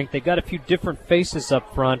their strength. They've got a few different faces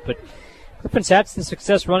up front, but Griffin's had some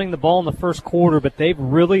success running the ball in the first quarter, but they've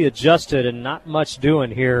really adjusted and not much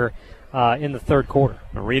doing here in the 3rd quarter.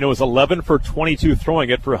 Marino is 11 for 22 throwing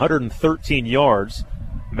it for 113 yards.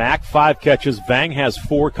 Mack 5 catches. Vang has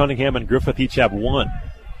 4. Cunningham and Griffith each have 1.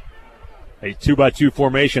 A 2-by-2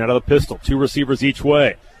 formation out of the pistol. 2 receivers each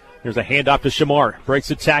way. Here's a handoff to Shamar. Breaks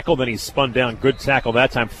a tackle, then he's spun down. Good tackle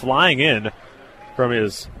that time. Flying in from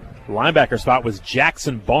his linebacker spot was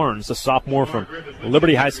Jackson Barnes, a sophomore from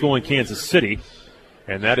Liberty High School in Kansas City.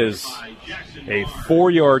 And that is a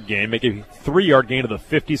 4-yard gain, making a 3-yard gain to the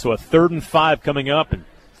 50, so a 3rd and 5 coming up. And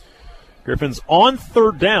Griffin's on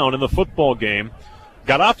 3rd down in the football game.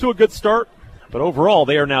 Got off to a good start, but overall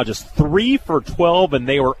they are now just 3 for 12, and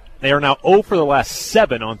they are now 0 for the last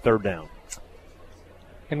 7 on 3rd down.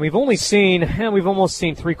 And we've almost seen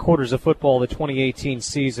 3 quarters of football the 2018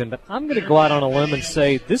 season, but I'm going to go out on a limb and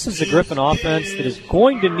say this is a Griffin offense that is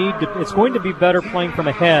going to be better playing from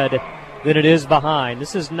ahead than it is behind.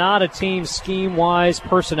 This is not a team scheme-wise,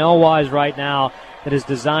 personnel-wise right now that is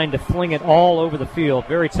designed to fling it all over the field.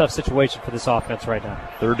 Very tough situation for this offense right now.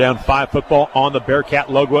 3rd down 5 football on the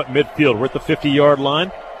Bearcat logo at midfield. We're at the 50-yard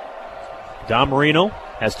line. Dom Marino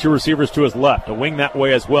has 2 receivers to his left, a wing that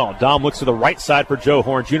way as well. Dom looks to the right side for Joe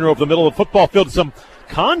Horn Jr. over the middle of the football field. Some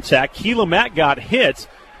contact. Keelan Mack got hit.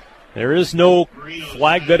 There is no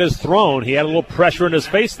flag that is thrown. He had a little pressure in his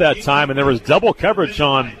face that time, and there was double coverage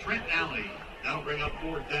on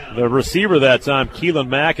the receiver that time, Keelan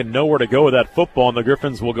Mack, and nowhere to go with that football, and the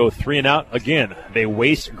Griffins will go 3 and out again. They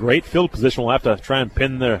waste great field position. We'll have to try and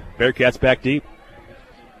pin the Bearcats back deep.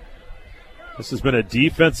 This has been a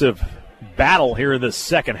defensive battle here in the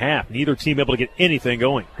second half. Neither team able to get anything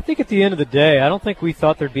going. I think at the end of the day, I don't think we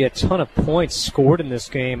thought there'd be a ton of points scored in this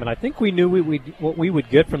game, and I think we knew what we would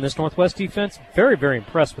get from this Northwest defense. Very, very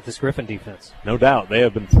impressed with this Griffin defense. No doubt. They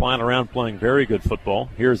have been flying around playing very good football.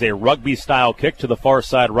 Here's a rugby-style kick to the far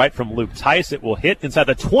side right from Luke Tice. It will hit inside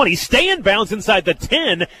the 20, stay in bounds inside the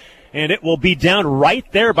 10, and it will be down right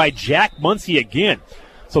there by Jack Muncie again.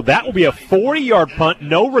 So that will be a 40-yard punt,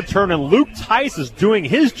 no return, and Luke Tice is doing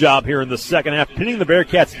his job here in the second half, pinning the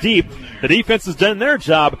Bearcats deep. The defense has done their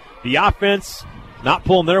job. The offense not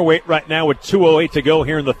pulling their weight right now with 2:08 to go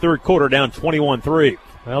here in the third quarter, down 21-3.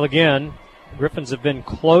 Well, again, Griffins have been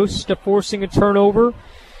close to forcing a turnover.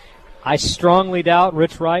 I strongly doubt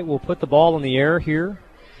Rich Wright will put the ball in the air here,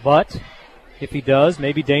 but if he does,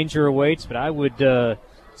 maybe danger awaits. But I would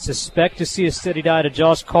suspect to see a steady dive to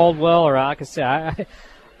Josh Caldwell, or I can say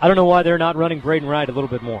I don't know why they're not running Braden Wright a little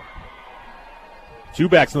bit more. Two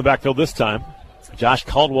backs in the backfield this time. Josh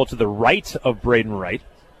Caldwell to the right of Braden Wright.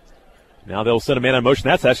 Now they'll set a man on motion.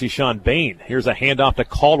 That's actually Sean Bain. Here's a handoff to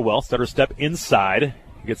Caldwell. Stutter step inside.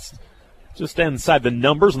 He gets just inside the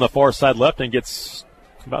numbers on the far side left and gets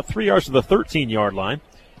about 3 yards to the 13-yard line.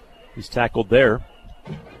 He's tackled there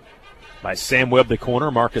by Sam Webb, the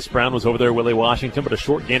corner. Marcus Brown was over there, Willie Washington, but a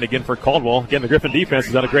short gain again for Caldwell. Again, the Griffin defense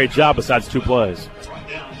has done a great job besides 2 plays.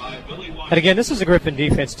 And again, this is a Griffin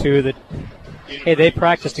defense, too, that, hey, they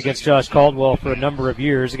practiced against Josh Caldwell for a number of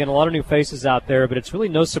years. Again, a lot of new faces out there, but it's really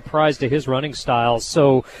no surprise to his running style.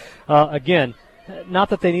 So, again, not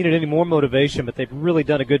that they needed any more motivation, but they've really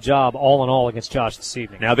done a good job all in all against Josh this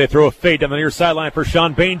evening. Now they throw a fade down the near sideline for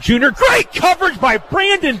Sean Bain Jr. Great coverage by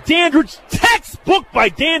Brandon Dandridge. Textbook by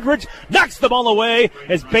Dandridge. Knocks the ball away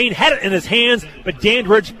as Bain had it in his hands, but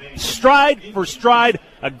Dandridge, stride for stride,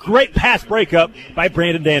 a great pass breakup by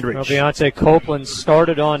Brandon Dandridge. Well, Deontay Copeland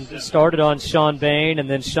started on Sean Bain, and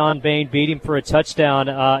then Sean Bain beat him for a touchdown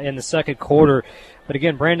in the second quarter. But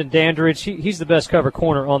again, Brandon Dandridge, he's the best cover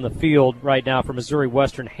corner on the field right now for Missouri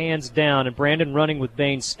Western, hands down. And Brandon running with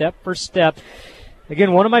Bain step for step.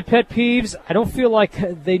 Again, one of my pet peeves, I don't feel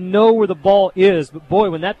like they know where the ball is. But, boy,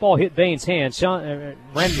 when that ball hit Bain's hand, Brandon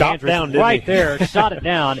Dandridge right there, shot it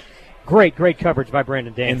down. Great coverage by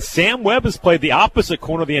Brandon Dandridge. And Sam Webb has played the opposite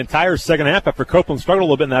corner the entire second half after Copeland struggled a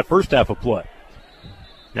little bit in that first half of play.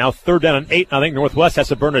 Now 3rd down and 8. I think Northwest has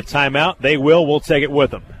to burn a timeout. They will. We'll take it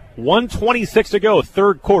with them. 1:26 to go,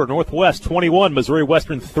 third quarter. Northwest 21, Missouri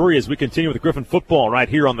Western 3 as we continue with Griffin football right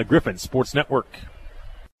here on the Griffin Sports Network.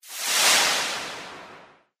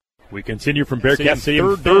 We continue from Bearcat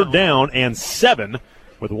Stadium, third down and 7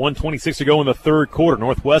 with 1:26 to go in the third quarter.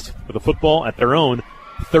 Northwest with the football at their own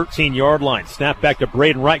 13-yard line. Snap back to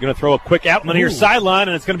Braden Wright, going to throw a quick out on the near sideline,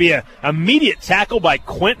 and it's going to be an immediate tackle by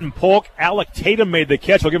Quentin Polk. Alec Tatum made the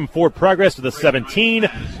catch. We'll give him forward progress to the 17.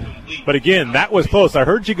 But again, that was close. I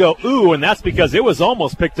heard you go, ooh, and that's because it was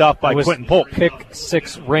almost picked off by Quentin Polk. Pick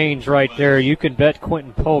 6 range right there. You can bet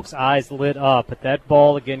Quentin Polk's eyes lit up. But that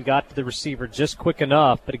ball, again, got to the receiver just quick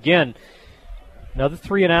enough. But again, another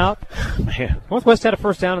 3 and out. Man. Northwest had a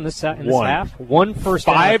first down in this half. 1 first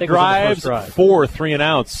down. 5 drives, 4 3 and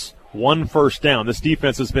outs, 1 first down. This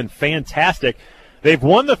defense has been fantastic. They've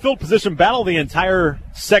won the field position battle the entire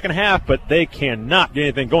second half, but they cannot get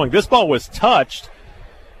anything going. This ball was touched,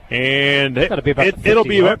 and it'll be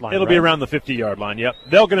around the 50-yard line. Yep,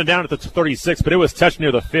 they'll get it down at the 36, but it was touched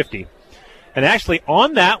near the 50. And actually,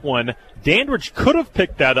 on that one, Dandridge could have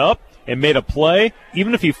picked that up and made a play.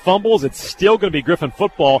 Even if he fumbles, it's still going to be Griffin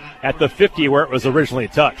football at the 50 where it was originally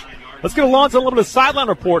touched. Let's get along to a little bit of sideline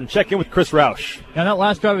report and check in with Chris Roush. Now that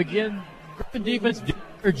last drive again, Griffin defense did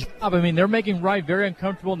their job. I mean, they're making Wright very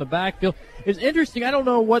uncomfortable in the backfield. It's interesting. I don't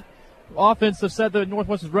know what offense have said that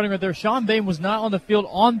Northwest was running right there. Sean Bain was not on the field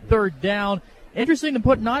on 3rd down. Interesting to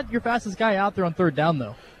put not your fastest guy out there on 3rd down,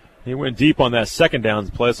 though. He went deep on that second down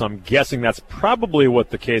play, so I'm guessing that's probably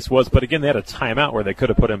what the case was. But again, they had a timeout where they could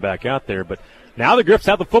have put him back out there. But now the Griffs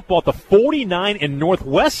have the football at the 49 in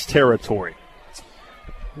Northwest territory.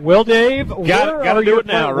 Well, Dave, where are your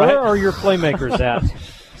playmakers at?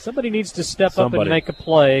 Somebody needs to step up and make a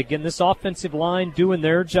play. Again, this offensive line doing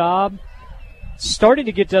their job. Starting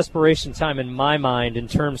to get desperation time in my mind in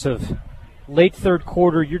terms of late third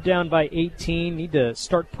quarter. You're down by 18. Need to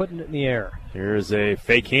start putting it in the air. Here's a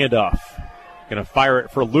fake handoff. Going to fire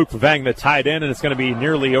it for Luke Vang, the tight end, and it's going to be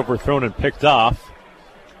nearly overthrown and picked off.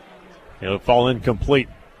 It'll fall incomplete.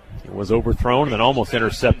 It was overthrown and then almost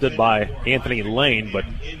intercepted by Anthony Lane. But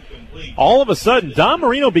all of a sudden, Don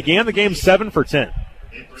Marino began the game 7 for 10.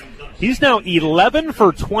 He's now 11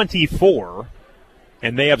 for 24.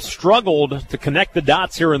 And they have struggled to connect the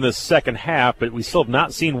dots here in this second half, but we still have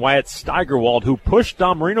not seen Wyatt Steigerwald, who pushed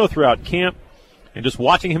Don Marino throughout camp. And just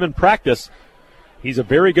watching him in practice, he's a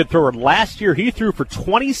very good thrower. Last year, he threw for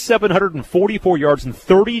 2,744 yards and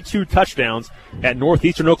 32 touchdowns at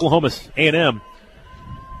Northeastern Oklahoma A&M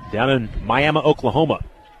down in Miami, Oklahoma.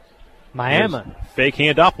 Miami. Fake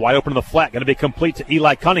handoff, wide open in the flat. Going to be complete to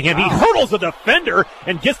Eli Cunningham. He hurdles the defender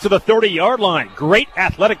and gets to the 30-yard line. Great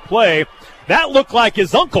athletic play. That looked like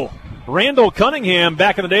his uncle Randall Cunningham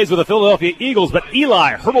back in the days with the Philadelphia Eagles, but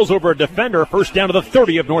Eli hurdles over a defender, first down to the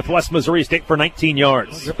 30 of Northwest Missouri State for 19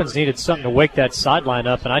 yards. Well, Griffins needed something to wake that sideline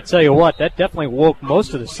up, and I tell you what, that definitely woke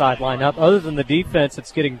most of the sideline up, other than the defense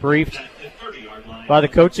that's getting briefed by the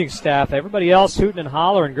coaching staff. Everybody else hooting and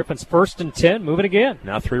hollering. Griffins 1st and 10, moving again.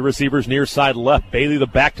 Now 3 receivers near side left. Bailey the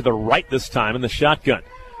back to the right this time in the shotgun.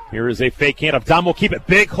 Here is a fake handoff. Dom will keep it.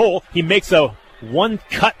 Big hole. He makes a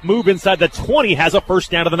one-cut move inside the 20, has a first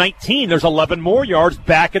down to the 19. There's 11 more yards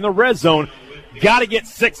back in the red zone. Got to get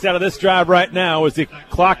 6 out of this drive right now as the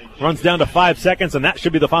clock runs down to 5 seconds, and that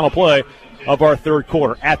should be the final play of our third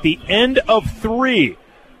quarter. At the end of 3,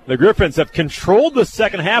 the Griffins have controlled the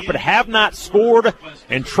second half but have not scored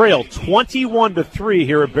and trail 21-3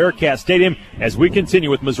 here at Bearcat Stadium as we continue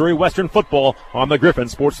with Missouri Western football on the Griffin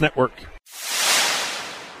Sports Network.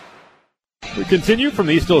 We continue from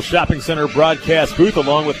the East Hill Shopping Center broadcast booth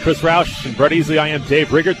along with Chris Roush and Brett Easley. I am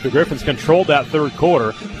Dave Riggert. The Griffins controlled that third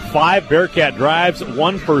quarter. 5 Bearcat drives,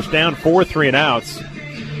 1 first down, 4 3-and-outs.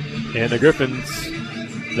 And the Griffins,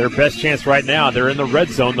 their best chance right now, they're in the red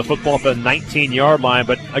zone, the football at the 19-yard line.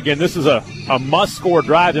 But, again, this is a must-score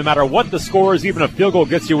drive no matter what the score is. Even a field goal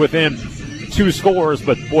gets you within 2 scores,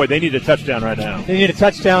 but, boy, they need a touchdown right now. They need a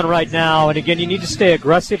touchdown right now, and, again, you need to stay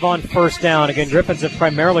aggressive on first down. Again, Griffins have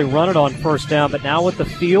primarily run it on first down, but now with the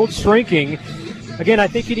field shrinking, again, I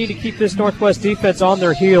think you need to keep this Northwest defense on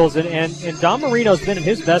their heels, and Don Marino's been at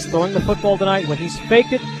his best throwing the football tonight when he's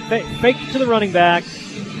faked it to the running back,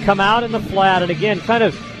 come out in the flat, and, again, kind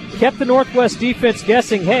of kept the Northwest defense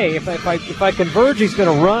guessing, hey, if I converge, he's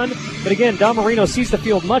going to run. But again, Don Marino sees the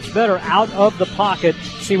field much better out of the pocket.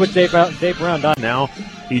 See what Dave Brown does. Now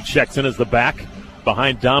he checks in as the back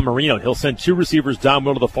behind Don Marino. He'll send 2 receivers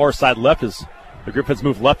downwind to the far side left as the Griffins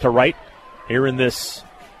move left to right here in this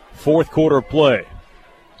fourth quarter of play.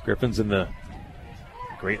 Griffins in the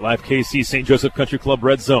Great Life KC St. Joseph Country Club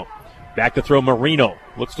red zone. Back to throw Marino.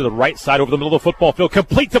 Looks to the right side over the middle of the football field.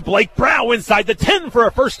 Complete to Blake Brow inside the 10 for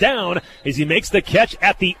a first down as he makes the catch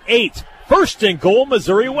at the 8. First and goal,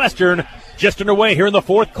 Missouri Western. Just underway here in the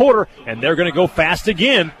fourth quarter, and they're going to go fast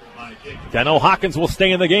again. Daniel Hawkins will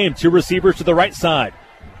stay in the game. 2 receivers to the right side.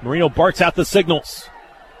 Marino barks out the signals.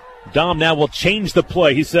 Dom now will change the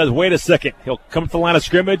play. He says, wait a second. He'll come to the line of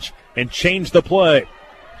scrimmage and change the play.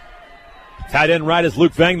 Tight end right is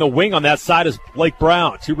Luke Vang. The wing on that side is Blake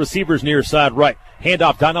Brown. 2 receivers near side right.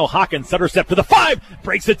 Handoff, Donnell Hawkins. Center step to the 5.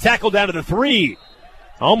 Breaks the tackle down to the 3.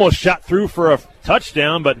 Almost shot through for a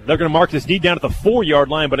touchdown, but they're going to mark this knee down at the 4-yard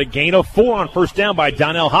line. But a gain of 4 on first down by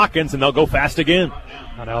Donnell Hawkins, and they'll go fast again.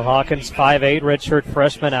 Donnell Hawkins, 5'8", redshirt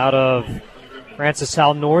freshman out of Francis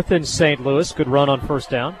Howell North in St. Louis. Good run on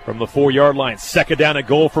first down. From the 4-yard line, second down and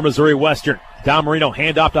goal for Missouri Western. Don Marino,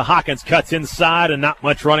 handoff to Hawkins, cuts inside, and not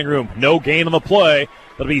much running room. No gain on the play.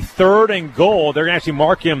 It'll be third and goal. They're going to actually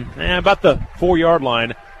mark him about the 4-yard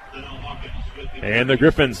line. And the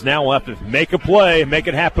Griffins now will have to make a play, make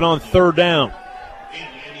it happen on third down.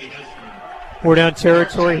 We're down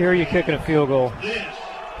territory here. You're kicking a field goal.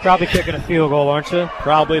 Probably kicking a field goal, aren't you?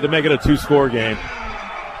 Probably to make it a 2-score game.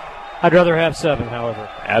 I'd rather have 7, however.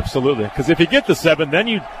 Absolutely. Because if you get the 7, then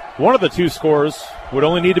one of the 2 scores would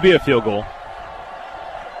only need to be a field goal.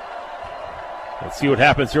 Let's see what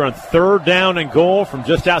happens here on third down and goal from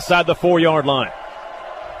just outside the 4-yard line.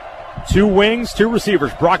 2 wings, 2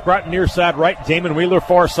 receivers. Brock Broughton near side right, Damon Wheeler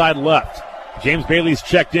far side left. James Bailey's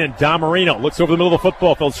checked in. Don Marino looks over the middle of the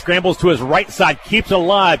football field, scrambles to his right side, keeps it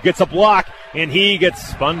alive, gets a block, and he gets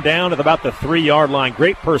spun down at about the 3-yard line.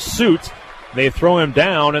 Great pursuit. They throw him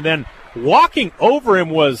down, and then walking over him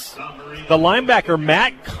was the linebacker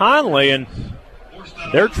Matt Conley, and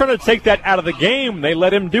they're trying to take that out of the game. They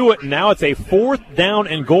let him do it, and now it's a 4th down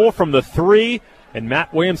and goal from the 3. And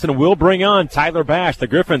Matt Williamson will bring on Tyler Bash. The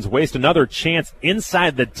Griffins waste another chance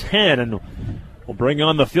inside the 10 and will bring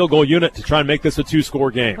on the field goal unit to try and make this a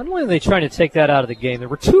 2-score game. Not only are they trying to take that out of the game, there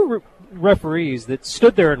were 2 referees that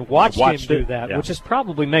stood there and watched him do that, which just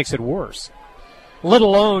probably makes it worse. Let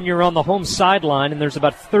alone you're on the home sideline and there's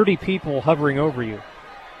about 30 people hovering over you.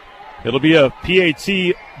 It'll be a PAT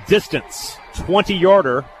distance,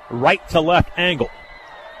 20-yarder, right to left angle.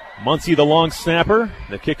 Muncie the long snapper.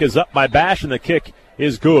 The kick is up by Bash, and the kick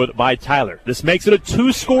is good by Tyler. This makes it a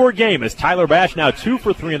 2-score game as Tyler Bash now 2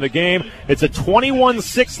 for 3 in the game. It's a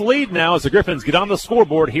 21-6 lead now as the Griffins get on the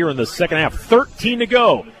scoreboard here in the second half. 13 to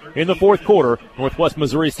go in the fourth quarter. Northwest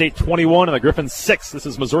Missouri State 21 and the Griffins 6. This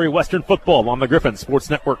is Missouri Western football on the Griffin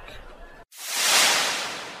Sports Network.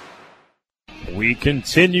 We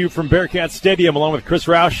continue from Bearcat Stadium along with Chris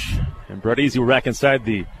Roush and Brett Easy. We're back inside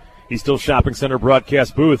the East Hill Shopping Center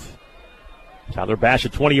broadcast booth. Tyler Bash, a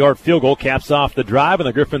 20-yard field goal, caps off the drive, and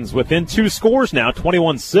the Griffins within 2 scores now,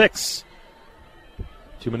 21-6.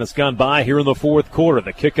 2 minutes gone by here in the fourth quarter.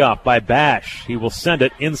 The kickoff by Bash. He will send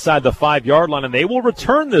it inside the 5-yard line, and they will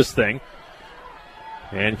return this thing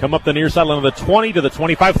and come up the near sideline of the 20 to the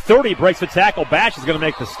 25. 30 breaks the tackle. Bash is going to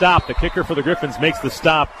make the stop. The kicker for the Griffins makes the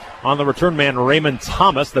stop on the return man, Raymond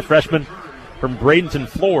Thomas, the freshman from Bradenton,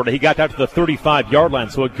 Florida. He got out to the 35-yard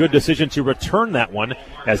line, so a good decision to return that one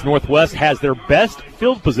as Northwest has their best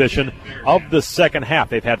field position of the second half.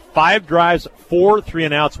 They've had 5 drives, 4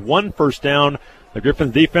 3-and-outs, 1 first down. The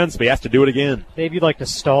Griffins defense, but he has to do it again. Dave, you like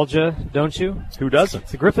nostalgia, don't you? Who doesn't?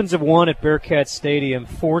 The Griffins have won at Bearcat Stadium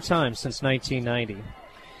 4 times since 1990.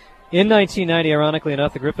 In 1990, ironically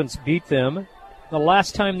enough, the Griffins beat them. The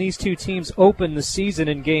last time these two teams opened the season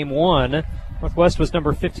in Game 1, Northwest was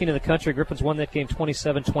number 15 in the country. Griffins won that game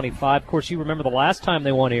 27-25. Of course, you remember the last time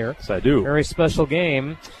they won here. Yes, I do. Very special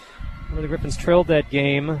game where the Griffins trailed that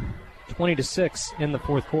game 20-6 in the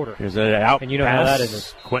fourth quarter. Here's an out and you know pass. How that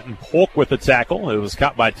is. Quentin Polk with the tackle. It was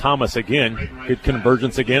caught by Thomas again. Good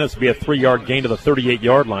convergence again. This will be a 3-yard gain to the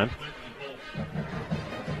 38-yard line.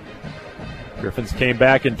 Griffins came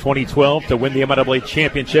back in 2012 to win the MIAA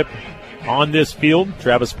championship on this field.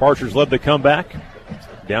 Travis Parchers led the comeback.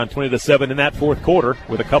 Down 20-7 in that fourth quarter.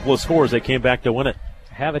 With a couple of scores, they came back to win it.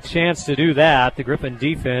 Have a chance to do that. The Griffin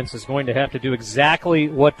defense is going to have to do exactly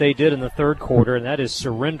what they did in the third quarter, and that is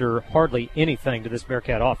surrender hardly anything to this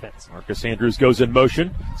Bearcat offense. Marcus Andrews goes in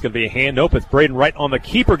motion. It's going to be a hand open. It's Braden Wright on the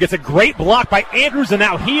keeper. Gets a great block by Andrews, and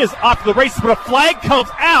now he is off to the races, but a flag comes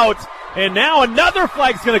out, and now another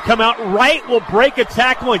flag's going to come out. Wright will break a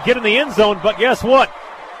tackle and get in the end zone, but guess what?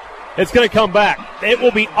 It's going to come back. It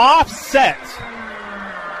will be offset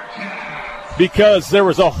because there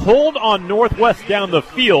was a hold on Northwest down the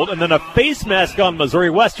field and then a face mask on Missouri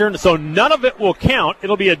Western, so none of it will count.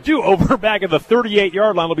 It'll be a do-over back at the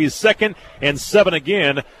 38-yard line. It'll be 2nd and 7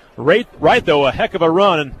 again. Right, though, a heck of a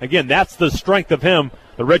run, and again, that's the strength of him,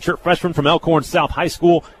 the redshirt freshman from Elkhorn South High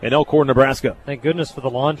School in Elkhorn, Nebraska. Thank goodness for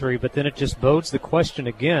the laundry, but then it just bodes the question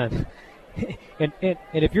again. And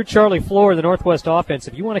if you're Charlie Floor, the Northwest offense,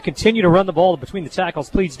 if you want to continue to run the ball between the tackles,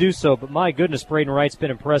 please do so. But my goodness, Braden Wright's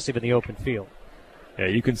been impressive in the open field. Yeah,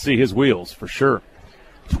 you can see his wheels for sure.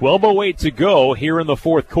 12:08 to go here in the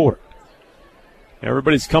fourth quarter.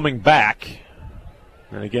 Everybody's coming back.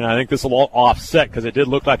 And again, I think this will all offset because it did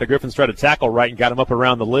look like the Griffins tried to tackle Wright and got him up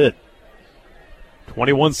around the lid.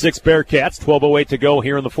 21-6 Bearcats, 12:08 to go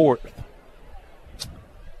here in the fourth.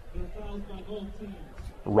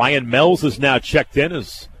 Ryan Mells is now checked in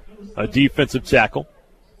as a defensive tackle.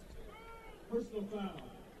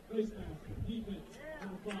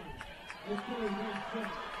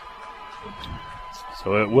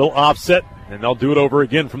 So it will offset, and they'll do it over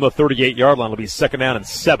again from the 38-yard line. It'll be 2nd down and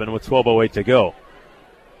 7 with 12:08 to go.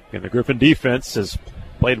 And the Griffin defense has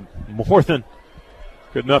played more than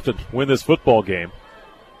good enough to win this football game.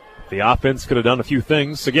 The offense could have done a few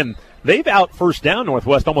things. Again, they've out first down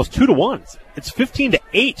Northwest almost 2-1. It's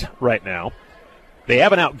 15-8 right now. They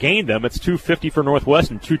haven't outgained them. It's 250 for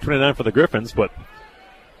Northwest and 229 for the Griffins, but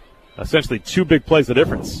essentially 2 big plays the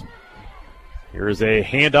difference. Here is a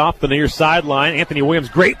handoff the near sideline. Anthony Williams,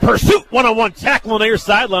 great pursuit, one-on-one tackle on the near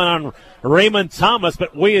sideline on Raymond Thomas,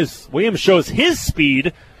 but Williams shows his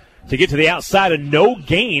speed to get to the outside, and no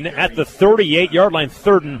gain at the 38-yard line.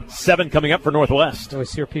 3rd and 7 coming up for Northwest. I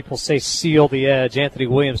always hear people say seal the edge. Anthony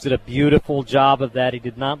Williams did a beautiful job of that. He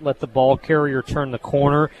did not let the ball carrier turn the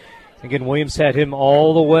corner. Again, Williams had him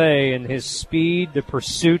all the way, and his speed, the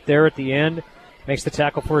pursuit there at the end, makes the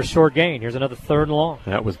tackle for a short gain. Here's another 3rd and long.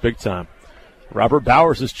 That was big time. Robert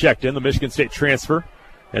Bowers is checked in, the Michigan State transfer,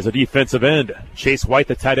 as a defensive end. Chase White,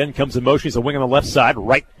 the tight end, comes in motion. He's a wing on the left side.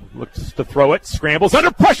 Wright looks to throw it, scrambles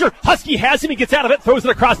under pressure. Husky has him. He gets out of it, throws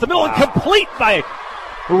it across the middle, and complete by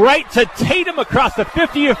Wright to Tatum across the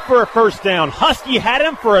 50 for a first down. Husky had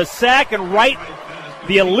him for a sack, and Wright,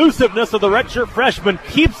 the elusiveness of the redshirt freshman,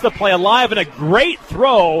 keeps the play alive, and a great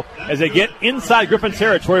throw as they get inside Griffin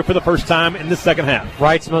territory for the first time in the second half.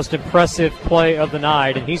 Wright's most impressive play of the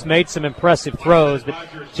night, and he's made some impressive throws, but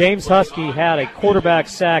James Husky had a quarterback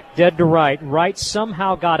sack dead to right. Wright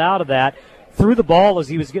somehow got out of that, threw the ball as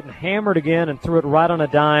he was getting hammered again, and threw it right on a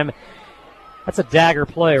dime. That's a dagger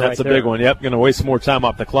play right there. That's a big one. Yep, going to waste some more time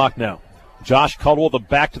off the clock now. Josh Caldwell, the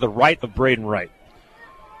back to the right of Braden Wright.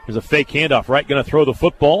 There's a fake handoff. Wright going to throw the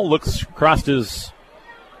football. Looks across his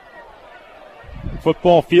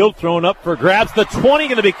football field. Throwing up for grabs. The 20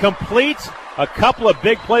 going to be complete. A couple of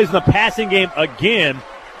big plays in the passing game again.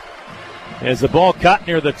 As the ball caught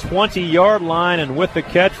near the 20-yard line, and with the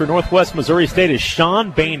catch for Northwest Missouri State is Sean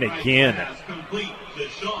Bain again.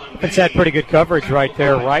 It's had pretty good coverage right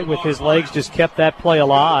there, right with his legs, just kept that play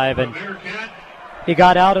alive. And he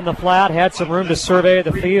got out in the flat, had some room to survey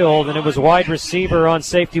the field, and it was wide receiver on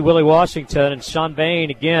safety Willie Washington. And Sean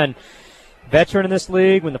Bain, again, veteran in this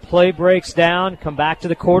league, when the play breaks down, come back to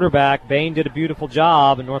the quarterback. Bain did a beautiful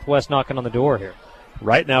job, and Northwest knocking on the door here.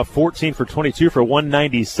 Right now, 14 for 22 for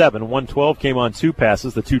 197. 112 came on 2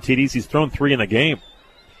 passes, the 2 TDs. He's thrown 3 in the game.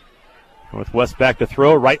 Northwest back to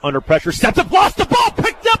throw, right under pressure, steps up, lost the ball,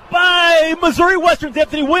 picked up by Missouri Western's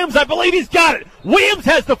Anthony Williams. I believe he's got it. Williams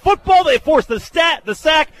has the football. They force the sack.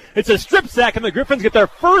 It's a strip sack, and the Griffins get their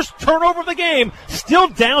first turnover of the game. Still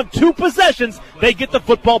down 2 possessions. They get the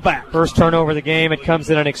football back. First turnover of the game. It comes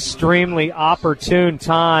at an extremely opportune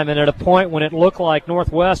time, and at a point when it looked like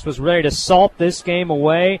Northwest was ready to salt this game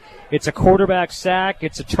away. It's a quarterback sack.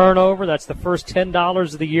 It's a turnover. That's the first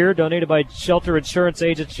 $10 of the year, donated by Shelter Insurance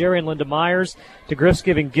agents Jerry and Linda Myers to Griff's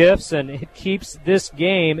Giving Gifts, and it keeps this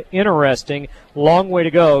game interesting. Long way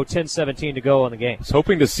to go. 10-17 to go on the game. I was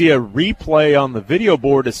hoping to see a replay on the video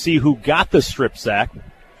board to see who got the strip sack.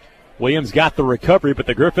 Williams got the recovery, but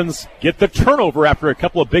the Griffins get the turnover after a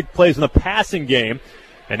couple of big plays in the passing game.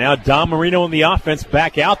 And now Dom Marino and the offense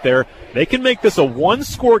back out there. They can make this a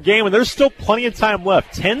 1-score game, and there's still plenty of time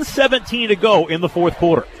left. 10-17 to go in the fourth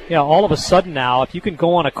quarter. Yeah, all of a sudden now, if you can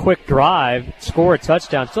go on a quick drive, score a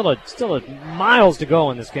touchdown, still a miles to go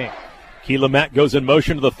in this game. Keelan Mack goes in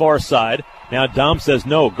motion to the far side. Now Dom says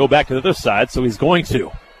no, go back to the other side, so he's going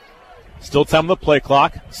to. Still time on the play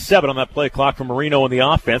clock. 7 on that play clock for Marino in the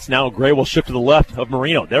offense. Now Gray will shift to the left of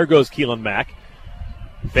Marino. There goes Keelan Mack.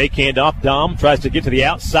 Fake handoff. Dom tries to get to the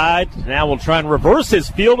outside. Now we'll try and reverse his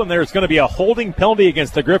field, and there's going to be a holding penalty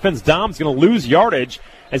against the Griffins. Dom's going to lose yardage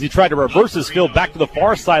as he tried to reverse his field back to the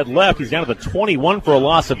far side left. He's down to the 21 for a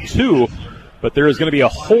loss of 2, but there is going to be a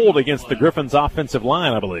hold against the Griffins' offensive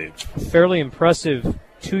line, I believe. Fairly impressive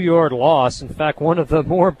 2-yard loss. In fact, one of the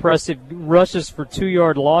more impressive rushes for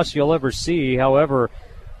 2-yard loss you'll ever see. However,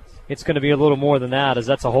 it's going to be a little more than that, as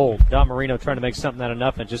that's a hold. Dom Marino trying to make something out of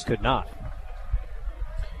nothing, just could not.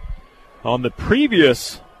 On the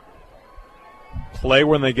previous play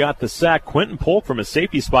when they got the sack, Quentin Polk from his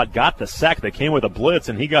safety spot got the sack. They came with a blitz,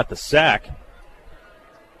 and he got the sack.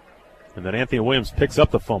 And then Anthony Williams picks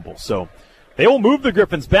up the fumble. So they will move the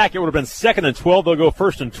Griffins back. It would have been 2nd and 12. They'll go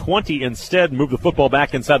 1st and 20 instead, move the football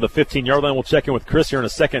back inside the 15-yard line. We'll check in with Chris here in a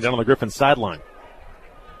second down on the Griffins sideline.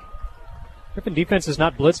 Griffin defense has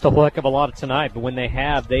not blitzed a heck of a lot tonight, but when they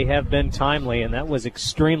have been timely, and that was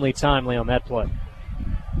extremely timely on that play.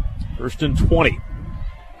 1st and 20.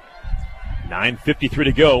 9:53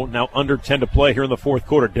 to go. Now under 10 to play here in the fourth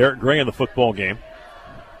quarter. Derek Gray in the football game.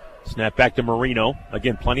 Snap back to Marino.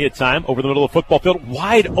 Again, plenty of time over the middle of the football field.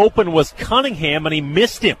 Wide open was Cunningham, and he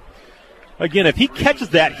missed him. Again, if he catches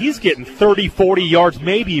that, he's getting 30, 40 yards,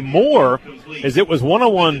 maybe more, as it was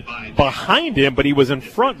one-on-one behind him, but he was in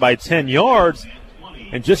front by 10 yards.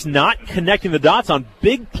 And just not connecting the dots on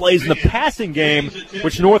big plays in the passing game,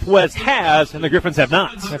 which Northwest has, and the Griffins have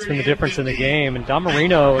not. That's been the difference in the game. And Dom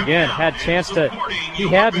Marino, again, had he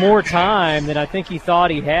had more time than I think he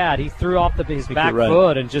thought he had. He threw off his back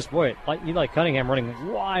foot and just, boy, like Cunningham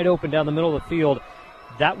running wide open down the middle of the field.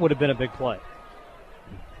 That would have been a big play.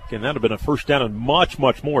 Again, that would have been a first down and much,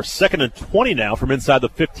 much more. 2nd and 20 now from inside the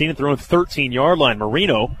 15 at their own 13-yard line.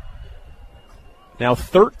 Marino now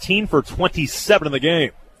 13 for 27 in the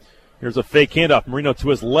game. Here's a fake handoff. Marino to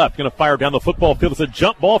his left. Going to fire down the football field. It's a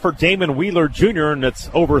jump ball for Damon Wheeler Jr., and it's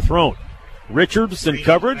overthrown. Richards in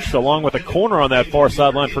coverage, along with a corner on that far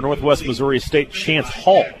sideline for Northwest Missouri State, Chance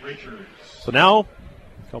Hall. So now,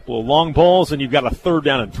 a couple of long balls, and you've got a 3rd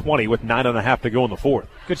down and 20 with 9.5 to go in the fourth.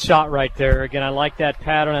 Good shot right there. Again, I like that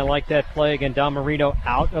pattern. I like that play. Again, Dom Marino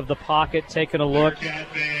out of the pocket, taking a look.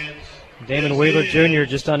 Damon Wheeler Jr.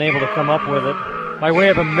 just unable to come up with it. By way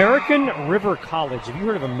of American River College. Have you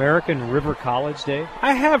heard of American River College, Dave?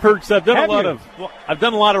 I have heard, because I've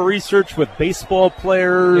done a lot of research with baseball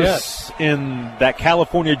players in that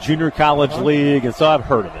California Junior College League, and so I've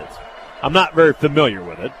heard of it. I'm not very familiar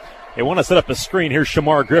with it. They want to set up a screen. Here's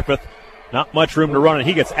Shamar Griffith. Not much room to run, and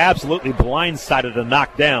he gets absolutely blindsided and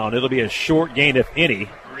knocked down. It'll be a short gain, if any.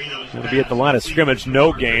 It'll be at the line of scrimmage,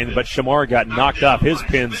 no gain, but Shamar got knocked off his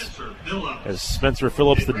pins as Spencer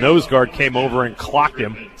Phillips, the nose guard, came over and clocked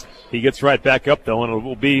him. He gets right back up, though, and it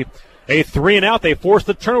will be a 3-and-out. They force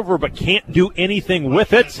the turnover but can't do anything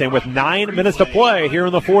with it. And with 9 minutes to play here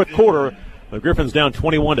in the fourth quarter, the Griffins down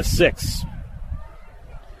 21-6.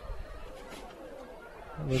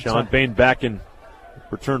 Sean Bain back in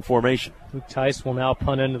return formation. Luke Tice will now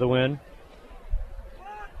punt into the wind.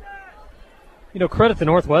 You know, credit the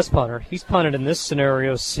Northwest punter. He's punted in this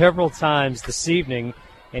scenario several times this evening.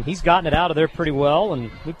 and he's gotten it out of there pretty well,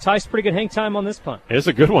 and Luke Tice pretty good hang time on this punt. It's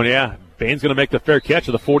a good one, yeah. Bain's going to make the fair catch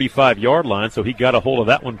at the 45-yard line, so he got a hold of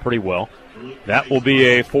that one pretty well. That will be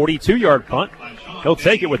a 42-yard punt. He'll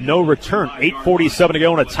take it with no return. 8:47 to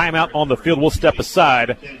go and a timeout on the field. We'll step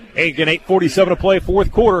aside. Again, 8:47 to play,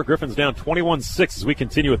 fourth quarter. Griffins down 21-6 as we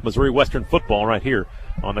continue with Missouri Western football right here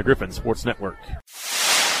on the Griffin Sports Network.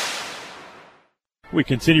 We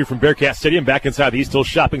continue from Bearcat Stadium back inside the East Hill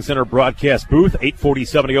Shopping Center broadcast booth.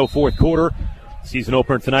 8:47 to go, fourth quarter. Season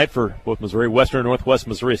opener tonight for both Missouri Western and Northwest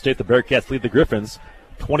Missouri State. The Bearcats lead the Griffins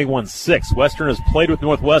 21-6. Western has played with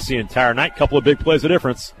Northwest the entire night. Couple of big plays of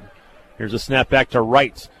difference. Here's a snap back to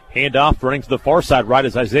right. Handoff running to the far side right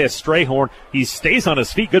is Isaiah Strayhorn. He stays on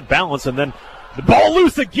his feet, good balance, and then the ball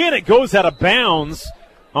loose again. It goes out of bounds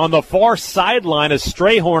on the far sideline as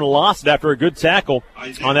Strayhorn lost it after a good tackle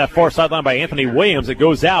on that far sideline by Anthony Williams. It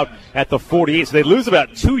goes out at the 48. So they lose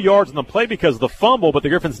about 2 yards on the play because of the fumble, but the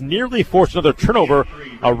Griffins nearly forced another turnover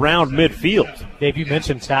around midfield. Dave, you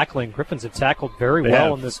mentioned tackling. Griffins have tackled very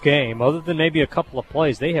well in this game. Other than maybe a couple of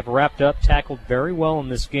plays, they have wrapped up, tackled very well in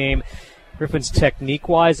this game. Griffins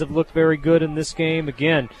technique-wise have looked very good in this game.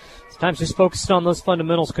 Again, sometimes just focusing on those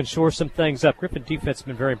fundamentals can shore some things up. Griffin defense has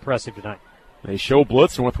been very impressive tonight. They show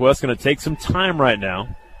blitz. Northwest going to take some time right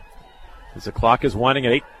now as the clock is winding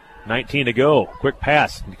at 8:19 to go. Quick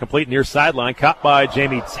pass, complete near sideline, caught by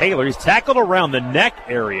Jamie Taylor. He's tackled around the neck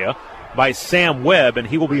area by Sam Webb, and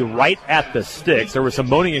he will be right at the sticks. There was some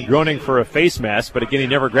moaning and groaning for a face mask, but again, he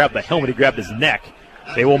never grabbed the helmet. He grabbed his neck.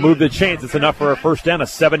 They will move the chains. It's enough for a first down, a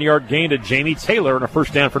 7-yard gain to Jamie Taylor, and a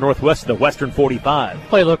first down for Northwest at the Western 45.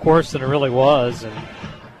 Play looked worse than it really was,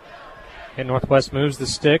 and Northwest moves the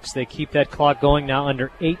sticks. They keep that clock going now,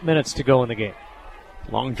 under 8 minutes to go in the game.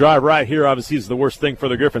 Long drive right here obviously is the worst thing for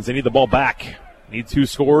the Griffins. They need the ball back. Need 2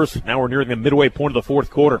 scores. Now we're nearing the midway point of the fourth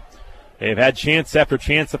quarter. They've had chance after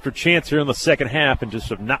chance after chance here in the second half and just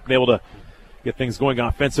have not been able to get things going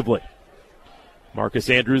offensively. Marcus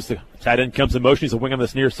Andrews, the tight end, comes in motion. He's a wing on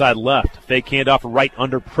this near side left. Fake handoff right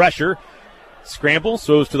under pressure. Scramble,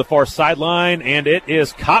 goes to the far sideline, and it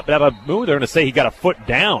is caught. But out of move, they're going to say he got a foot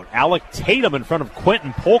down. Alec Tatum in front of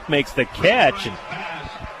Quentin Polk makes the catch. And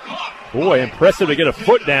boy, impressive to get a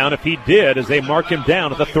foot down if he did as they mark him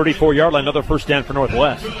down at the 34-yard line. Another first down for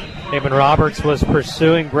Northwest. Damon Roberts was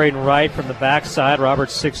pursuing Braden Wright from the backside.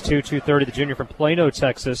 Roberts 6'2", 230, the junior from Plano,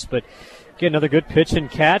 Texas. But get another good pitch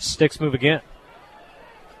and catch. Sticks move again.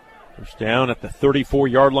 First down at the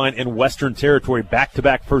 34-yard line in Western territory.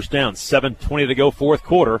 Back-to-back first down. 7:20 to go, fourth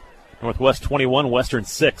quarter. Northwest 21, Western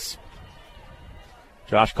 6.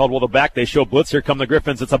 Josh Caldwell the back. They show blitz. Here come the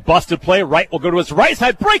Griffins. It's a busted play. Wright will go to his right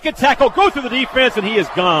side. Break a tackle. Go through the defense, and he is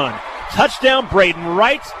gone. Touchdown, Braden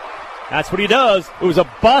Wright. That's what he does. It was a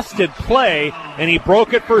busted play, and he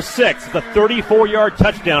broke it for 6. It's a 34-yard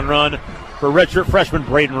touchdown run for redshirt freshman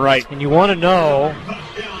Braden Wright. And you want to know,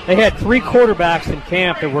 they had 3 quarterbacks in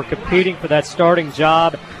camp that were competing for that starting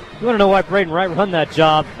job. You want to know why Braden Wright run that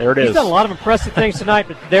job? There it is. He's done a lot of impressive things tonight,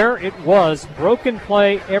 but there it was. Broken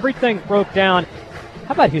play. Everything broke down.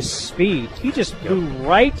 How about his speed? He just flew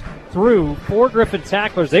right through 4 Griffin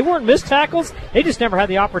tacklers. They weren't missed tackles. They just never had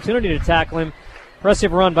the opportunity to tackle him.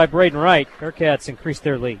 Impressive run by Braden Wright. Bearcats increased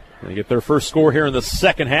their lead. They get their first score here in the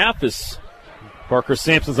second half as Parker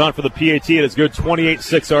Sampson's on for the PAT. It is good.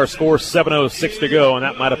 28-6 our score, 7:06 to go, and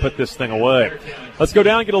that might have put this thing away. Let's go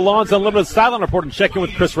down and get a Lawns Unlimited sideline report and check in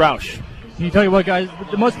with Chris Roush. Can you tell you what, guys,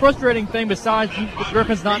 the most frustrating thing besides the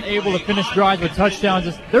Griffins not able to finish drives with touchdowns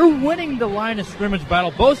is they're winning the line of scrimmage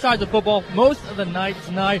battle, both sides of football, most of the night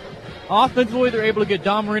tonight. Offensively, they're able to get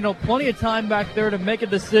Don Marino plenty of time back there to make a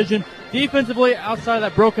decision. Defensively, outside of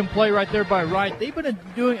that broken play right there by Wright, they've been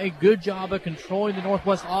doing a good job of controlling the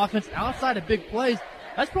Northwest offense outside of big plays.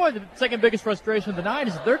 That's probably the second biggest frustration of the night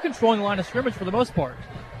is that they're controlling the line of scrimmage for the most part.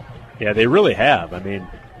 Yeah, they really have. I mean,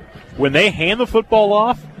 when they hand the football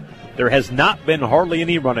off, there has not been hardly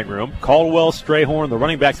any running room. Caldwell, Strayhorn, the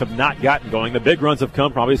running backs have not gotten going. The big runs have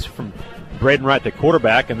come probably from Braden Wright, the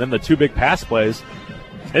quarterback, and then the 2 big pass plays.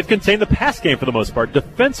 They've contained the pass game for the most part.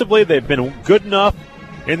 Defensively, they've been good enough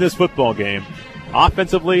in this football game.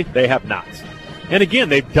 Offensively, they have not. And again,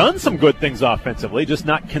 they've done some good things offensively, just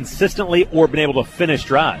not consistently or been able to finish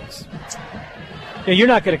drives. Yeah, you're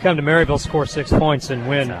not going to come to Maryville, score 6 points, and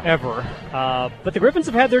win ever. But the Griffins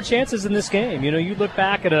have had their chances in this game. You know, you look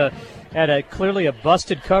back at a clearly a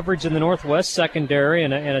busted coverage in the Northwest secondary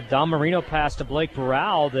and a Don Marino pass to Blake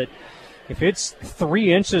Burrell that if it's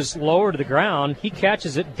 3 inches lower to the ground, he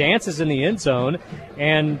catches it, dances in the end zone,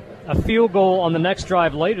 and a field goal on the next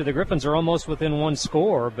drive later. The Griffins are almost within 1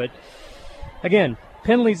 score. But, again,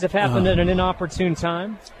 Penalties have happened at an inopportune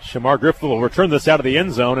time. Shamar Griffith will return this out of the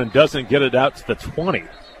end zone and doesn't get it out to the 20.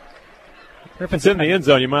 If it's in the end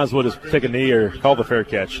zone, you might as well just take a knee or call the fair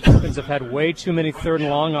catch. Griffins have had way too many third and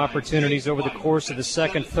long opportunities over the course of the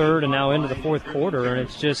second, third, and now into the fourth quarter. And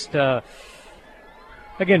it's just,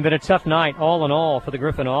 again, been a tough night all in all for the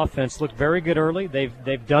Griffin offense. Looked very good early.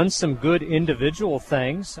 They've done some good individual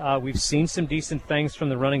things. We've seen some decent things from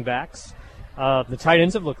the running backs. The tight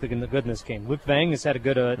ends have looked good in this game. Luke Vang has had a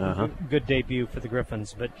good debut for the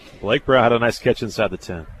Griffins. But Blake Brown had a nice catch inside the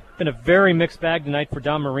 10. Been a very mixed bag tonight for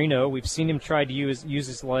Don Marino. We've seen him try to use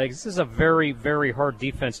his legs. This is a very, very hard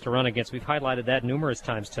defense to run against. We've highlighted that numerous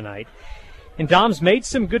times tonight. And Dom's made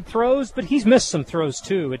some good throws, but he's missed some throws,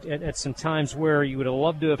 too, at some times where you would have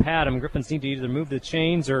loved to have had him. Griffins need to either move the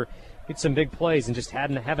chains or get some big plays, and just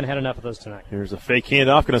haven't had enough of those tonight. Here's a fake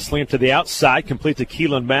handoff, going to slam to the outside, complete to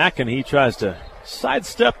Keelan Mack, and he tries to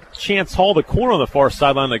sidestep Chance Hall, the corner on the far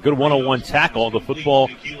sideline. A good one-on-one tackle. The football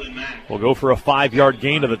will go for a 5-yard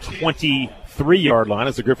gain to the 23-yard line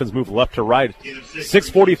as the Griffins move left to right.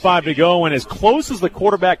 6:45 to go, and as close as the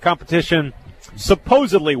quarterback competition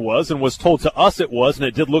supposedly was and was told to us it was, and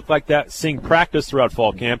it did look like that seeing practice throughout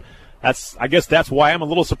fall camp, I guess that's why I'm a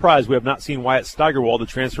little surprised we have not seen Wyatt Steigerwald, the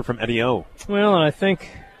transfer from Eddie O. Well, and I think,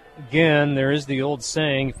 again, there is the old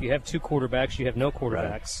saying, if you have two quarterbacks, you have no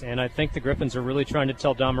quarterbacks. Right. And I think the Griffins are really trying to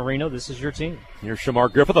tell Don Marino this is your team. Here's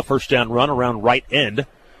Shamar Griffith, a first down run around right end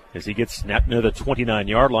as he gets snapped near the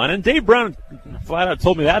 29-yard line. And Dave Brown flat out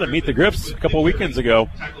told me that at Meet the Griffs a couple of weekends ago.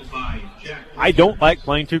 I don't like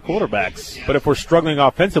playing two quarterbacks, but if we're struggling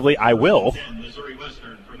offensively, I will.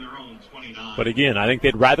 But again, I think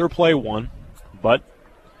they'd rather play one. But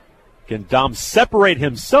can Dom separate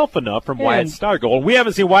himself enough from Wyatt Steigerwald? We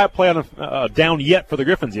haven't seen Wyatt play on a down yet for the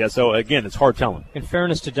Griffins yet, so again, it's hard telling. In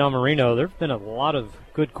fairness to Don Marino, there have been a lot of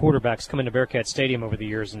good quarterbacks come into Bearcat Stadium over the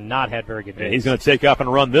years and not had very good days. Yeah, he's going to take up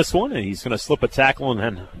and run this one, and he's going to slip a tackle and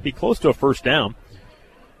then be close to a first down.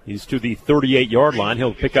 He's to the 38-yard line.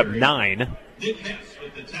 He'll pick up 9.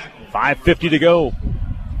 5:50 to go.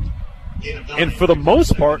 And for the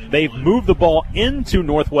most part, they've moved the ball into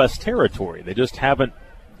Northwest territory. They just haven't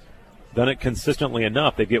done it consistently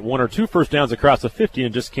enough. They get 1 or 2 first downs across the 50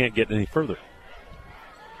 and just can't get any further.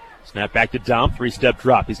 Snap back to Dom, 3-step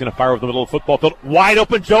drop. He's going to fire over the middle of the football field. Wide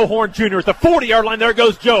open, Joe Horn Jr. at the 40-yard line. There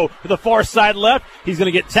goes Joe to the far side left. He's going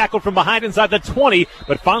to get tackled from behind inside the 20,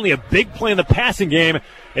 but finally a big play in the passing game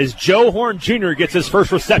as Joe Horn Jr. gets his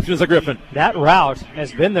first reception as a Griffin. That route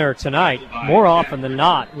has been there tonight more often than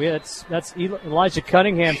not. That's Elijah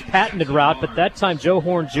Cunningham's patented route, but that time Joe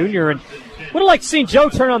Horn Jr. and would have liked to seen Joe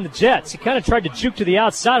turn on the jets. He kind of tried to juke to the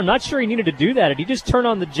outside. I'm not sure he needed to do that. If he just turned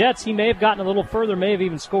on the jets, he may have gotten a little further, may have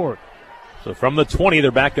even scored. So from the 20,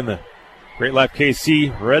 they're back in the Great Life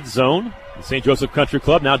KC red zone. The St. Joseph Country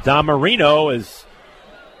Club. Now Don Marino is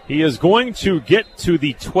going to get to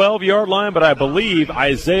the 12-yard line, but I believe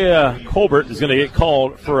Isaiah Colbert is going to get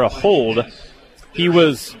called for a hold. He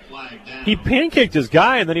pancaked his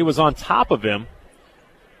guy, and then he was on top of him,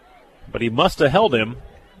 but he must have held him.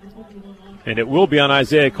 And it will be on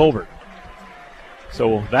Isaiah Colbert.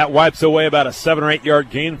 So that wipes away about a 7 or 8 yard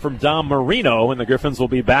gain from Don Marino, and the Griffins will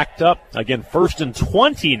be backed up. Again, 1st and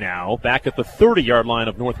 20 now, back at the 30-yard line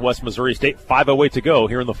of Northwest Missouri State. 5:08 to go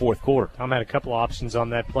here in the fourth quarter. Tom had a couple options on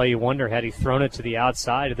that play. You wonder, had he thrown it to the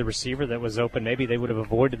outside of the receiver that was open, maybe they would have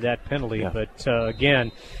avoided that penalty. Yeah. But,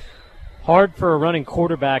 again, hard for a running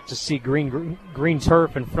quarterback to see green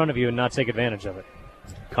turf in front of you and not take advantage of it.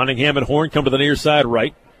 Cunningham and Horn come to the near side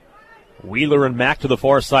right. Wheeler and Mack to the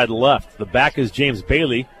far side left. The back is James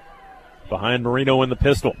Bailey behind Marino in the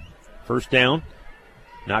pistol. First down,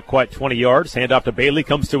 not quite 20 yards. Hand off to Bailey,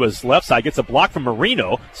 comes to his left side, gets a block from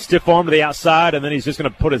Marino. Stiff arm to the outside, and then he's just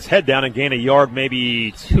going to put his head down and gain a yard,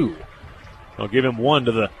 maybe 2. They'll give him 1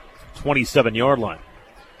 to the 27-yard line.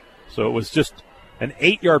 So it was just an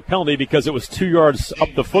 8-yard penalty because it was 2 yards up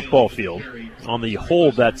the football field on the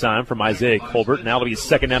hold that time from Isaiah Colbert. Now it'll be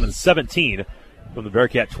 2nd down and 17. From the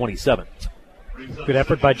Bearcat 27. Good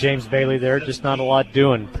effort by James Bailey there. Just not a lot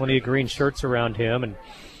doing. Plenty of green shirts around him, and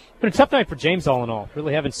been a tough night for James all in all.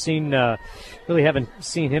 Really haven't seen him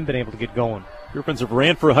been able to get going. Griffins have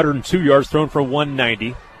ran for 102 yards, thrown for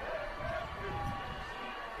 190.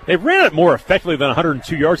 They've ran it more effectively than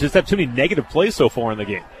 102 yards. Just have too many negative plays so far in the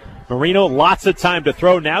game. Marino, lots of time to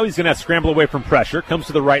throw. Now he's going to have to scramble away from pressure. Comes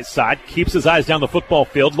to the right side, keeps his eyes down the football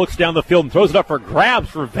field, looks down the field and throws it up for grabs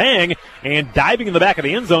for Vang. And diving in the back of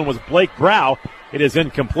the end zone was Blake Brow. It is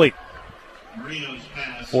incomplete.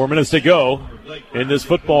 4 minutes to go in this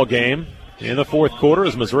football game. in the fourth quarter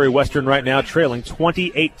as Missouri Western right now trailing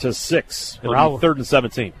 28-6. It'll be 3rd and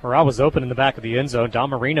 17. Morale was open in the back of the end zone. Don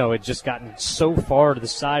Marino had just gotten so far to the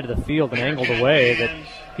side of the field and angled away that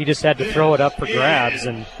he just had to throw it up for grabs.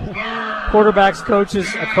 And quarterbacks coaches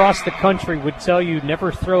across the country would tell you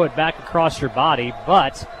never throw it back across your body.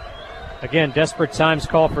 But, again, desperate times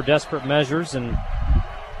call for desperate measures, and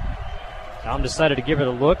Dom decided to give it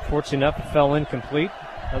a look. Fortunately enough, it fell incomplete.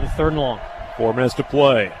 Another 3rd and long. 4 minutes to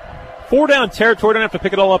play. 4 down territory. Don't have to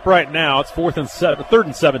pick it all up right now. It's 3rd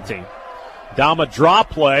and 17. Dom, a draw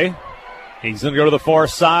play. He's going to go to the far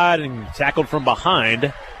side and tackled from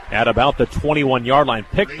behind at about the 21-yard line.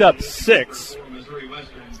 Picked up 6.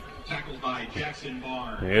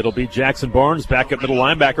 It'll be Jackson Barnes, back at middle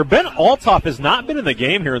linebacker. Ben Altoff has not been in the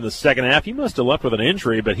game here in the second half. He must have left with an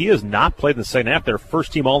injury, but he has not played in the second half. Their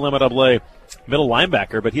first-team All-MLA middle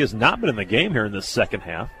linebacker, but he has not been in the game here in the second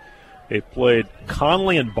half. They've played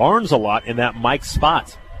Conley and Barnes a lot in that Mike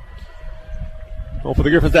spot. Well, for the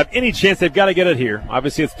Griffins to have any chance, they've got to get it here.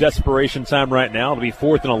 Obviously, it's desperation time right now. It'll be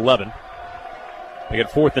 4th and 11. They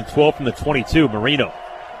get 4th and 12 from the 22. Marino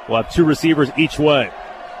will have 2 receivers each way.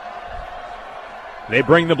 They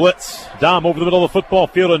bring the blitz. Dom over the middle of the football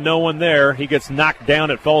field and no one there. He gets knocked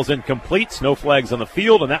down. It falls incomplete. No flags on the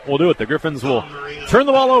field, and that will do it. The Griffins will turn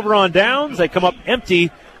the ball over on downs. They come up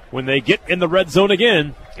empty when they get in the red zone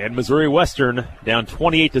again. And Missouri Western down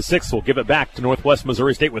 28-6 will give it back to Northwest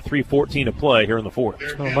Missouri State with 3:14 to play here in the fourth.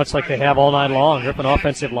 Well, much like they have all night long, Griffin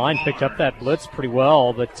offensive line picked up that blitz pretty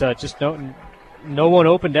well, but just no one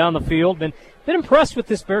open down the field. Been impressed with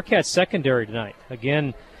this Bearcats secondary tonight.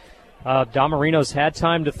 Again, Don Marino's had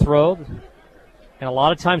time to throw, and a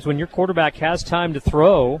lot of times when your quarterback has time to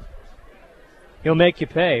throw, he'll make you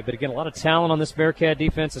pay. But again, a lot of talent on this Bearcat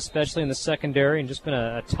defense, especially in the secondary, and just been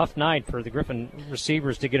a tough night for the Griffin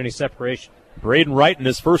receivers to get any separation. Braden Wright in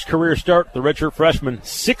his first career start, the redshirt freshman,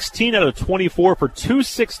 16 out of 24 for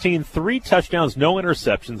 216, 3 touchdowns, no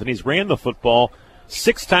interceptions, and he's ran the football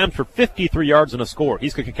 6 times for 53 yards and a score.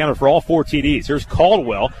 He's accounted for all 4 TDs. Here's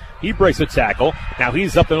Caldwell. He breaks a tackle. Now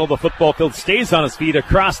he's up in the middle of the football field, stays on his feet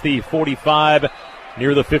across the 45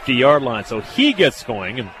 near the 50-yard line. So he gets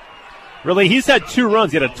going. And really, he's had 2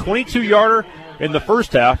 runs. He had a 22-yarder in the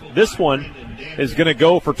first half. This one is going to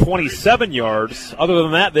go for 27 yards. Other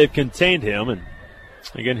than that, they've contained him. And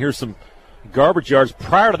again, here's some garbage yards.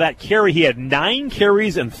 Prior to that carry, he had 9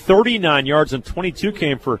 carries and 39 yards, and 22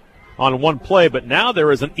 came on one play, but now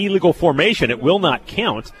there is an illegal formation. It will not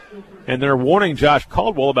count, and they're warning Josh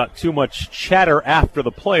Caldwell about too much chatter after the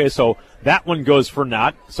play, so that one goes for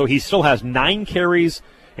naught. So he still has 9 carries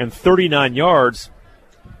and 39 yards.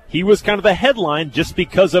 He was kind of the headline just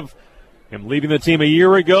because of him leaving the team a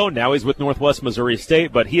year ago. Now he's with Northwest Missouri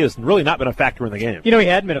State, but he has really not been a factor in the game. You know, he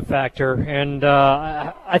hadn't been a factor, and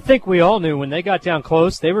I think we all knew when they got down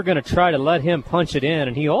close, they were going to try to let him punch it in,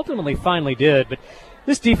 and he ultimately finally did, but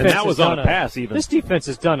this defense, and that was on a pass even. This defense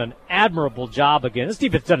has done an admirable job against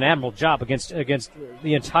the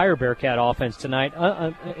entire Bearcat offense tonight,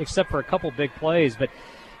 except for a couple big plays. But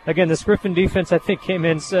again, this Griffin defense, I think, came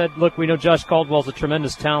in and said, look, we know Josh Caldwell's a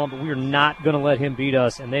tremendous talent, but we are not going to let him beat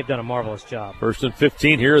us, and they've done a marvelous job. 1st and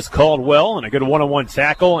 15, here is Caldwell, and a good one-on-one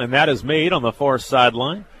tackle, and that is made on the far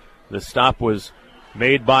sideline. The stop was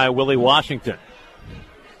made by Willie Washington.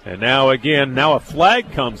 And now a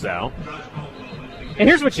flag comes out. And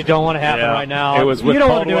here's what you don't want to happen right now. It was with you don't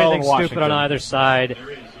Caldwell want to do anything and stupid on either side.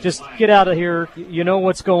 Just get out of here. You know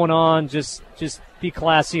what's going on. Just be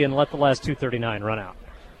classy and let the last 2:39 run out.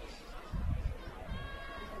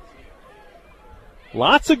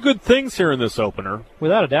 Lots of good things here in this opener.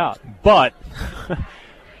 Without a doubt. But,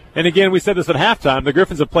 and again, we said this at halftime, the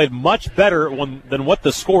Griffins have played much better than what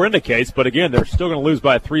the score indicates, but again, they're still going to lose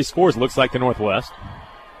by 3 scores, it looks like, to Northwest.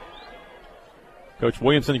 Coach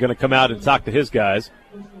Williamson going to come out and talk to his guys.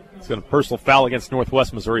 He's got a personal foul against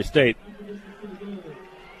Northwest Missouri State.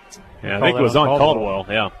 Yeah, I think it was on Caldwell.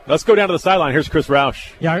 Yeah. Let's go down to the sideline. Here's Chris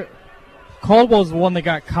Roush. Yeah, Caldwell's the one that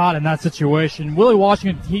got caught in that situation. Willie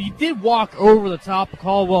Washington, he did walk over the top of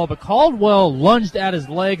Caldwell, but Caldwell lunged at his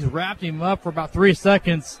legs, wrapped him up for about 3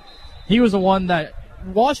 seconds. He was the one that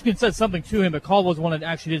Washington said something to him, but Caldwell's the one that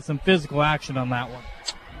actually did some physical action on that one.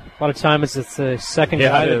 A lot of times it's the second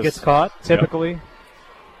guy that gets caught, typically. Yep.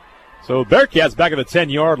 So Bearcats back at the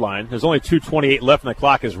 10-yard line. There's only 2:28 left and the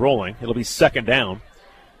clock is rolling. It'll be 2nd down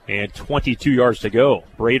and 22 yards to go.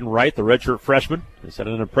 Braden Wright, the redshirt freshman, has had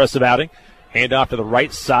an impressive outing. Hand off to the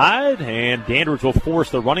right side, and Dandridge will force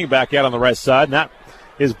the running back out on the right side. And that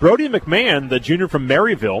is Brody McMahon, the junior from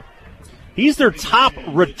Maryville. He's their top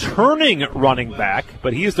returning running back,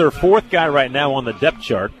 but he's their 4th guy right now on the depth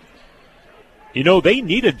chart. You know, they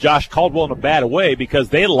needed Josh Caldwell in a bad way because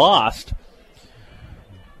they lost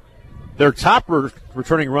their top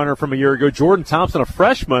returning runner from a year ago. Jordan Thompson, a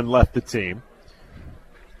freshman, left the team.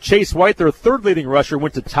 Chase White, their third leading rusher,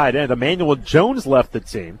 went to tight end. Emmanuel Jones left the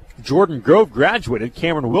team. Jordan Grove graduated.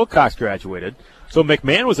 Cameron Wilcox graduated. So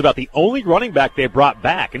McMahon was about the only running back they brought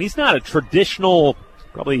back. And he's not a traditional,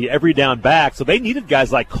 probably every down back. So they needed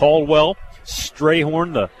guys like Caldwell,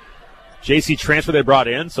 Strayhorn, the JC transfer they brought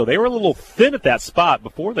in. So they were a little thin at that spot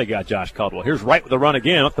before they got Josh Caldwell. Here's Wright with the run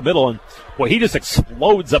again up the middle. And, boy, he just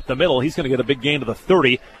explodes up the middle. He's going to get a big gain to the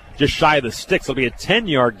 30, just shy of the sticks. It'll be a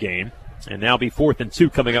 10-yard gain. And now be 4th and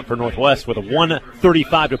 2 coming up for Northwest with a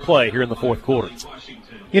 1:35 to play here in the fourth quarter.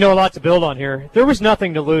 You know, a lot to build on here. There was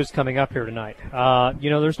nothing to lose coming up here tonight.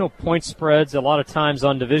 There's no point spreads a lot of times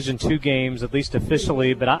on Division II games, at least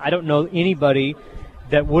officially, but I don't know anybody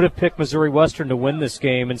that would have picked Missouri Western to win this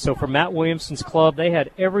game. And so for Matt Williamson's club, they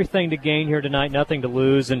had everything to gain here tonight, nothing to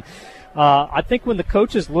lose. And I think when the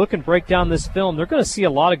coaches look and break down this film, they're going to see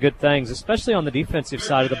a lot of good things, especially on the defensive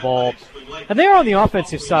side of the ball. And they are on the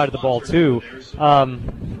offensive side of the ball, too.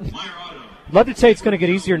 Love to say it's going to get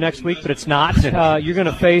easier next week, but it's not. You're going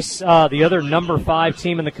to face the other number 5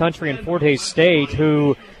 team in the country in Fort Hays State,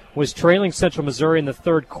 who was trailing Central Missouri in the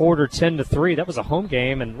third quarter 10-3. That was a home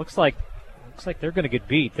game, and looks like they're going to get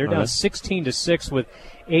beat. They're down 16-6 with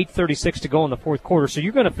 8:36 to go in the fourth quarter. So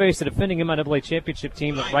you're going to face a defending MIAA championship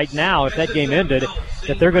team that right now, if that game ended,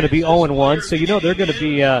 that they're going to be 0-1. So you know they're going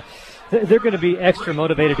to be extra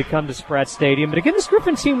motivated to come to Spratt Stadium. But again, this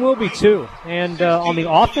Griffin team will be too. And on the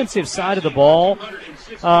offensive side of the ball,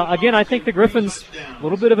 again, I think the Griffins, a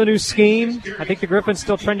little bit of a new scheme. I think the Griffins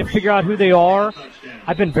still trying to figure out who they are.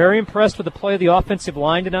 I've been very impressed with the play of the offensive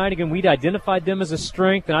line tonight. Again, we'd identified them as a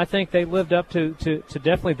strength, and I think they lived up to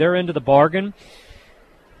definitely their end of the bargain.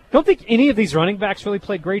 Don't think any of these running backs really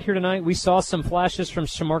played great here tonight. We saw some flashes from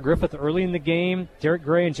Shamar Griffith early in the game. Derek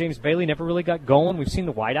Gray and James Bailey never really got going. We've seen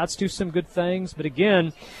the wideouts do some good things. But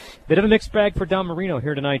again, bit of a mixed bag for Don Marino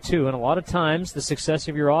here tonight, too. And a lot of times, the success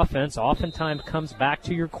of your offense oftentimes comes back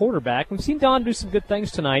to your quarterback. We've seen Don do some good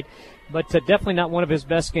things tonight, but definitely not one of his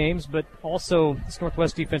best games. But also, this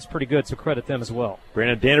Northwest defense pretty good, so credit them as well.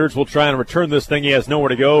 Brandon Dandridge will try and return this thing. He has nowhere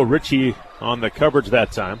to go. Richie on the coverage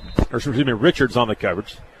that time. Or, excuse me, Richards on the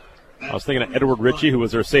coverage. I was thinking of Edward Ritchie, who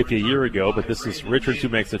was their safety a year ago, but this is Richards who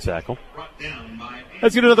makes the tackle.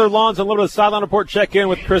 Let's get another Lawns and a little bit of sideline report check-in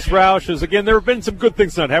with Chris Roush. As again, there have been some good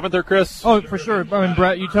things done, haven't there, Chris? Oh, for sure. I mean,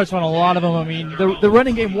 Brett, you touched on a lot of them. I mean, the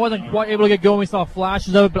running game wasn't quite able to get going. We saw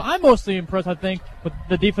flashes of it, but I'm mostly impressed, I think, with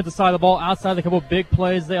the defensive side of the ball. Outside of a couple of big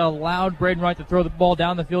plays, they allowed Braden Wright to throw the ball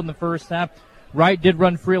down the field in the first half. Wright did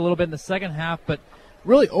run free a little bit in the second half, but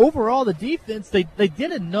really, overall, the defense, they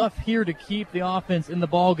did enough here to keep the offense in the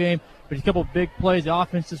ball game. But a couple of big plays, the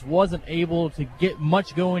offense just wasn't able to get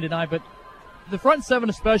much going tonight. But the front seven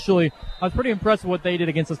especially, I was pretty impressed with what they did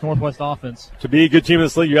against this Northwest offense. To be a good team in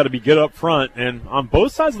this league, you got to be good up front. And on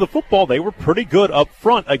both sides of the football, they were pretty good up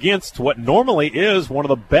front against what normally is one of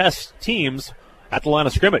the best teams at the line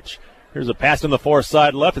of scrimmage. Here's a pass on the far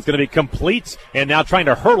side left. It's going to be complete. And now trying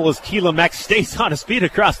to hurdle as Keelan Mack stays on his feet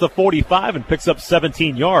across the 45 and picks up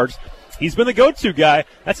 17 yards. He's been the go-to guy.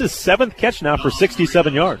 That's his 7th catch now for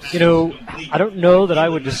 67 yards. You know, I don't know that I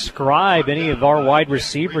would describe any of our wide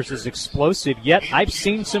receivers as explosive, yet I've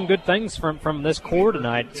seen some good things from this core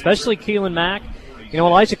tonight, especially Keelan Mack. You know,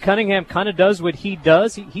 Elijah Cunningham kind of does what he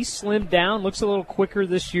does. He slimmed down, looks a little quicker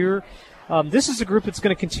this year. This is a group that's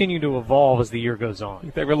going to continue to evolve as the year goes on. I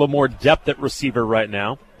think they've got a little more depth at receiver right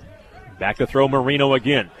now. Back to throw Marino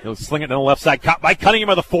again. He'll sling it to the left side. Caught by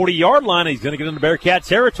Cunningham at the 40-yard line. He's going to get into Bearcat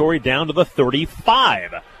territory down to the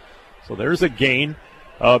 35. So there's a gain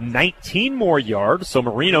of 19 more yards. So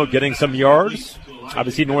Marino getting some yards.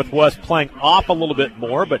 Obviously Northwest playing off a little bit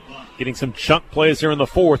more, but getting some chunk plays here in the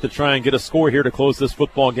fourth to try and get a score here to close this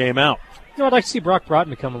football game out. You know, I'd like to see Brock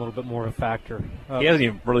Broughton become a little bit more of a factor. He hasn't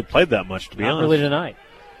even really played that much, to be honest. Not really tonight.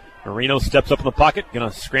 Marino steps up in the pocket, going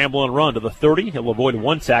to scramble and run to the 30. He'll avoid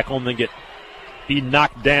one tackle and then be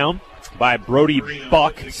knocked down by Brody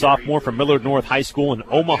Buck, sophomore from Millard North High School in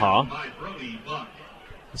Omaha.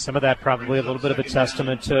 Some of that probably a little bit of a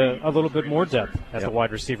testament to a little bit more depth at the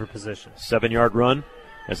wide receiver position. 7-yard run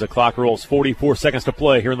as the clock rolls. 44 seconds to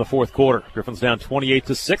play here in the fourth quarter. Griffins down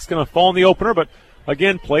 28-6. Going to fall in the opener, but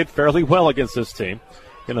again, played fairly well against this team.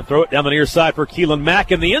 Going to throw it down the near side for Keelan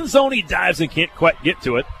Mack in the end zone. He dives and can't quite get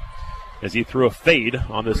to it as he threw a fade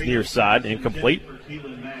on this near side, incomplete.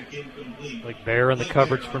 Like Bear in the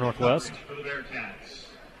coverage for Northwest.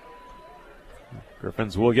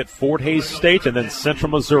 Griffins will get Fort Hays State and then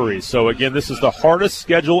Central Missouri. So, again, this is the hardest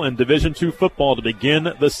schedule in Division II football to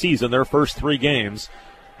begin the season. Their first 3 games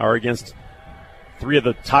are against 3 of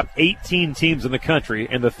the top 18 teams in the country,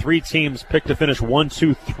 and the 3 teams picked to finish 1,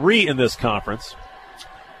 2, 3 in this conference.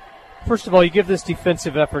 First of all, you give this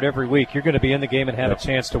defensive effort every week, you're going to be in the game and have a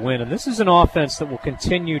chance to win. And this is an offense that will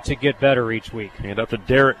continue to get better each week. And up to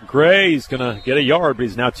Derek Gray. He's going to get a yard, but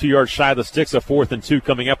he's now 2 yards shy of the sticks. A 4th and 2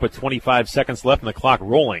 coming up with 25 seconds left and the clock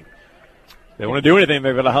rolling. They want to do anything,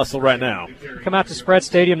 they've got to hustle right now. Come out to Spread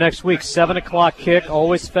Stadium next week, 7 o'clock kick,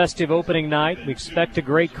 always festive opening night. We expect a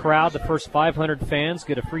great crowd. The first 500 fans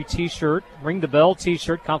get a free T-shirt, Ring the Bell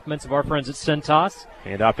T-shirt, compliments of our friends at Centos.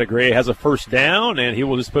 And up to Gray has a first down, and he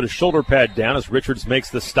will just put his shoulder pad down as Richards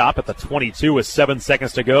makes the stop at the 22 with 7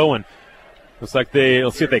 seconds to go. And looks like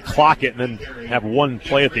let's see if they clock it and then have one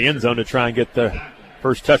play at the end zone to try and get the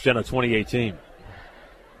first touchdown of 2018.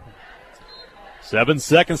 7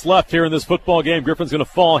 seconds left here in this football game. Griffin's going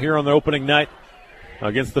to fall here on the opening night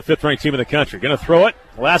against the 5th-ranked team in the country. Going to throw it.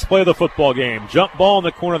 Last play of the football game. Jump ball in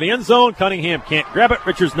the corner of the end zone. Cunningham can't grab it.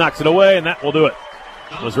 Richards knocks it away, and that will do it.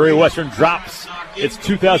 Missouri Western drops its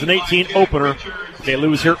 2018 opener. They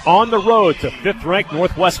lose here on the road to 5th-ranked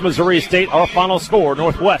Northwest Missouri State. Our final score,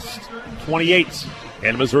 Northwest 28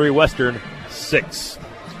 and Missouri Western 6.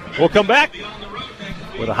 We'll come back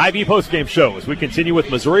with a Hy-Vee postgame show as we continue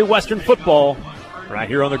with Missouri Western football right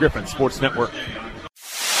here on the Griffin Sports Network.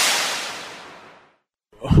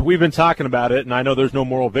 We've been talking about it, and I know there's no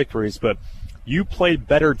moral victories, but you played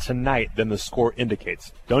better tonight than the score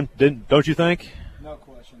indicates. Don't you think? No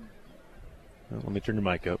question. Well, let me turn your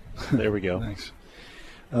mic up. There we go. Thanks.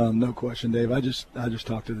 No question, Dave. I just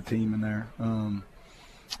talked to the team in there,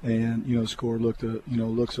 and the score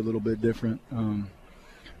looks a little bit different,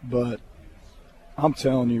 but I'm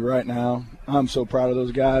telling you right now, I'm so proud of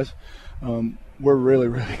those guys. We're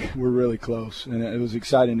really close, and it was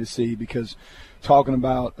exciting to see because talking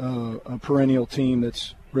about a perennial team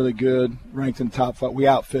that's really good, ranked in the top 5, we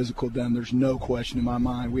out-physicaled them. There's no question in my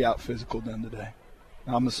mind we out-physicaled them today.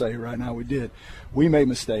 I'm going to say it right now, we did. We made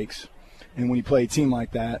mistakes, and when you play a team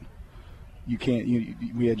like that,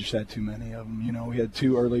 we had just had too many of them. We had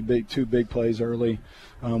two big plays early.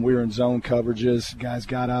 We were in zone coverages. Guys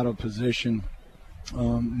got out of position.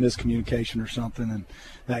 Miscommunication or something, and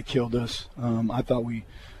that killed us. I thought we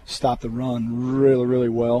stopped the run really, really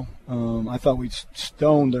well. I thought we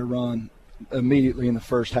stoned their run immediately in the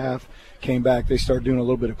first half. Came back, they started doing a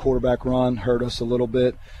little bit of quarterback run, hurt us a little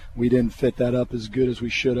bit. We didn't fit that up as good as we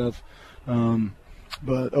should have.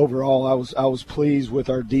 But overall, I was pleased with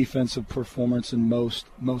our defensive performance in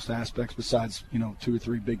most aspects, besides 2 or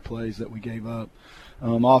 3 big plays that we gave up.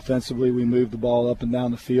 Offensively, we moved the ball up and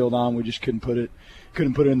down the field. We just couldn't put it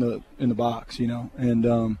in the box,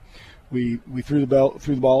 And we threw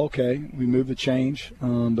the ball okay. We moved the change,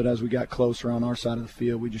 but as we got closer on our side of the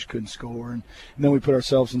field, we just couldn't score. And then we put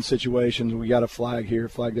ourselves in situations. We got a flag here,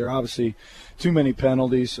 flag there. Obviously, too many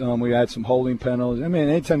penalties. We had some holding penalties. I mean,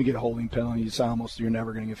 anytime you get a holding penalty, you're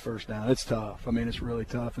never going to get first down. It's tough. I mean, it's really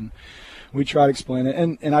tough. And we try to explain it.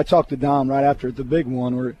 And I talked to Dom right after the big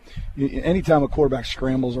one where anytime a quarterback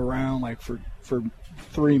scrambles around like for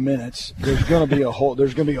 3 minutes, there's going to be a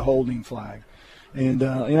holding flag. And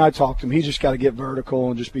I talked to him. He's just got to get vertical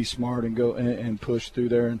and just be smart and go and push through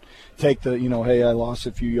there and take the hey, I lost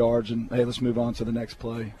a few yards and hey, let's move on to the next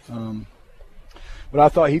play. But I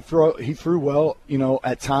thought he threw well,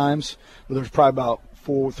 at times. But there's probably about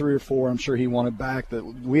 3 or 4 I'm sure he wanted back that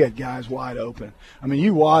we had guys wide open. I mean,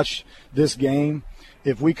 you watch this game,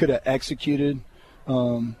 if we could have executed,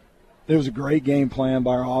 it was a great game plan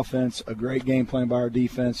by our offense, a great game plan by our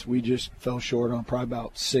defense. We just fell short on probably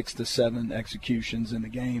about 6 to 7 executions in the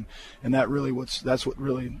game, and that's what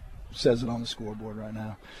really says it on the scoreboard right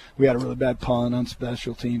now. We had a really bad punt on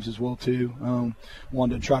special teams as well too.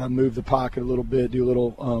 Wanted to try to move the pocket a little bit, do a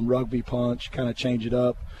little rugby punch, kind of change it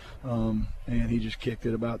up, and he just kicked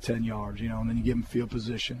it about 10 yards, and then you give him field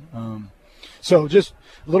position. So just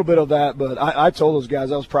a little bit of that, but I told those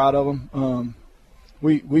guys I was proud of them.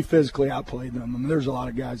 We physically outplayed them. I mean, there's a lot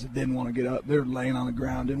of guys that didn't want to get up. They were laying on the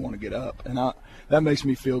ground, didn't want to get up. And that makes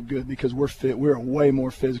me feel good because we're a way more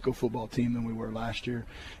physical football team than we were last year.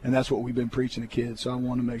 And that's what we've been preaching to kids. So I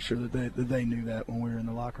want to make sure that they knew that when we were in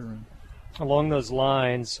the locker room. Along those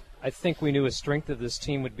lines, I think we knew a strength of this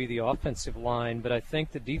team would be the offensive line, but I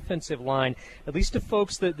think the defensive line, at least to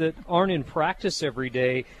folks that aren't in practice every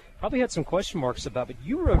day, probably had some question marks about. But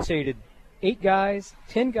you rotated 8 guys,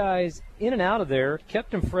 10 guys in and out of there,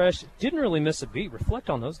 kept them fresh, didn't really miss a beat. Reflect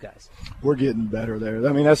on those guys. We're getting better there.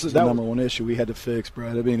 I mean, that's the number one issue we had to fix,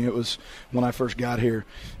 Brett. I mean, it was when I first got here,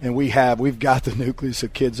 and we've got the nucleus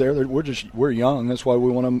of kids there. We're young. That's why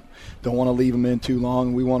we don't want to leave them in too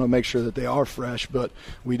long. We want to make sure that they are fresh, but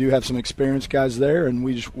we do have some experienced guys there, and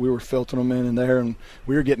we were filtering them in there, and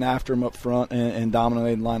we were getting after them up front and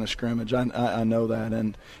dominating the line of scrimmage. I know that,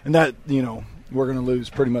 and that, you know, we're going to lose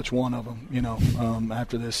pretty much one of them, you know,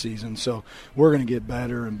 after this season. So we're going to get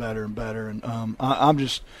better and better and better. And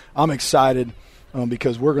I'm excited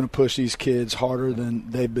because we're going to push these kids harder than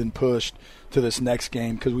they've been pushed to this next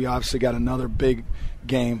game, because we obviously got another big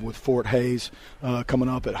game with Fort Hays coming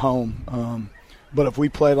up at home. But if we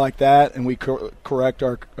play like that and we correct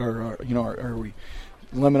we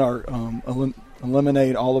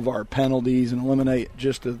eliminate all of our penalties and eliminate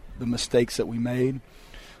just the mistakes that we made,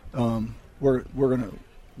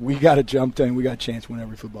 we got to jump in. We got a chance to win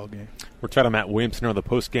every football game. We're chatting to Matt Williamson on the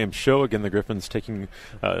post-game show. Again, the Griffins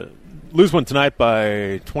lose one tonight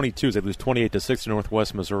by 22. They lose 28-6 to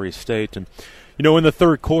Northwest Missouri State. And, you know, in the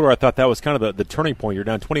third quarter, I thought that was kind of the turning point. You're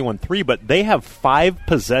down 21-3, but they have 5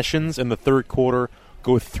 possessions in the third quarter,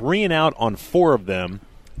 go 3 and out on 4 of them,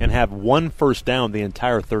 and have 1 first down the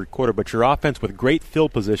entire third quarter. But your offense with great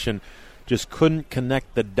field position just couldn't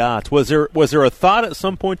connect the dots. Was there a thought at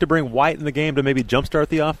some point to bring White in the game to maybe jumpstart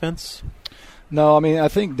the offense? No, I mean, I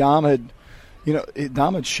think Dom had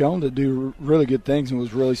shown to do really good things and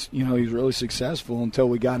was really, you know, he was really successful until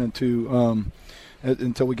we got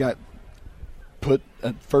put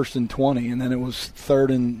at 1st and 20, and then it was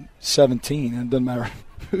 3rd and 17, and it doesn't matter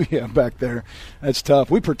who you have back there. That's tough.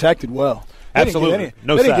 We protected well. Absolutely.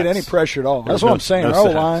 They didn't get any pressure at all. That's what I'm saying. Our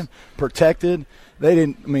O-line protected. They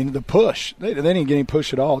didn't. I mean, the push. They didn't get any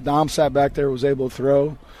push at all. Dom sat back there, was able to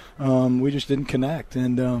throw. We just didn't connect,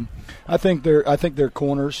 and I think their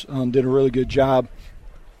corners did a really good job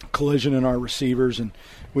collisioning our receivers, and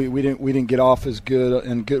we didn't get off as good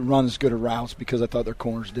and run as good a routes because I thought their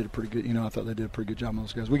corners did a pretty good. You know, I thought they did a pretty good job on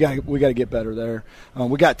those guys. We got to get better there.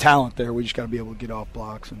 We got talent there. We just got to be able to get off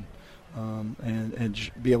blocks and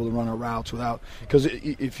be able to run our routes without, because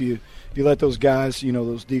if you let those guys, you know,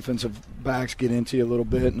 those defensive backs get into you a little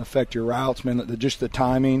bit and affect your routes, man, just the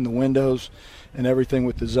timing, the windows, and everything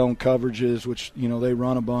with the zone coverages, which, you know, they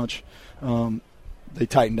run a bunch, they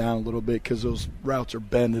tighten down a little bit because those routes are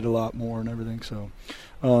bended a lot more and everything. So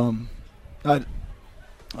I'm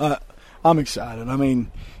excited. I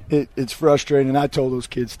mean, it's frustrating. I told those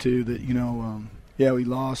kids too that, you know, yeah, we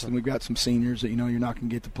lost, and we've got some seniors that, you know, you're not going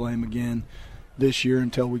to get to play them again this year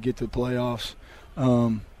until we get to the playoffs.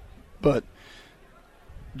 But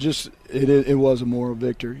just it was a moral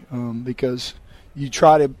victory because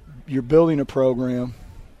you're building a program.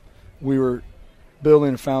 We were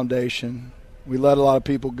building a foundation. We let a lot of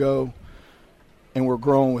people go, and we're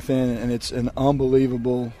growing within, and it's an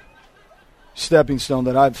unbelievable stepping stone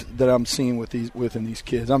that I'm seeing within these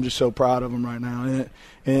kids. I'm just so proud of them right now,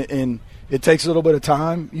 and it takes a little bit of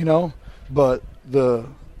time, you know, but the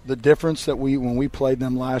difference that when we played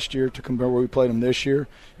them last year to compare where we played them this year,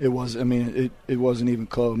 it wasn't even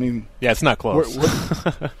close. I mean, yeah, it's not close.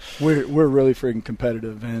 We're really freaking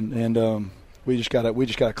competitive, and we just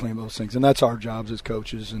gotta clean those things, and that's our jobs as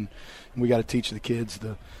coaches, and we got to teach the kids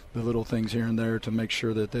the little things here and there to make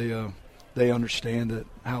sure that they understand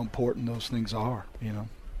how important those things are, you know.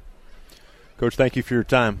 Coach, thank you for your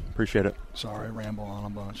time. Appreciate it. Sorry, I ramble on a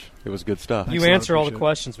bunch. It was good stuff. You answer all the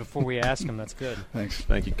questions before we ask them. That's good. Thanks.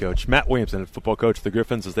 Thank you, Coach. Matt Williamson, football coach of the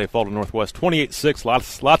Griffins, as they fall to Northwest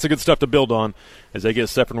 28-6. Lots of good stuff to build on as they get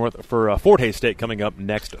set for Fort Hays State coming up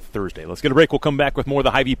next Thursday. Let's get a break. We'll come back with more of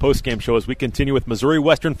the Hy-Vee postgame show as we continue with Missouri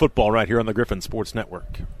Western football right here on the Griffin Sports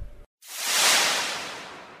Network.